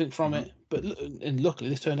learned something from it. And luckily,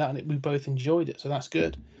 this turned out and we both enjoyed it, so that's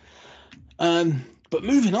good. But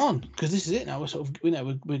moving on, because this is it now. We're sort of, we're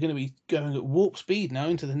going to be going at warp speed now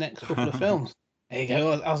into the next couple of films. There you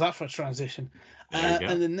go. How's that for a transition?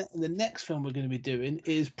 And the next film we're going to be doing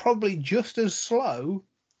is probably just as slow,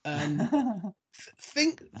 and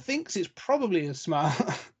thinks it's probably as smart.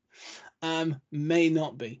 May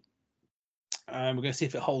not be. We're going to see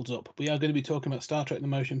if it holds up. We are going to be talking about Star Trek: The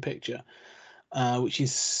Motion Picture, which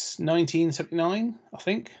is 1979, I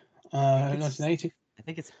think. 1980. I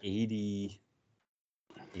think it's 80.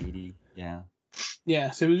 80, yeah.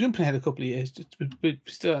 Yeah, so we're jumping ahead a couple of years. We're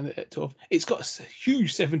still it's got a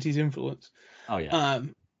huge 70s influence. Oh yeah.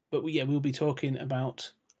 But we'll be talking about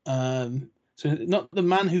so not the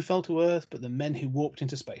man who fell to Earth, but the men who warped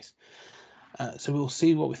into space. So we'll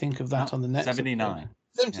see what we think of that on the next 79.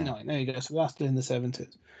 79. Yeah. There you go. So that's still in the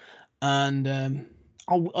 70s. And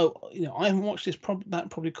I haven't watched this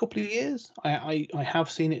probably a couple of years. I have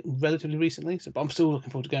seen it relatively recently, but I'm still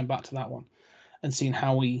looking forward to going back to that one and seeing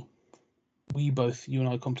how we both, you and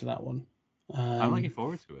I, come to that one. I'm looking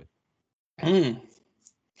forward to it.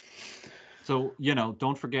 So,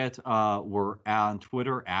 don't forget, we're on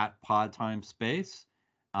Twitter at PodTimeSpace.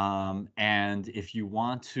 And if you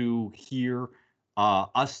want to hear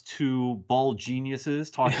us two bald geniuses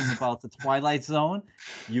talking about the Twilight Zone,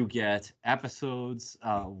 you get episodes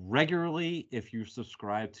regularly if you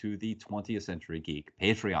subscribe to the 20th Century Geek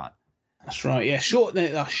Patreon. That's right. Yeah, short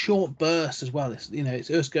bursts as well. It's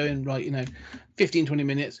us going right. 15, 20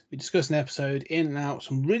 minutes. We discuss an episode in and out.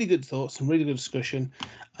 Some really good thoughts, some really good discussion,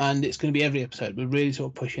 and it's going to be every episode. We're really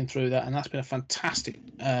sort of pushing through that, and that's been a fantastic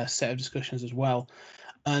set of discussions as well.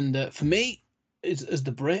 And for me, as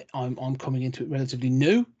the Brit, I'm coming into it relatively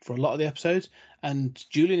new for a lot of the episodes. And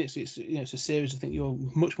Julian, it's a series I think you're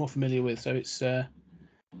much more familiar with. So it's a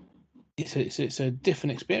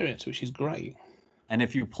different experience, which is great. And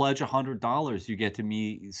if you pledge $100, you get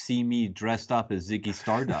to see me dressed up as Ziggy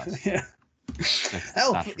Stardust. Yeah.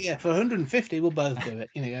 Hell, for 150, we'll both do it.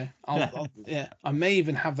 I may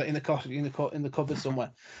even have that in the cupboard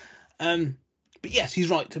somewhere. But yes, he's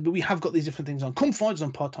right. But we have got these different things on. Come find us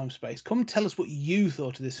on Part-Time Space. Come tell us what you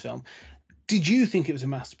thought of this film. Did you think it was a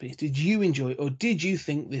masterpiece? Did you enjoy it, or did you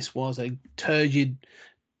think this was a turgid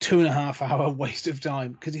 2.5 hour waste of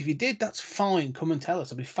time? Because if you did, that's fine. Come and tell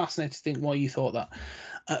us. I'd be fascinated to think why you thought that.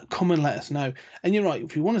 Come and let us know. And you're right.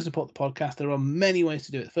 If you want to support the podcast, there are many ways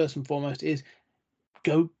to do it. First and foremost is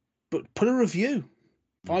put a review.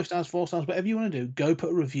 5 stars, 4 stars, whatever you want to do. Go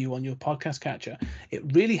put a review on your podcast catcher. It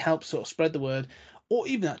really helps sort of spread the word. Or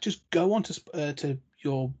even that, just go on to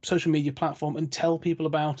your social media platform and tell people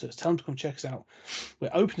about us. Tell them to come check us out.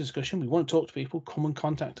 We're open to discussion. We want to talk to people. Come and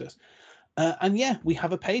contact us. And yeah, we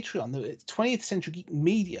have a Patreon. It's 20th Century Geek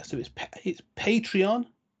Media. So it's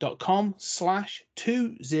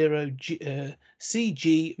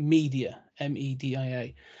patreon.com/20CG Media,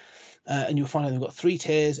 MEDIA. And you'll find out they've got 3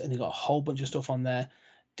 tiers and they've got a whole bunch of stuff on there.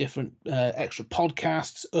 Different extra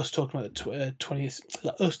podcasts, us talking about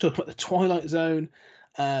the Twilight Zone,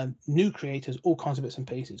 new creators, all kinds of bits and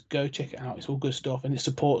pieces. Go check it out. It's all good stuff, and it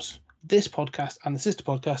supports this podcast and the sister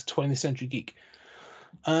podcast, 20th Century Geek.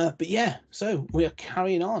 But yeah, so we are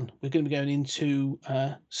carrying on. We're going to be going into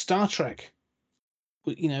Star Trek.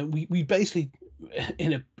 We basically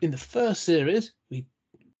in the first series we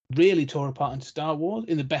really tore apart into Star Wars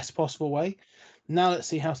in the best possible way. Now let's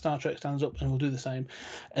see how Star Trek stands up, and we'll do the same.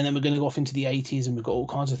 And then we're going to go off into the 80s, and we've got all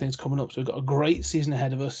kinds of things coming up. So we've got a great season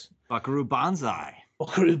ahead of us. Buckaroo Banzai.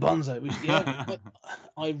 Which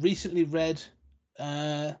I recently read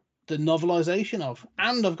the novelization of,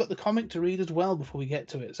 and I've got the comic to read as well before we get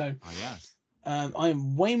to it. So yes. I'm a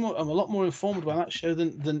lot more informed about that show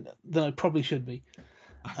than I probably should be.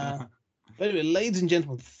 But anyway, ladies and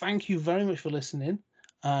gentlemen, thank you very much for listening.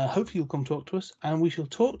 Hopefully you'll come talk to us, and we shall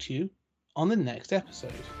talk to you on the next episode.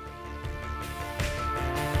 There's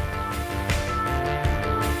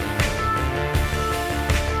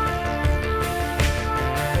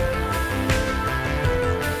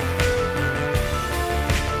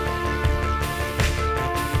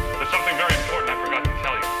something very important I forgot to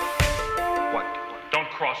tell you. What? Don't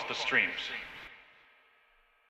cross the streams.